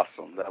be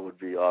awesome. That would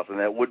be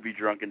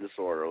Drunken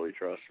Disorderly,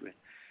 trust me.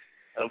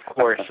 Of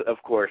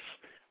course.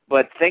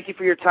 But thank you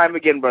for your time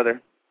again,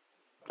 brother.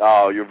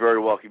 Oh, you're very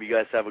welcome. You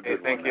guys have a good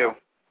one. Thank you.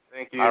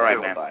 Thank you. All right,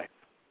 man. Bye.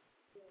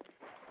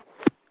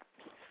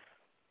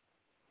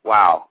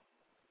 Wow.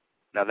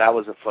 Now, that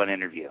was a fun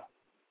interview.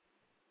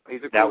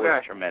 He's a cool guy. That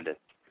was tremendous.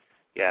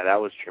 Yeah,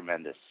 that was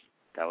tremendous.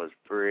 That was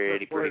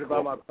pretty cool. I'm worried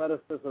about my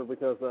predecessor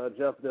because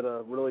Jeff did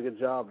a really good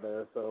job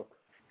there. So.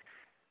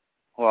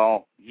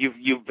 Well,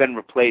 you've been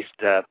replaced,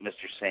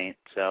 Mr. Saint.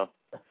 So.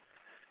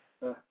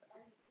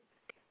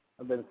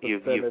 I've been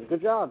suspended.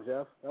 Good job,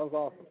 Jeff. That was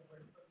awesome.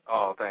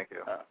 Oh, thank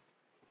you.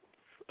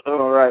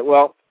 All right.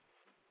 Well,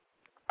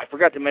 I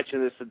forgot to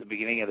mention this at the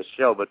beginning of the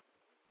show, but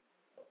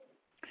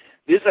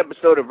This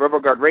episode of Rubber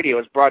Guard Radio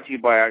is brought to you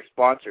by our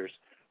sponsors,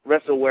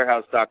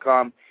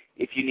 WrestleWarehouse.com.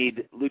 If you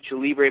need Lucha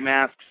Libre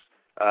masks,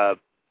 pro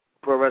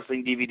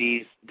wrestling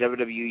DVDs,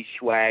 WWE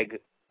swag,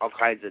 all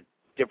kinds of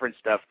different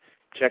stuff,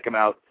 check them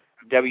out,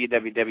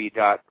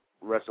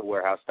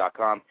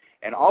 www.WrestleWarehouse.com.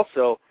 And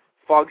also,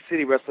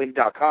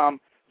 FogCityWrestling.com.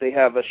 They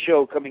have a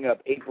show coming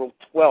up April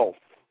 12th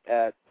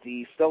at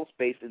the Stealth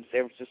Space in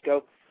San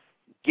Francisco.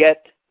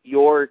 Get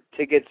your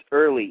tickets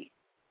early.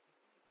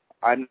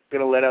 I'm going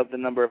to let out the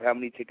number of how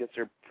many tickets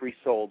are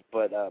pre-sold,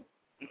 but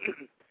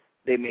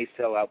they may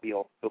sell out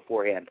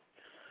beforehand.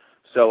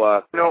 So,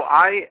 I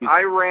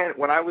ran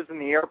when I was in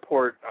the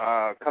airport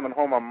coming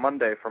home on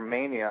Monday from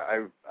Mania.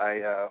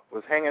 I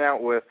was hanging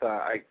out with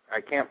I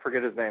can't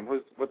forget his name.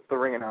 What's the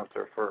ring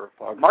announcer for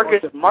Fog?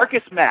 Marcus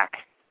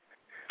Mack.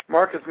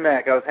 Marcus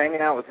Mack. I was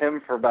hanging out with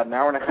him for about an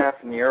hour and a half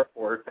in the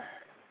airport,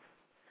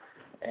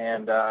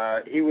 and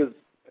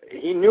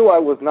he knew I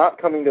was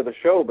not coming to the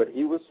show, but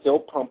he was still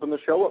pumping the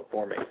show up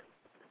for me.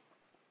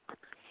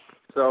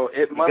 So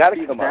it must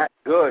be that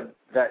good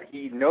that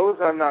he knows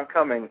I'm not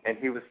coming, and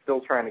he was still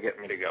trying to get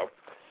me to go.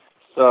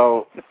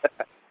 So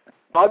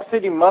Fog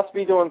City must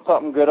be doing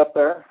something good up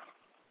there.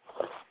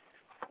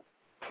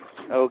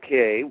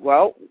 Okay,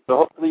 well. So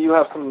hopefully you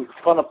have some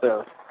fun up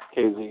there,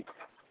 KZ.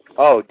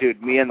 Oh,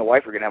 dude, me and the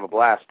wife are going to have a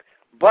blast.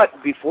 But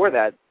before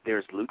that,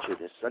 there's Lucha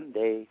this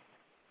Sunday.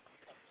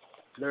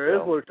 There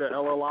is Lucha.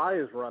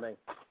 LLI is running.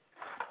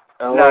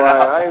 No,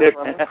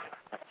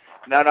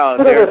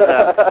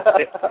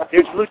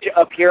 there's Lucha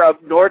up here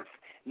up North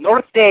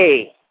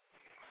Day.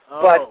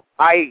 Oh. But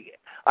I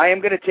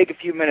am going to take a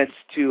few minutes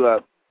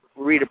to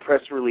read a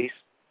press release.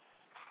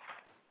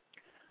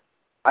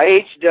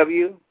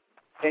 IHW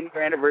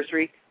 10-year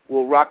anniversary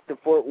will rock the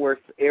Fort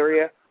Worth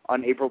area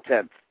on April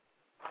 10th.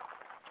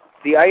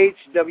 The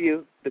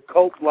IHW, the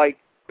cult-like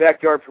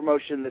backyard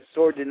promotion that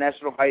soared to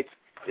national heights,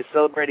 is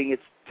celebrating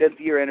its 10th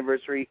year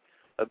anniversary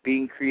of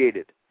being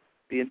created.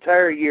 The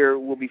entire year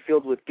will be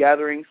filled with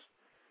gatherings,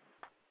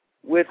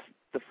 with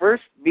the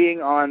first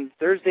being on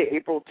Thursday,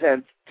 April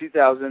 10th,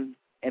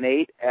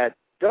 2008, at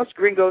Dos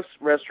Gringos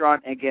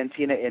Restaurant and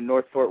Cantina in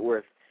North Fort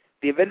Worth.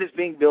 The event is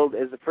being billed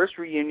as the first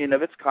reunion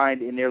of its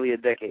kind in nearly a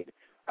decade.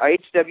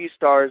 IHW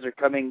stars are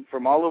coming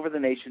from all over the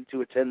nation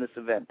to attend this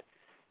event.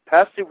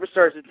 Past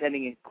superstars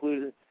attending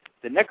include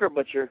the Necro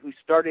Butcher, who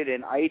started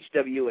in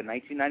IHW in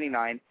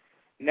 1999.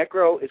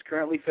 Necro is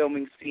currently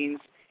filming scenes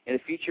in a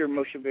feature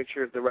motion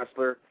picture of the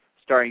wrestler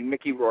starring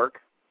Mickey Rourke.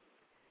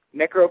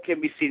 Necro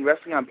can be seen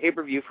wrestling on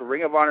pay-per-view for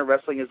Ring of Honor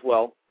Wrestling as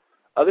well.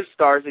 Other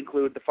stars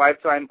include the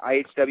 5-time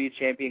IHW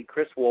champion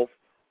Chris Wolf,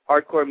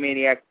 Hardcore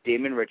Maniac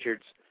Damon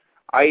Richards,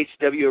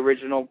 IHW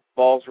original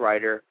Balls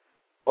Rider,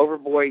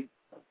 Overboy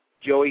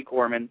Joey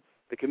Corman,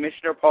 the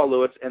Commissioner Paul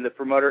Lewis, and the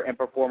promoter and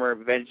performer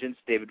Vengeance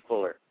David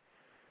Fuller.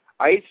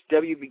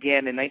 IHW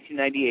began in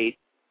 1998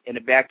 in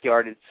a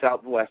backyard in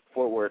southwest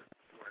Fort Worth.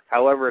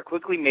 However, it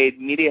quickly made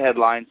media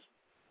headlines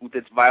with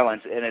its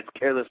violence and its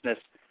carelessness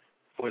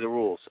for the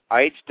rules.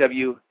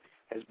 IHW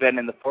has been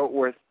in the Fort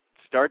Worth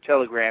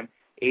Star-Telegram,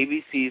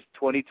 ABC's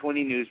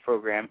 2020 News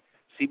program,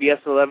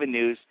 CBS 11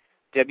 News,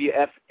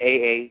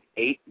 WFAA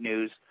 8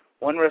 News,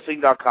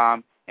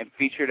 OneWrestling.com, and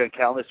featured on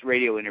countless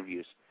radio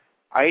interviews.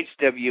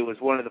 IHW was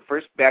one of the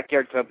first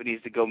backyard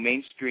companies to go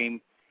mainstream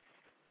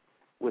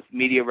with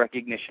media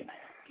recognition.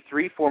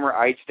 3 former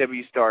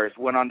IHW stars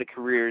went on to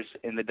careers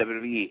in the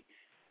WWE.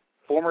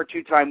 Former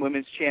 2-time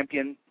women's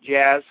champion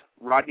Jazz,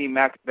 Rodney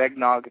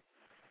McBegnog,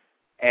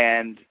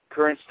 and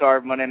current star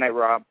of Monday Night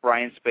Raw,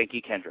 Brian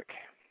Spanky Kendrick.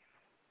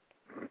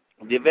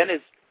 The event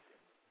is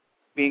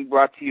being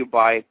brought to you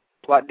by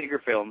Plot Digger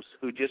Films,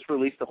 who just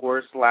released the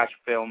horror-slash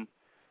film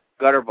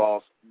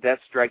Gutterballs, Death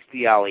Strikes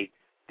the Alley.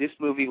 This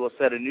movie will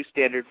set a new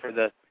standard for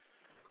the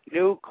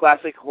new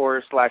classic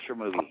horror slasher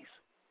movies.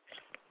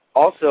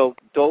 Also,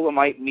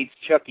 Dolomite meets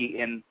Chucky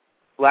in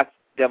Black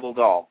Devil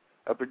Doll,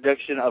 a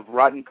production of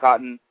Rotten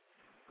Cotton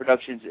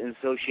Productions in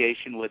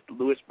association with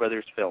Lewis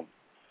Brothers Film.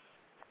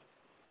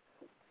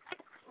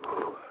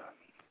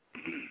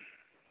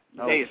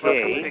 Hey, so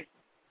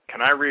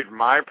can I read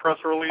my press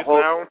release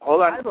hold, now?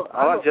 Hold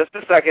on, just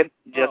a second.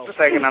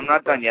 I'm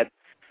not done yet.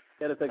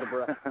 Gotta take a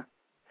breath.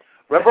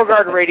 Rebel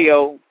Guard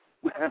Radio.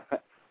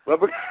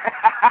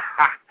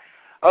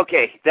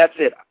 Okay, that's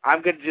it.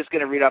 I'm just going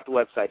to read off the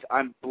websites.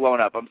 I'm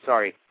blown up. I'm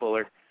sorry,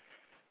 Fuller.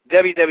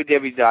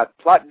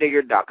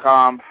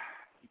 www.plotdigger.com,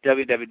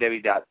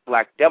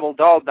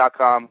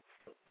 www.blackdevildoll.com,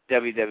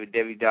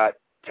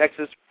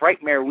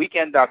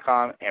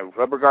 www.texasfrightmareweekend.com, and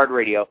Rubber Guard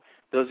Radio.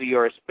 Those are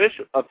your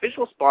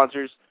official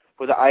sponsors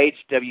for the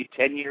IHW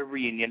 10-year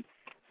reunion.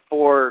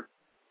 For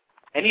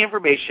any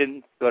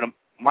information, go to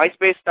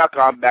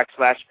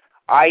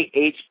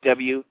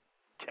myspace.com/IHW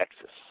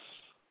Texas.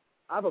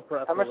 I have a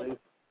press release.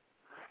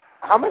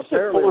 How much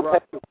did Fuller pay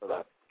you for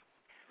that?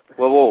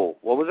 Whoa,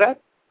 what was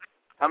that?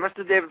 How much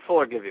did David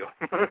Fuller give you?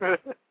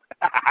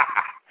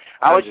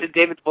 How much did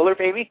David Fuller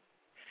pay me?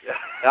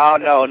 Oh,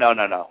 no.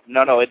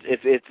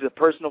 It's a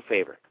personal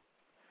favor.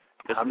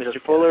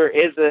 Mr. Fuller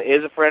is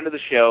a friend of the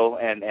show,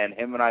 and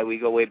him and I, we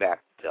go way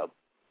back. So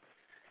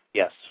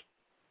Yes.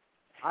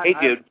 Hey,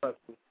 dude.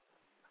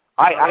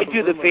 I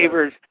do the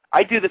favors.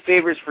 I do the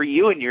favors for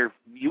you and your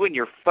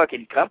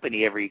fucking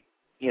company every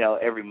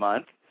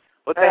month.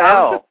 What the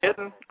hell?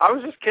 I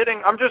was just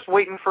kidding. I'm just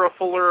waiting for a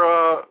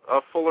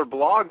fuller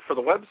blog for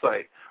the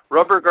website,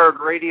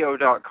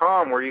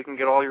 rubberguardradio.com, where you can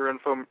get all your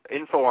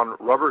info on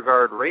Rubber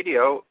Guard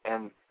Radio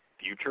and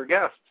future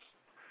guests.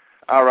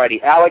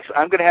 Alrighty, Alex,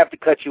 I'm going to have to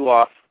cut you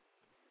off.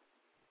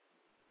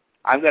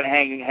 I'm going to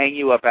hang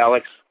you up,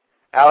 Alex.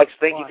 Alex,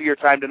 thank you for your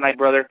time tonight,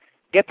 brother.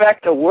 Get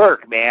back to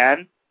work,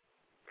 man.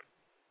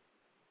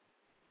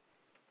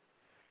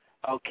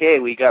 Okay,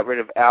 we got rid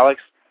of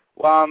Alex.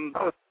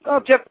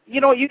 Jeff,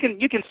 you know what? You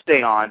can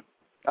stay on.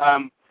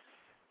 On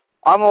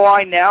the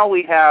line now,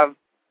 we have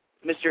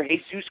Mr.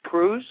 Jesus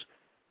Cruz,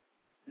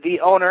 the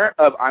owner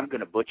of, I'm going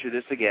to butcher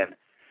this again,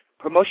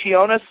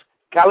 Promociones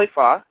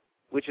Califa,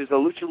 which is a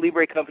lucha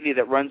libre company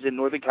that runs in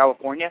Northern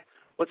California.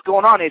 What's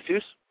going on,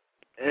 Jesus?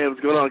 Hey, what's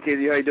going on,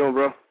 Casey? How you doing,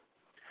 bro?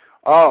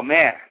 Oh,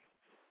 man.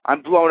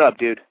 I'm blown up,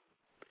 dude.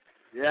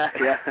 Yeah.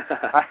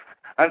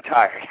 I'm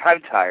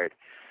tired.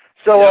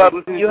 So,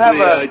 you have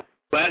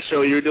last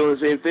show, you were doing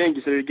the same thing.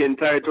 You said you're getting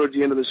tired towards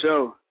the end of the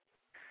show.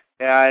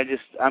 Yeah,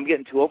 I'm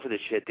getting too old for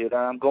this shit, dude.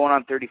 I'm going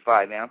on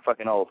 35, man. I'm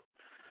fucking old.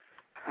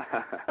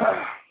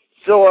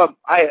 So,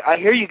 I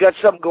hear you got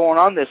something going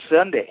on this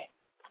Sunday.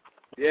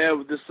 Yeah,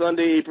 this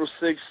Sunday, April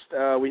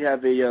 6th, we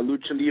have a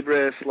Lucha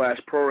Libre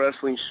 / Pro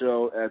Wrestling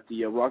show at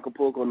the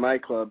Acapulco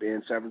nightclub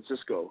in San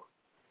Francisco.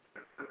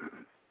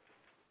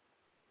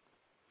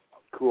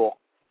 Cool.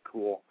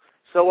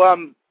 So,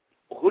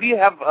 who do you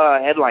have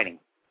headlining?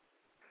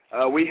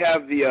 We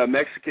have the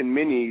Mexican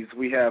minis.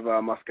 We have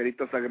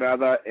Mascarita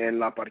Sagrada and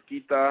La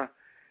Parquita.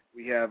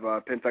 We have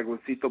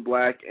Pentagoncito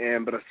Black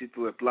and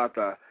Bracito de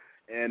Plata.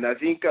 And I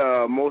think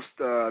most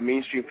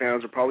mainstream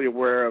fans are probably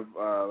aware of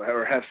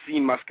or have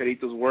seen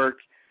Mascarito's work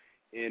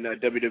in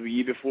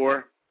WWE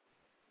before.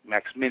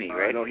 Max Mini,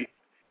 right?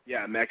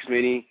 Max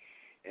Mini.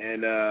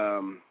 And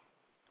I'm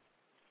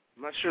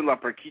not sure La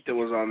Parquita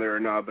was on there or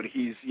not, but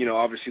he's,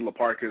 obviously La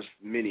Parca's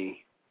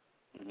Mini.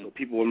 Mm-hmm. So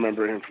people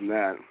remember him from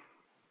that.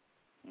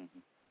 Mm-hmm.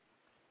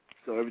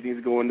 So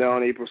everything's going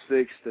down April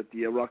 6th at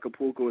the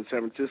Acapulco in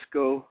San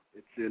Francisco.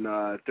 It's in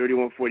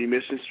 3140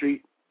 Mission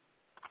Street.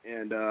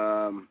 And,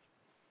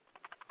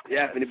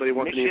 if anybody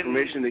wants any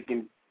information, they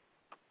can...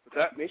 What's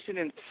that? Mission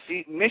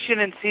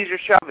and Cesar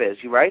Chavez,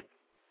 you right?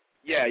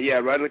 Yeah,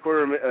 right in the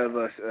corner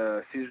of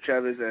Cesar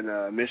Chavez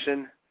and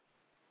Mission.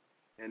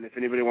 And if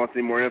anybody wants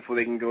any more info,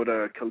 they can go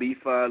to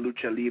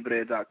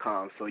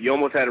CalifaLuchaLibre.com. So you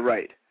almost had it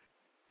right.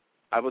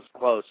 I was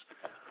close.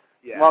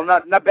 Yeah. Well,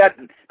 not bad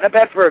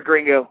for a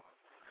gringo.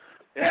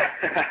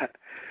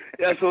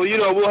 Yeah, so,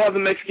 we'll have the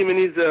Mexican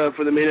minis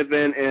for the main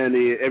event, and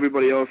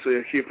everybody else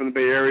here from the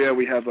Bay Area.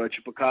 We have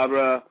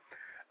Chupacabra,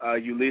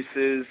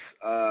 Ulysses,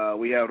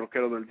 we have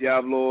Roquero del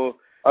Diablo.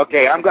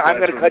 Okay, I'm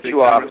going to cut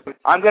you off.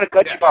 I'm going to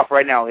cut you off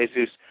right now,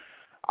 Jesus.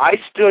 I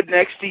stood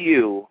next to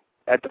you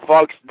at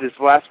this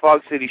last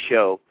Fog City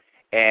show,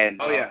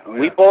 and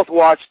we both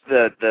watched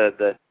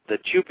the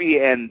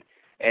Chupi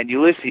and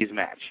Ulysses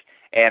match,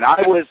 and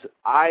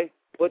I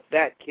put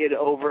that kid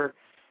over.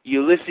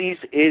 Ulysses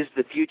is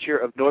the future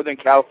of Northern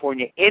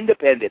California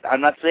independent. I'm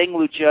not saying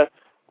lucha.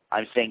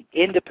 I'm saying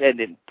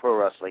independent pro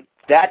wrestling.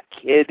 That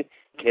kid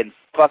can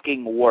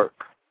fucking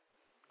work.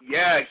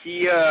 Yeah,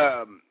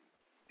 I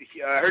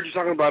heard you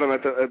talking about him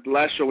at the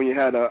last show when you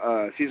had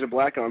Cesar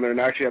Black on there, and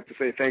I actually have to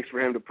say thanks for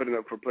him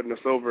for putting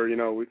us over.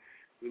 We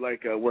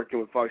like working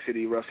with Fog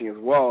City Wrestling as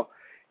well.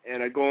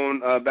 And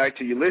going back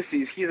to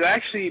Ulysses, he's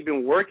actually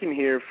been working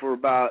here for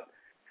about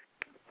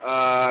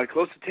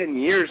close to 10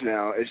 years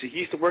now. He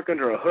used to work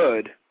under a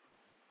hood,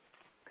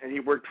 and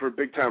he worked for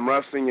Big Time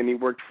Wrestling, and he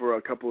worked for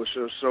a couple of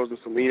shows in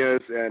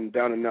Salinas and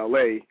down in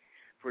L.A.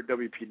 for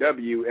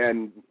WPW,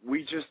 and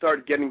we just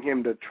started getting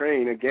him to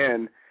train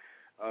again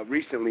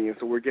recently, and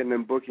so we're getting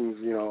him bookings,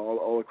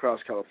 all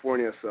across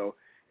California. So,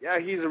 yeah,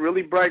 he's a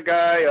really bright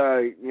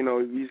guy.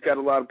 He's got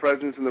a lot of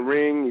presence in the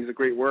ring. He's a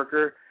great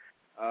worker.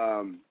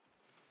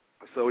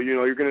 So,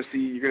 you're going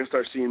to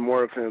start seeing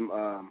more of him,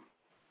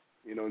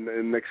 in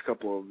the next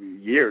couple of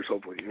years,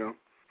 hopefully,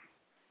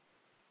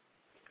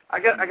 I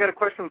got a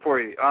question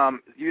for you.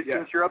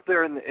 Since you're up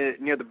there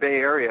near the Bay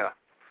Area,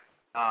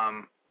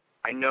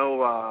 I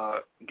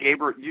know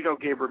Gabe. You know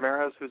Gabe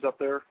Ramirez, who's up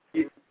there.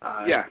 He's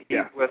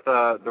with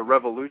the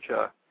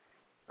Revolucha.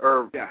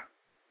 Do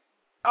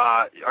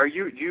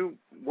you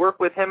work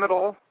with him at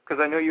all? Because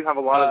I know you have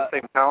a lot of the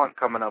same talent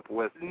coming up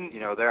with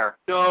there.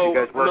 No, you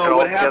guys work it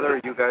all together.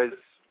 Are you guys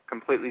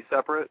completely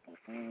separate?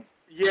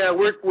 Yeah,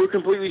 we're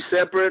completely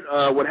separate.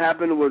 What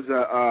happened was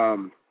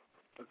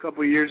a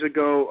couple of years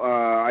ago,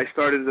 I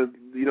started a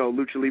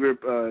Lucha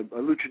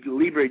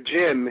Libre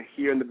gym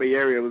here in the Bay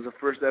Area. It was the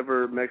first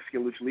ever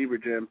Mexican Lucha Libre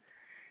gym,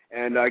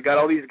 and I got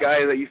all these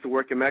guys that used to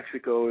work in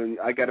Mexico, and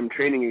I got them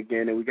training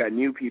again, and we got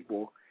new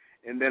people.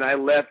 And then I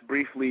left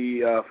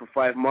briefly for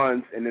 5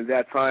 months, and at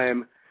that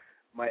time,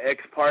 my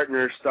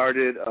ex-partner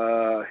started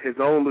his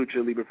own Lucha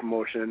Libre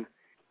promotion,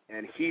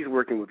 and he's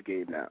working with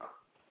Gabe now.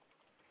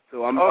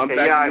 So I'm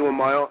back doing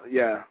my own.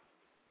 Yeah.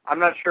 I'm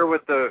not sure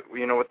what the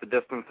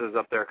distance is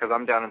up there because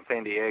I'm down in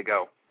San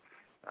Diego.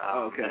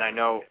 Okay. And I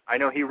know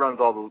he runs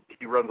a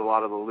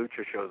lot of the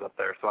lucha shows up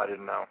there, so I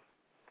didn't know.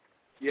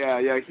 Yeah,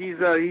 he's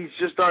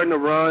just starting to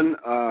run.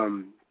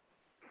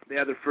 They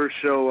had their first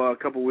show a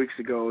couple weeks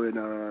ago in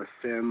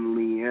San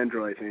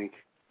Leandro, I think.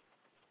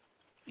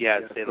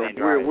 Yeah, so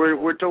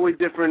we're totally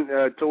different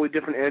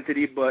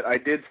entity, but I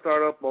did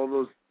start up all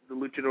the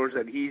luchadors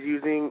that he's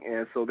using,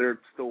 and so they're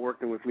still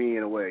working with me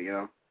in a way, you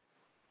know.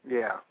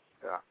 Yeah.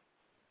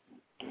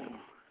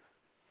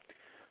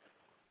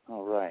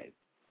 All right.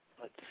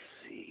 Let's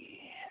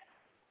see.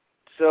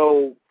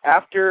 So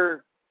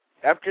after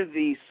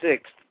the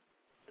 6th,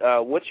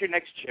 what's your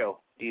next show?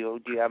 Do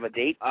you have a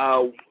date?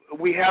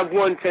 We have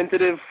one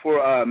tentative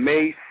for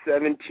May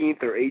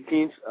 17th or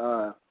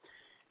 18th,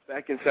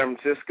 back in San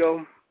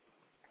Francisco.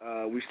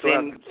 We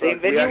still same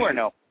venue or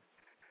no?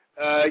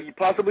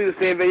 Possibly the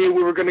same venue.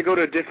 We were going to go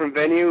to a different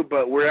venue,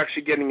 but we're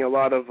actually getting a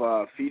lot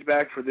of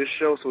feedback for this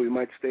show, so we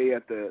might stay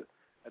at the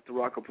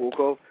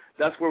Acapulco.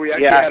 That's where we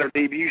actually had our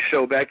debut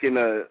show back in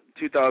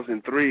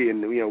 2003,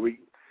 and we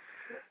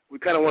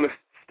kind of want to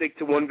stick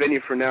to one venue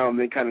for now, and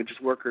then kind of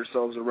just work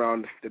ourselves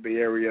around the Bay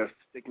Area,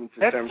 sticking to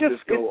San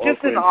Francisco. It's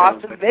just an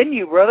awesome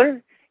venue,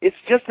 brother. It's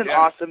just an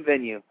awesome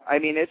venue. I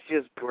mean, it's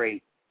just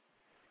great.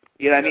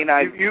 You know, I mean,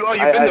 you've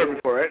been there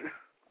before, right?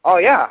 Oh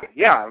yeah.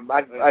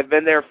 I've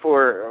been there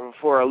for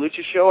a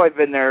lucha show. I've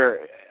been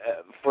there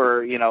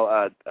for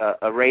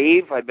a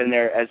rave. I've been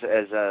there as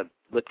a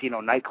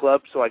Latino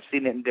nightclub. So I've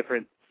seen it in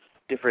different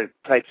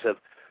types of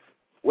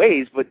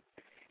ways. But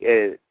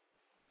it's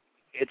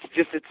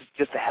just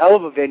a hell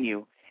of a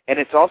venue, and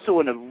it's also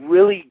in a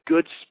really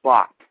good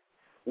spot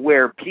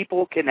where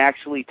people can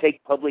actually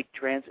take public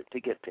transit to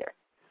get there.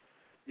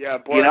 Yeah,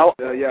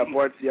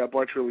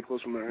 Bart's really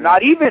close from there.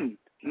 Not even.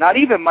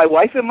 My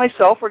wife and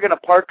myself are going to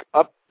park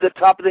up the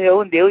top of the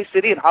hill in Daly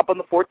City and hop on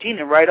the 14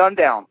 and ride on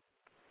down.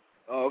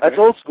 Oh, okay. That's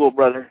old school,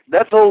 brother.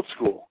 That's old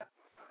school.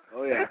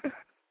 Oh, yeah.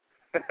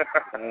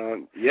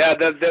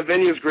 That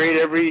venue is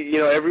great.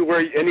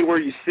 Anywhere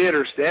you sit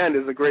or stand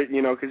is a great,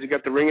 because you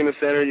got the ring in the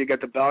center, you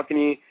got the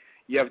balcony,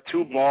 you have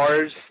 2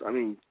 bars. I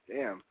mean,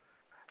 damn.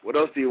 What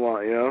else do you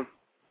want, Yeah.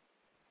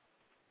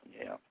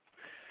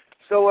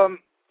 So,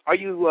 are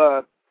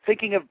you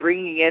thinking of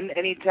bringing in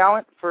any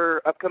talent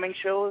for upcoming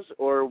shows,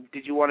 or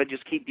did you want to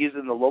just keep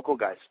using the local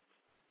guys?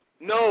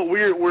 No,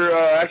 we're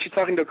actually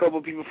talking to a couple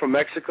of people from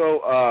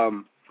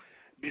Mexico.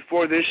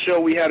 Before this show,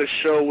 we had a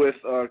show with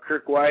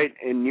Kirk White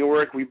in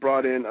Newark. We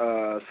brought in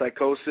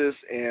Psychosis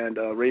and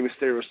Rey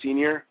Mysterio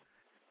Sr.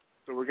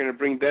 So we're going to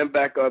bring them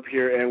back up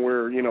here, and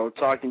we're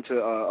talking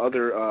to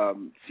other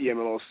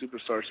CMLL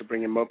superstars to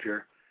bring them up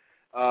here.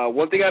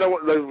 The thing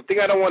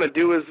I don't want to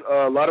do is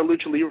a lot of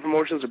Lucha Libre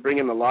promotions are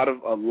bringing a lot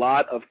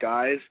of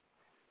guys,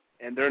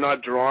 and they're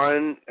not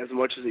drawing as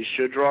much as they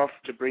should draw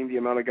to bring the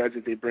amount of guys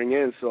that they bring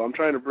in. So I'm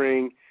trying to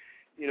bring,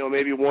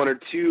 maybe 1 or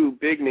 2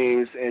 big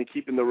names and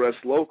keeping the rest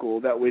local.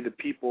 That way the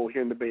people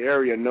here in the Bay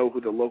Area know who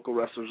the local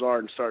wrestlers are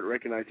and start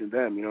recognizing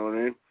them. You know what I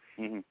mean?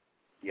 Mm-hmm.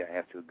 Yeah, I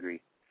have to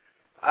agree.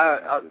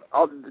 I'm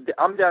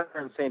down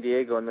here in San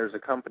Diego, and there's a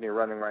company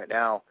running right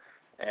now.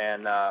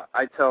 And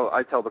I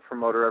tell the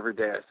promoter every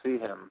day I see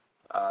him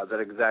that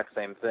exact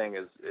same thing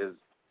is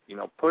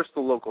push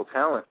the local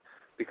talent,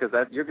 because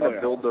you're going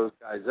to build those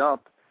guys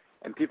up,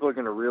 and people are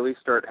going to really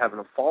start having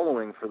a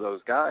following for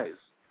those guys.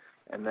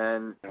 And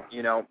then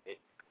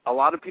a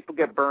lot of people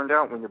get burned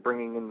out when you're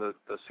bringing in the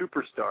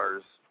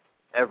superstars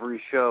every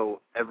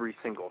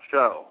single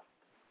show.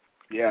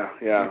 Yeah.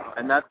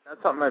 And that's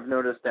something I've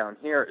noticed down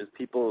here is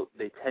people,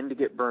 they tend to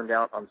get burned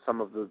out on some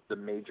of the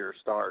major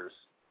stars.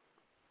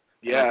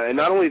 Yeah, and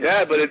not only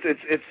that, but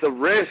it's a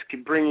risk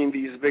bringing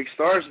these big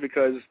stars,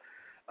 because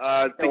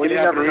I think it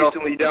happened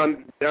recently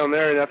down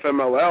there in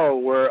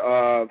FMLL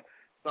where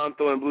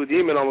Santo and Blue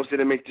Demon almost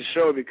didn't make the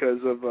show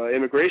because of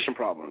immigration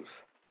problems.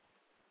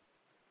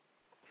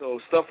 So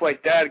stuff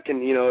like that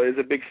is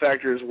a big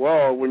factor as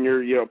well when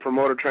you're a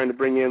promoter trying to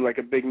bring in like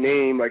a big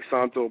name like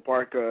Santo,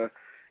 Parca,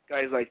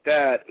 guys like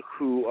that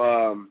who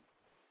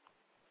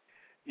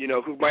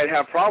who might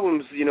have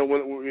problems,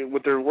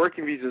 with their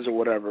working visas or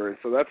whatever.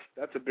 So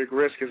that's a big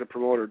risk as a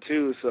promoter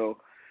too. So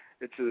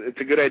it's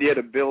a good idea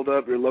to build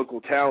up your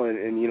local talent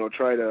and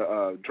try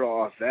to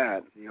draw off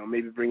that.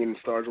 Maybe bring in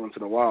stars once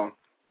in a while.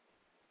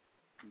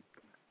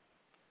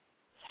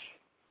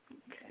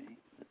 Okay.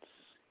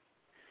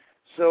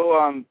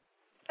 So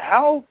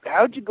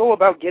how'd you go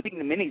about getting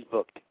the minis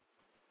booked?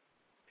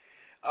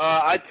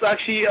 It's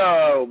actually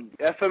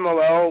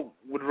FMLL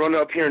would run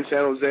up here in San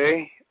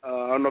Jose. I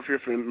don't know if you're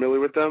familiar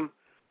with them.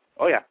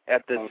 Oh yeah,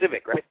 at the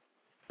Civic, right?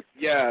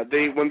 Yeah,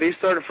 when they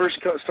first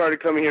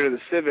started coming here to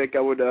the Civic, I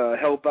would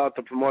help out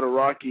the promoter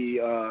Rocky,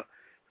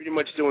 pretty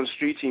much doing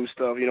street team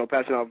stuff,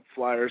 passing out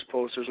flyers,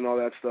 posters, and all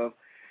that stuff.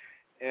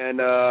 And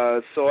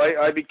so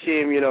I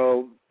became,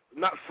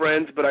 not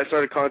friends, but I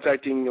started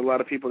contacting a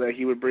lot of people that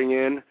he would bring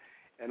in,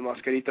 and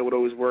Mascarita would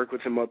always work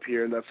with him up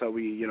here, and that's how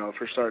we,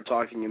 first started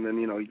talking, and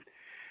then,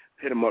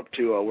 hit him up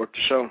to work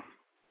the show.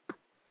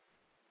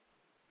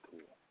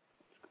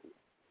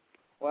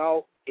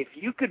 Well, if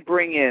you could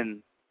bring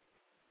in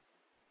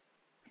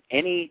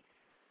any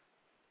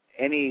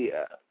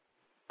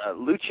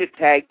lucha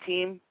tag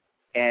team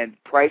and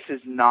price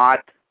is not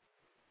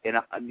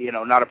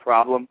not a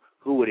problem,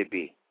 who would it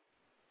be?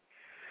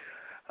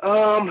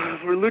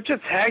 For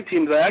lucha tag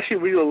teams, I actually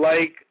really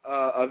like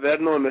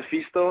Averno and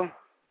Mephisto.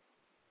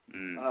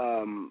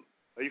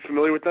 Are you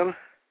familiar with them?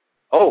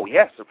 Oh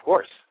yes, of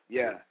course.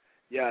 Yeah.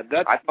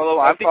 I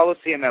follow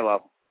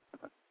CMLL.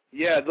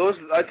 Yeah,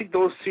 I think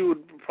those two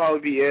would probably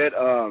be it.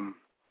 I'm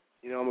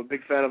a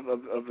big fan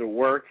of their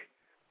work,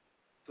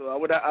 so I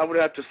would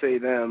have to say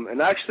them.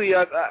 And actually,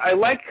 I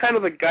like kind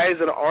of the guys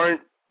that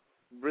aren't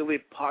really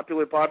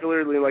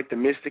popularly like the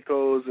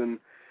Mysticos and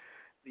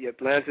the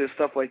Atlantis,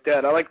 stuff like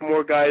that. I like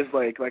more guys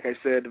like I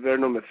said,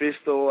 Verno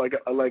Mephisto.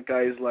 I like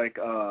guys like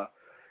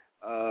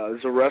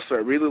there's a wrestler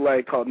I really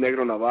like called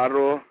Negro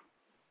Navarro.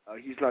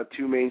 He's not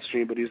too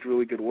mainstream, but he's a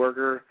really good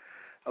worker.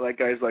 I like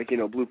guys like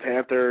Blue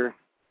Panther.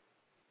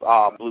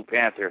 Blue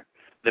Panther,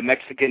 the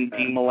Mexican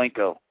Dean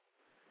Malenko.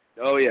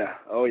 Oh yeah.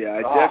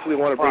 I definitely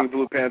want to bring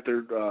Blue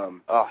Panther.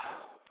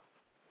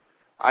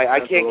 I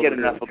can't get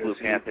enough of Blue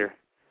Panther.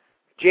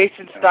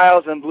 Jason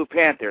Styles and Blue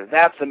Panther.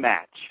 That's a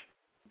match.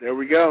 There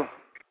we go.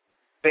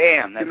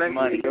 Bam, that's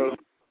money.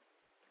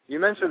 You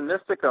mentioned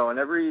Mystico, and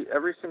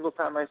every single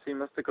time I see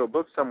Mystico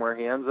booked somewhere,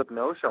 he ends up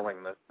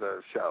no-showing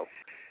the show.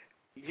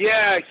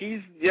 Yeah,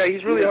 he's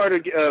really hard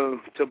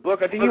to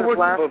book. I think he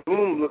worked with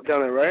Boom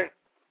down there, right?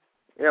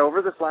 Yeah,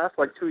 over this last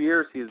 2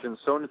 years, he's been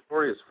so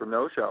notorious for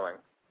no-showing.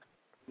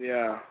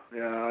 Yeah.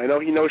 I know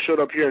he no-showed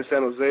up here in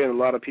San Jose, and a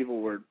lot of people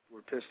were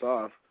pissed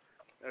off.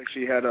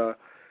 Actually had a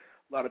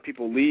lot of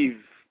people leave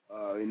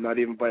and not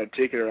even buy a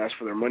ticket or ask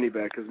for their money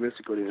back because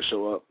Mystico didn't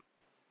show up.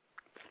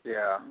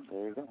 Yeah,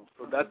 there you go.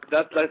 So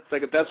that's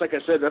like I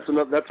said,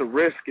 that's a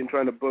risk in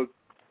trying to book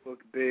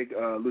big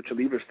lucha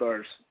libre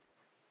stars.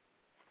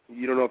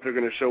 You don't know if they're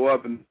going to show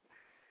up, and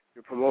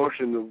your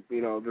promotion,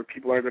 the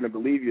people aren't going to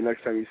believe you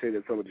next time you say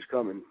that somebody's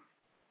coming.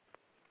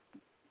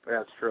 Yeah,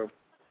 that's true.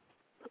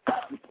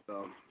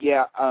 So.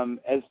 Yeah,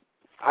 as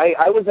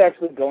I was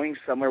actually going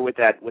somewhere with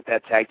that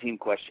tag team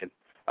question.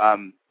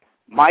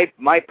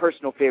 My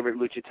personal favorite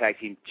lucha tag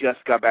team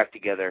just got back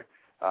together.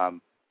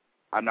 I'm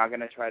not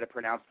going to try to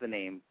pronounce the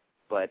name,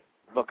 but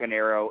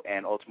Bucanero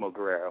and Ultimo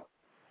Guerrero.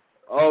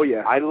 Oh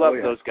yeah, I love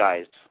those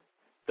guys.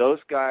 Those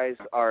guys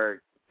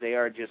they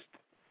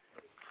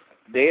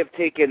have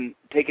taken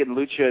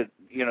lucha,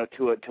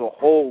 to a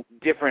whole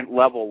different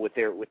level with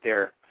the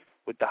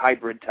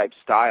hybrid type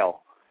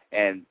style,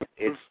 and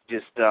it's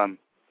just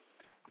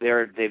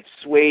they've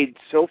swayed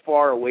so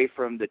far away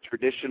from the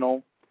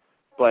traditional,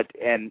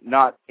 and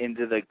not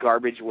into the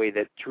garbage way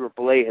that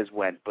AAA has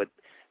went, but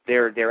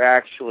they're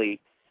actually,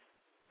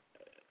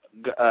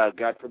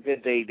 God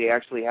forbid, they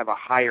actually have a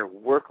higher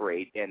work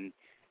rate, and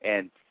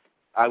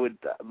I would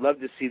love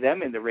to see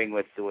them in the ring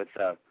with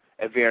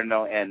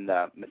Averno and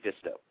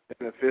Mephisto.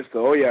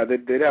 Mephisto, oh yeah,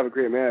 they'd have a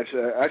great match.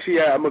 Actually,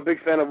 yeah, I'm a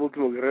big fan of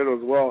Ultimo Guerrero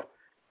as well.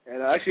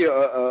 And actually,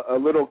 a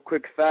little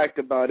quick fact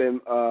about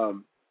him.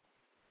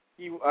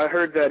 I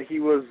heard that he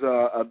was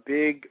a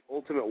big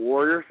Ultimate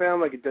Warrior fan,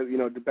 back in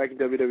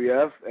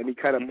WWF, and he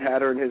kind of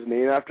patterned his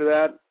name after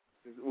that.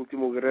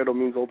 Ultimo Guerrero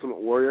means Ultimate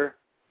Warrior,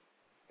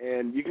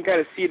 and you can kind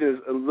of see it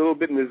a little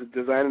bit in his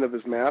design of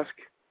his mask.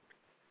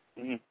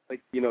 Mm-hmm.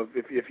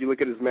 If you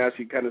look at his mask,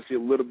 you kind of see a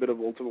little bit of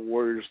Ultimate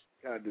Warrior's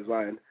kind of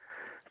design.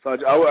 So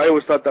I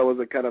always thought that was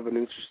a kind of an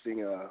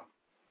interesting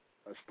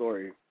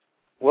story.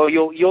 Well,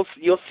 you'll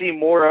see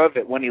more of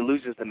it when he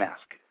loses the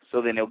mask.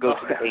 So then he'll go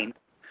to the paint,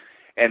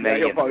 and then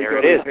there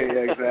it is.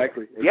 Yeah,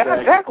 exactly. Yeah,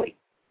 exactly.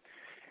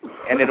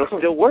 And it'll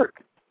still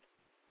work.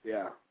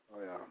 Yeah. Oh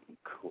yeah.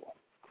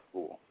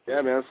 Cool.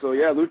 Yeah, man. So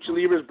yeah, Lucha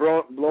Libre's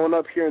blowing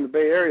up here in the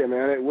Bay Area,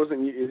 man. It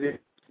wasn't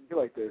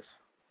like this.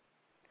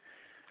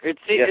 It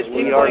seems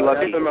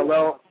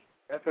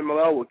like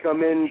FMLL would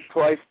come in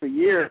twice a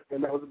year,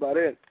 and that was about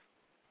it.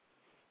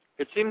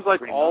 It seems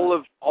like all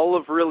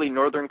of really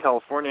Northern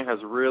California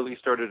has really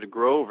started to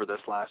grow over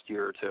this last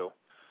year or two.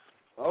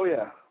 Oh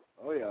yeah.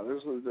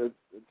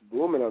 It's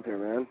booming out there,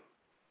 man.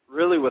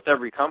 Really, with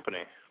every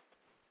company.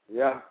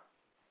 Yeah.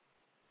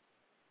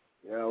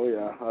 Oh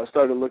yeah. I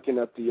started looking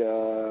at the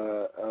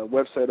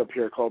website up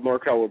here called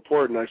NorCal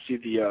Report, and I see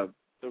the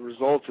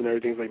results and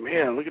everything. It's like,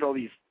 man, look at all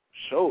these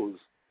shows.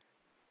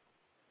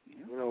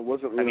 It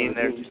wasn't really.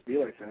 It used to be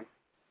like that.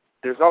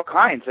 There's all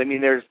kinds.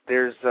 There's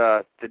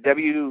the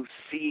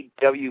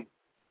WCWA,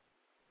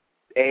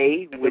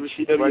 which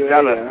runs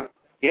out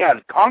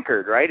of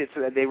Concord, right?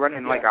 They run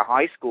in like a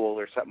high school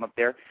or something up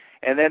there,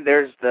 and then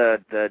there's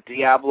the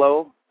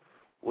Diablo,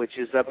 which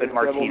is up in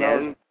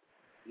Martinez.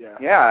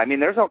 Yeah.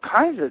 There's all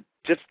kinds of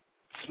just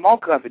small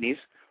companies,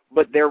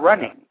 but they're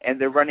running and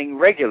they're running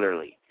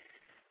regularly,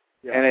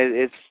 and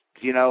it's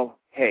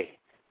hey.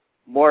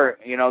 More,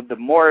 the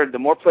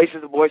more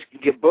places the boys can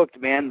get booked,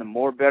 man, the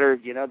more better,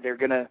 they're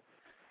gonna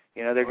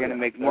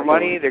make more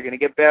money, they're gonna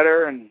get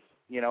better, and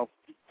the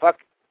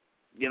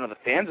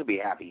fans will be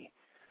happy.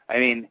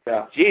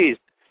 Geez,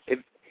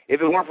 if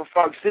if it weren't for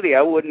Fog City,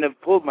 I wouldn't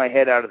have pulled my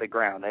head out of the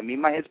ground. I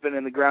mean, my head's been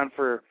in the ground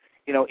for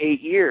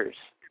 8 years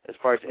as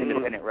far as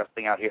independent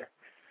wrestling out here.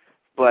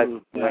 But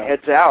my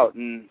head's out,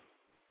 and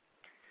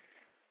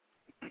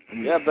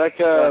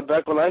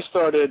back when I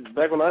started,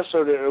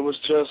 it was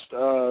just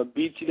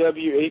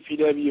BTW,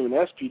 APW, and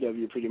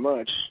SPW pretty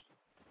much.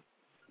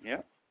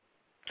 Yeah,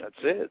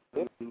 that's it.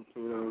 And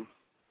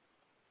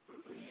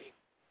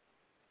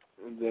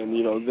then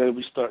then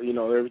we start,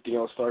 everything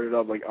else started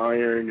up like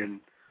Iron and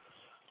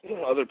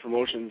other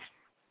promotions.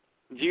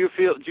 Do you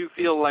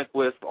feel like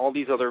with all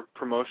these other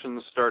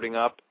promotions starting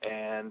up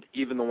and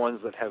even the ones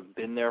that have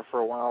been there for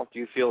a while, do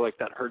you feel like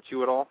that hurts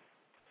you at all?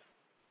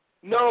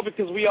 No,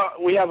 because we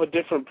have a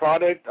different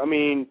product. I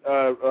mean,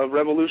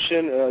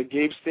 Revolution,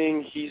 Gabe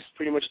Sting, he's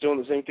pretty much doing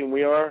the same thing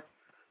we are.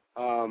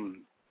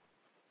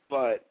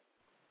 But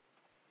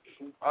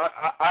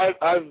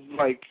I've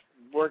like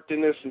worked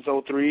in this since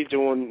 '03,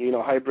 doing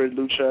hybrid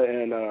lucha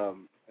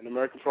and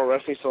American Pro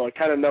Wrestling, so I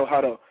kind of know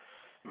how to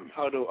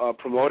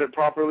promote it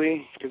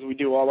properly, because we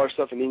do all our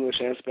stuff in English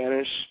and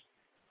Spanish.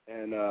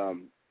 And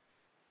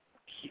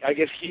I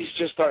guess he's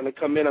just starting to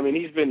come in. I mean,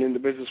 he's been in the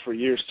business for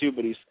years too,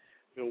 but he's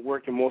been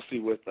working mostly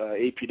with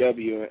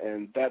APW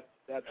and that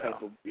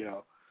type of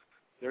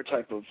their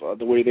type of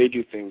the way they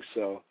do things.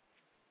 So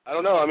I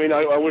don't know. I mean,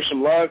 I wish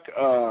him luck.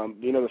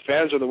 The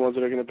fans are the ones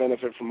that are going to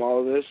benefit from all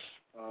of this.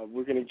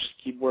 We're going to just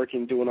keep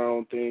working, doing our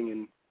own thing,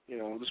 and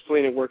just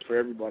playing it works for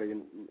everybody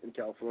in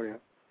California.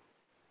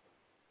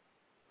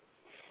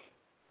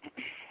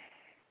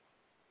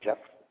 Jeff?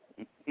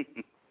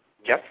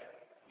 Jeff?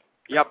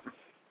 Yep.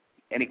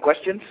 Any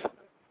questions?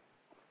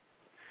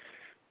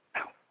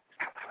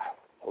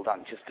 Hold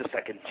on just a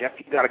second. Jeff,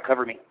 you got to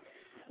cover me.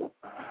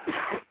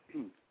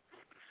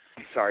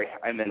 Sorry,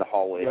 I'm in the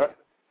hallway. Yeah.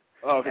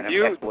 Oh,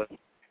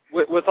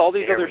 with all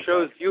these other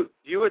shows, do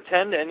you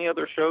attend any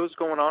other shows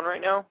going on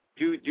right now?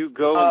 Do you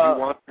go and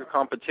you watch your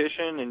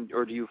competition,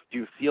 or do you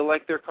feel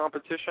like they're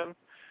competition?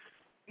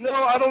 No,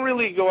 I don't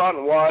really go out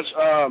and watch.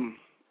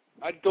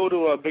 I'd go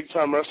to a big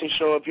time wrestling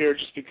show up here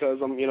just because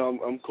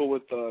I'm cool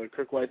with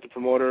Kirk White, the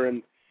promoter,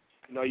 and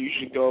I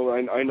usually go.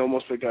 I know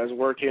most of the guys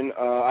working.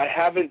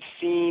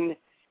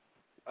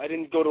 I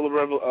didn't go to the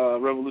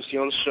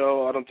Revolucion's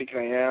show. I don't think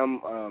I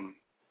am.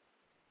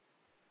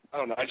 I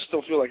don't know. I just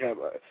don't feel like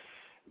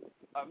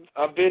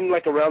I've been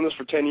like around this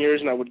for 10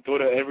 years, and I would go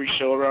to every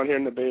show around here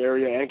in the Bay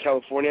Area and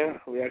California.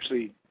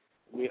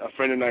 A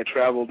friend and I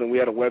traveled, and we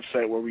had a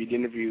website where we'd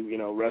interview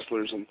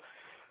wrestlers and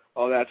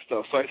all that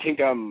stuff. So I think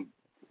I'm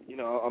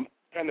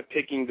kind of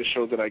picking the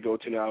shows that I go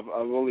to now. I've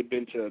only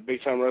been to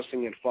Big Time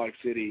Wrestling and Fog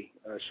City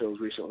shows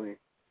recently.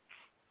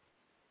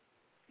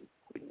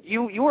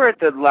 You were at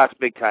the last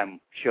Big Time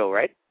show,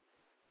 right?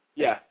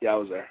 Yeah, I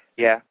was there.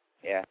 Yeah.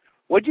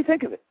 What'd you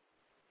think of it?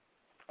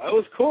 It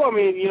was cool. I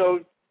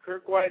mean,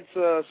 Kirk White's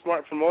a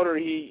smart promoter.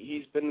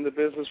 He's been in the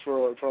business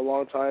for a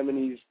long time, and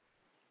he's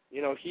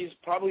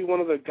probably one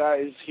of the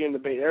guys here in the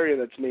Bay Area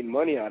that's made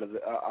money off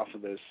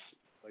of this.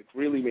 Like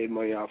really made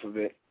money off of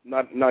it.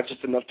 Not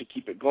just enough to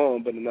keep it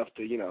going, but enough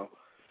to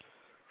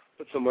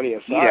put some money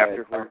aside.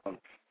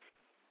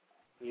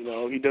 He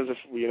does it.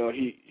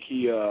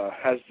 He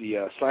has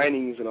the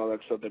signings and all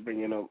that stuff that bring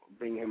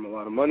him a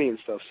lot of money and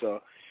stuff.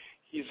 So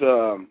he's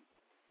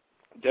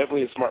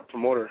definitely a smart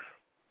promoter.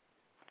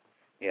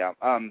 Yeah.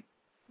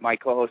 My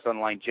co-host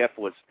online, Jeff,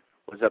 was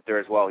up there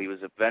as well. He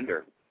was a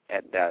vendor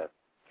at the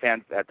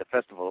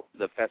festival,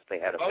 the fest they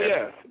had up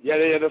there.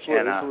 Yeah. That's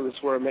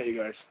where I met you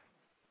guys.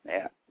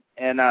 Yeah.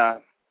 And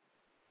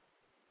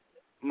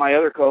my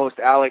other co-host,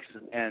 Alex,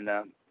 and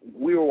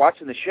we were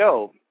watching the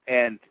show,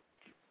 and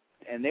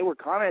they were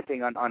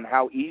commenting on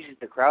how easy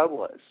the crowd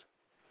was.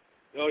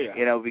 Oh yeah.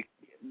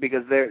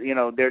 Because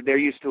they're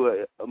used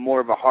to a more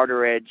of a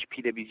harder edge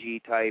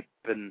PWG type,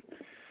 and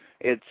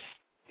it's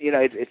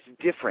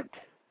different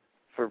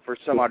for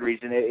some odd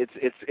reason.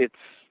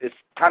 It's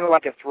kind of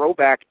like a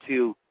throwback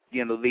to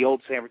the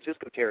old San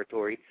Francisco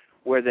territory,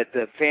 where that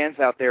the fans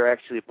out there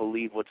actually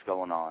believe what's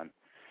going on.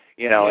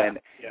 And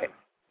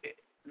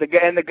the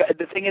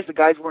thing is, the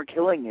guys weren't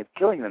killing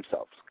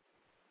themselves.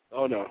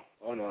 Oh no.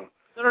 No.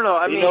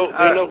 I mean,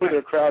 they know who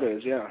their crowd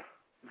is. Yeah.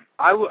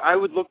 I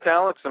would look to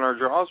Alex, and our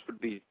jaws would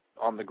be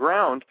on the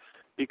ground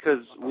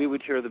because we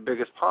would hear the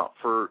biggest pop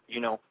for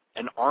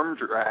an arm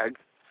drag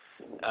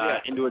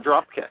into a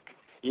drop kick.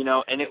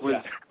 And it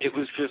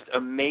was just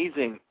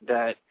amazing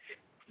that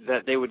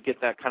they would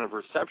get that kind of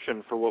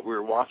reception for what we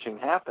were watching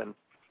happen.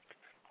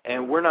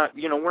 And we're not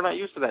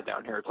used to that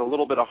down here. It's a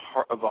little bit of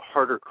a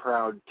harder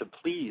crowd to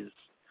please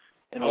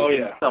in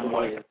some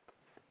ways.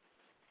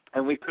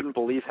 And we couldn't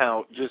believe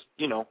how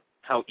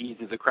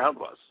easy the crowd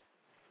was.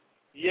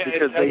 Yeah,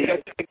 because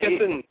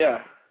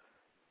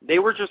they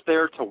were just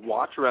there to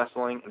watch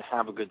wrestling and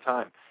have a good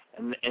time.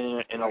 And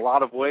in a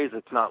lot of ways,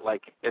 it's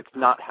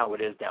not how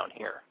it is down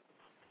here.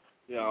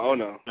 Yeah. Oh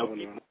no.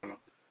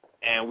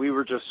 And we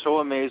were just so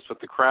amazed with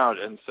the crowd.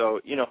 And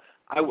so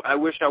I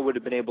wish I would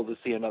have been able to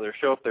see another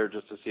show up there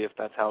just to see if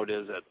that's how it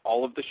is at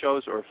all of the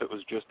shows or if it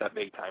was just that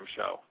big time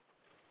show.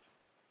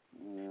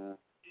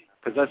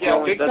 Because that's the Yeah,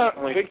 only.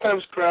 Big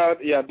Time's crowd.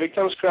 Yeah, Big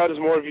Time's crowd is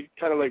more of you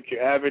kind of like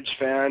your average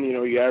fan. You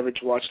know, your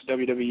average watch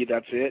WWE.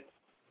 That's it.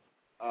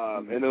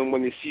 And then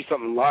when they see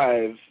something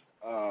live,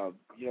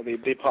 you know,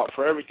 they pop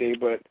for everything.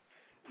 But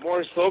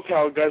more in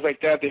SoCal, guys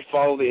like that, they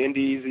follow the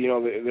indies. You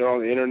know, they're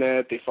on the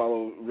internet. They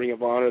follow Ring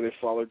of Honor. They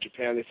follow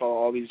Japan. They follow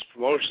all these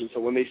promotions. So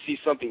when they see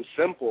something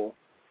simple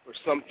or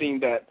something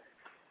that,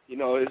 you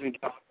know, isn't,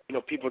 you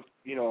know, people,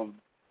 you know,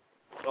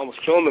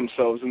 almost killing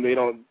themselves, and they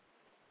don't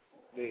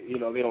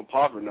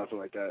pop or nothing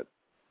like that.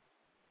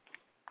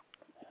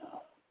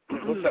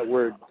 What's that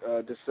word?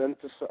 Descent?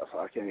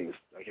 I can't think of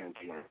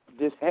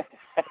it.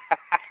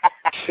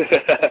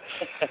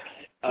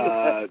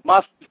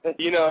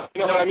 You know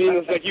what I mean?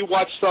 It's like you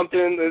watch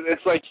something.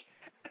 It's like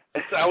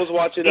I was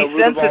watching a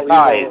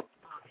Desensitized.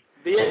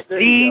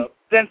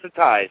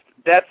 Desensitized.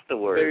 That's the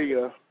word. There you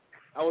go.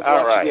 I was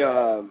watching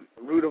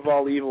Root of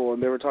All Evil,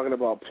 and they were talking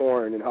about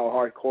porn and how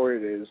hardcore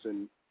it is,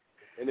 and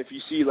if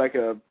you see like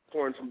a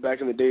porn from back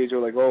in the days,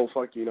 you're like, oh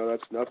fuck, you know,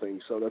 that's nothing.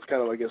 So that's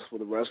kind of, I guess, for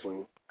the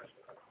wrestling.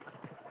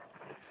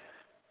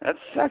 That's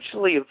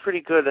actually a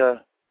pretty good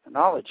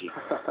analogy.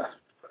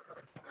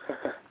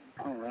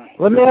 All right.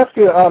 Let me ask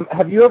you,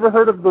 have you ever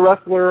heard of the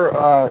wrestler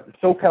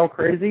SoCal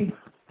Crazy?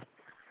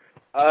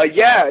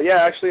 Yeah.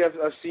 Actually,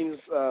 I've seen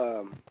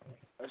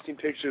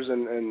pictures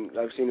and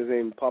I've seen his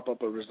name pop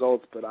up at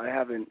results, but I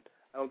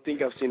don't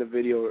think I've seen a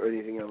video or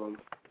anything of him.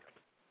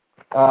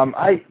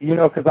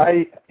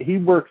 He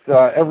works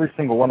every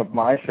single one of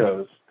my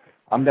shows.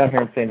 I'm down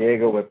here in San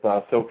Diego with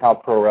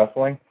SoCal Pro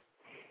Wrestling.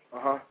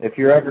 If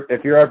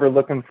you're ever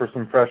looking for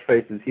some fresh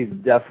faces, he's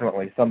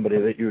definitely somebody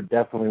that you would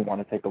definitely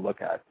want to take a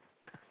look at.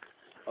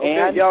 Okay,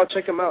 and yeah, I'll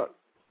check him out.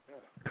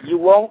 You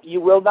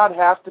will not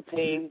have to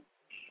pay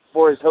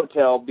for his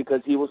hotel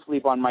because he will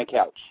sleep on my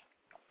couch.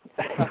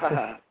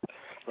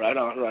 Right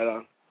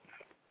on.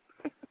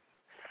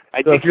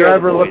 So if you're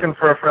ever looking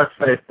for a fresh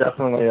face,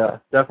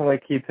 definitely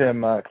keep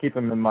him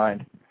in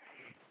mind.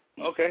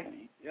 Okay,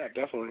 yeah,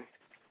 definitely.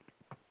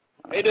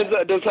 Hey, does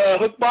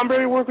Hook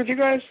Bomberry work with you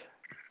guys?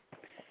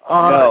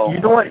 No. You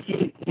know what?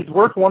 He's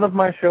worked one of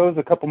my shows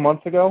a couple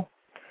months ago.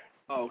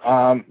 Oh,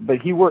 okay.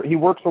 But he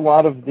works a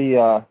lot of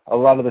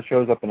the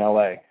shows up in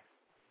LA.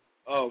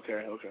 Oh,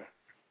 okay.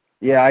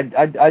 Yeah,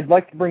 I'd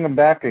like to bring him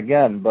back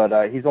again,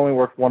 but he's only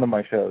worked one of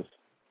my shows.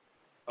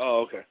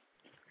 Oh, okay.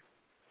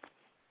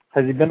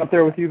 Has he been up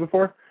there with you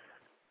before?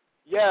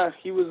 Yeah,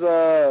 he was.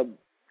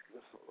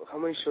 How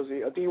many shows?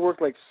 I think he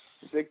worked like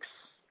 6.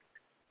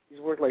 He's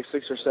worked like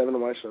 6 or 7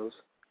 of my shows.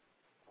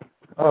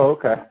 Oh,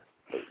 okay.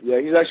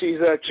 Yeah, he's actually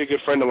a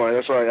good friend of mine.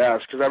 That's why I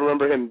asked, because I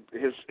remember him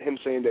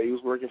saying that he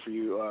was working for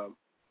you a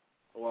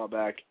while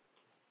back.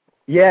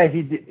 Yeah,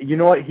 he did. You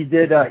know what? He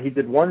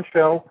did one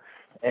show,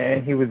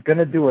 and he was going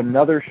to do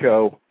another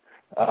show,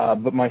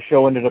 but my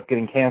show ended up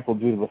getting canceled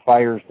due to the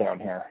fires down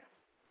here.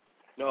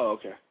 Oh,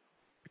 okay.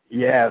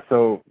 Yeah,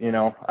 so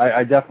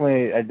I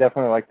definitely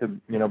like to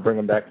bring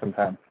him back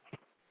sometime.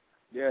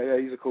 Yeah,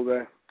 he's a cool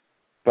guy.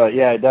 But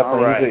yeah,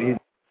 definitely right. he's a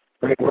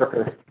great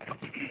worker.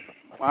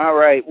 All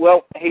right.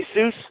 Well,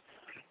 Jesus,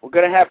 we're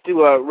going to have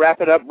to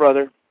wrap it up,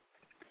 brother.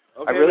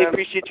 Okay, I really man.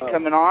 appreciate you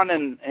coming on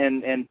and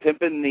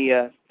pimping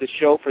the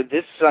show for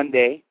this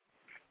Sunday.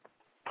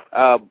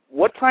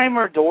 What time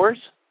are doors?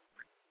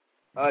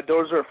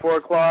 Doors are at 4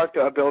 o'clock.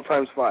 Bell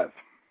time's 5.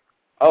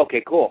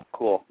 Okay, cool.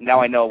 Now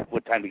I know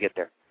what time to get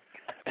there.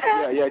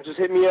 Yeah. Just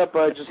hit me up.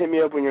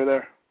 When you're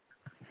there.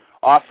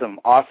 Awesome,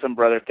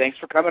 brother. Thanks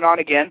for coming on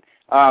again.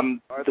 Right,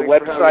 the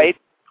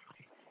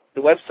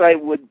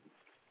website would.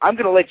 I'm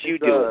going to let you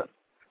do it.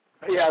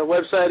 Yeah, the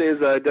website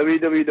is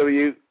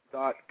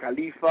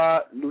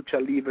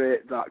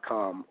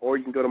www.khalifaluchalibre.com, or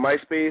you can go to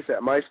MySpace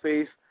at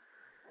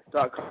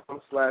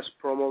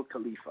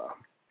myspace.com/promokhalifa.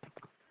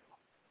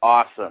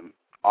 Awesome.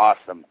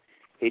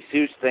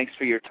 Jesus, thanks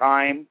for your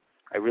time.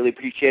 I really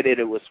appreciate it.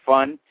 It was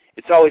fun.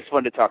 It's always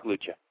fun to talk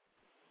lucha.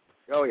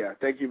 Oh, yeah.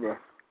 Thank you, bro.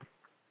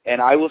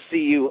 And I will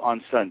see you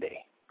on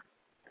Sunday.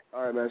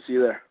 All right, man. See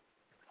you there.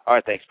 All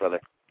right, thanks,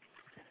 brother.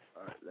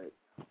 All right, thanks.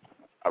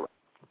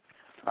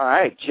 All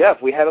right,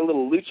 Jeff, we had a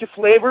little lucha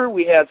flavor.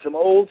 We had some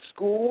old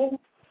school.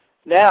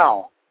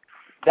 Now,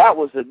 that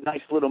was a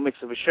nice little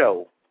mix of a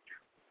show.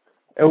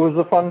 It was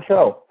a fun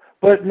show.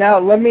 But now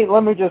let me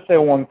just say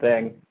one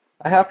thing.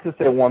 I have to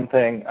say one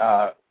thing.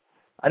 I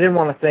didn't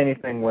want to say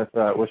anything with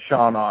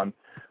Sean on,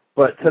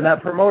 but to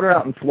that promoter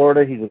out in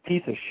Florida, he's a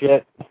piece of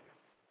shit,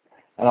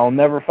 and I'll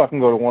never fucking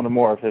go to one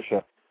more of his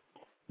shows.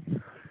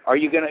 Are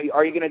you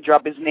gonna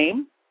drop his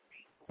name?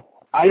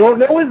 I don't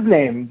know his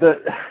name.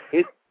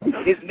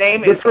 His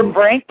name is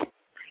Frank.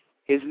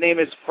 His name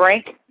is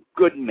Frank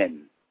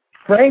Goodman.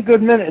 Frank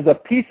Goodman is a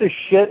piece of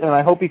shit, and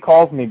I hope he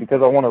calls me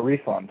because I want a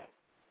refund.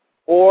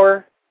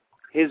 Or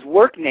his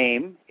work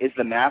name is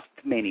the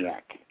Masked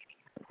Maniac.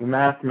 The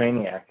Masked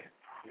Maniac.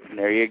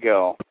 There you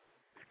go.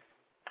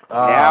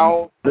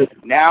 Now we're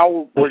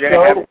going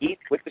to have heat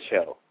with the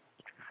show.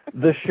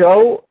 The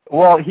show,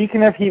 well, he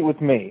can have heat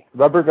with me.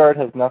 Rubber Guard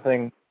has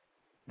nothing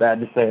bad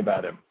to say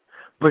about him.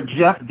 But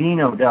Jeff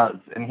Dino does,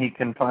 and he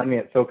can find me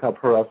at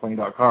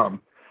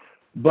SoCalProWrestling.com.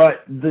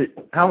 But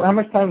how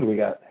much time do we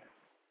got?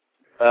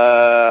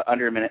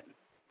 Under a minute.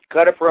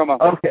 Cut a promo.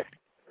 Okay.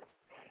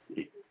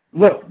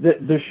 Look,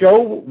 the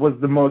show was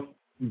the most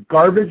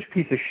garbage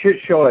piece of shit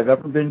show I've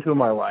ever been to in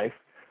my life.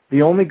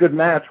 The only good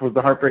match was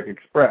the Heartbreak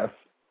Express,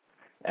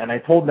 and I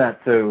told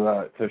that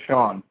to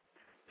Sean.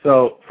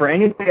 So for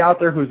anybody out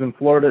there who's in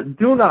Florida,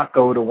 do not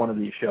go to one of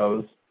these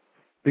shows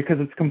because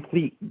it's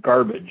complete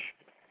garbage.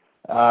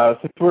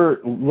 Since we're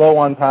low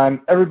on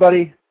time,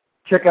 everybody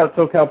check out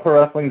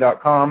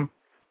SoCalProWrestling.com.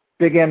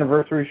 Big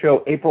anniversary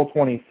show, April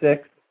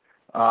 26th,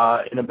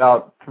 in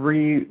about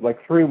 3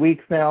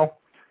 weeks now.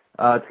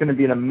 It's going to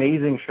be an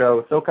amazing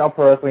show,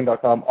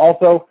 SoCalProWrestling.com.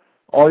 Also,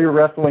 all your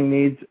wrestling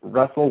needs,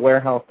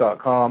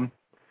 WrestleWarehouse.com.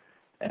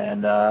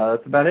 And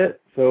that's about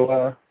it.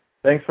 So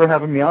thanks for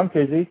having me on,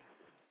 KZ.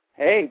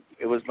 Hey,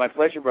 it was my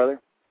pleasure, brother.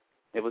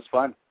 It was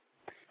fun.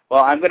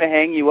 Well, I'm going to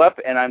hang you up,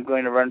 and I'm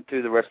going to run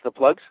through the rest of the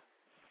plugs.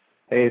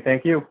 Hey,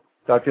 thank you.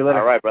 Talk to you later.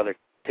 All right, brother.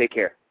 Take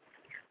care.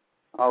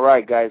 All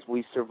right, guys,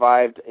 we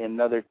survived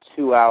another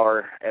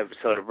 2-hour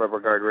episode of Rubber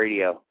Guard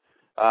Radio.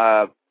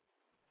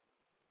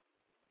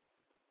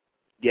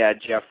 Yeah,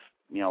 Jeff,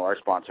 our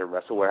sponsor,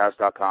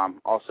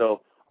 WrestleWarehouse.com.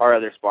 Also, our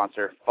other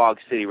sponsor,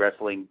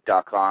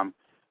 FogCityWrestling.com.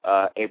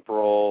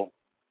 April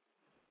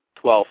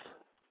 12th.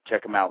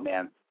 Check them out,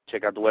 man.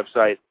 Check out the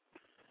website.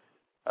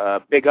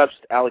 Big ups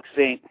to Alex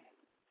Saint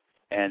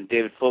and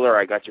David Fuller.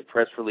 I got your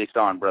press release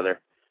on, brother.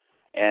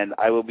 And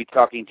I will be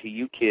talking to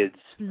you kids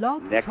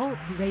next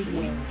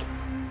week.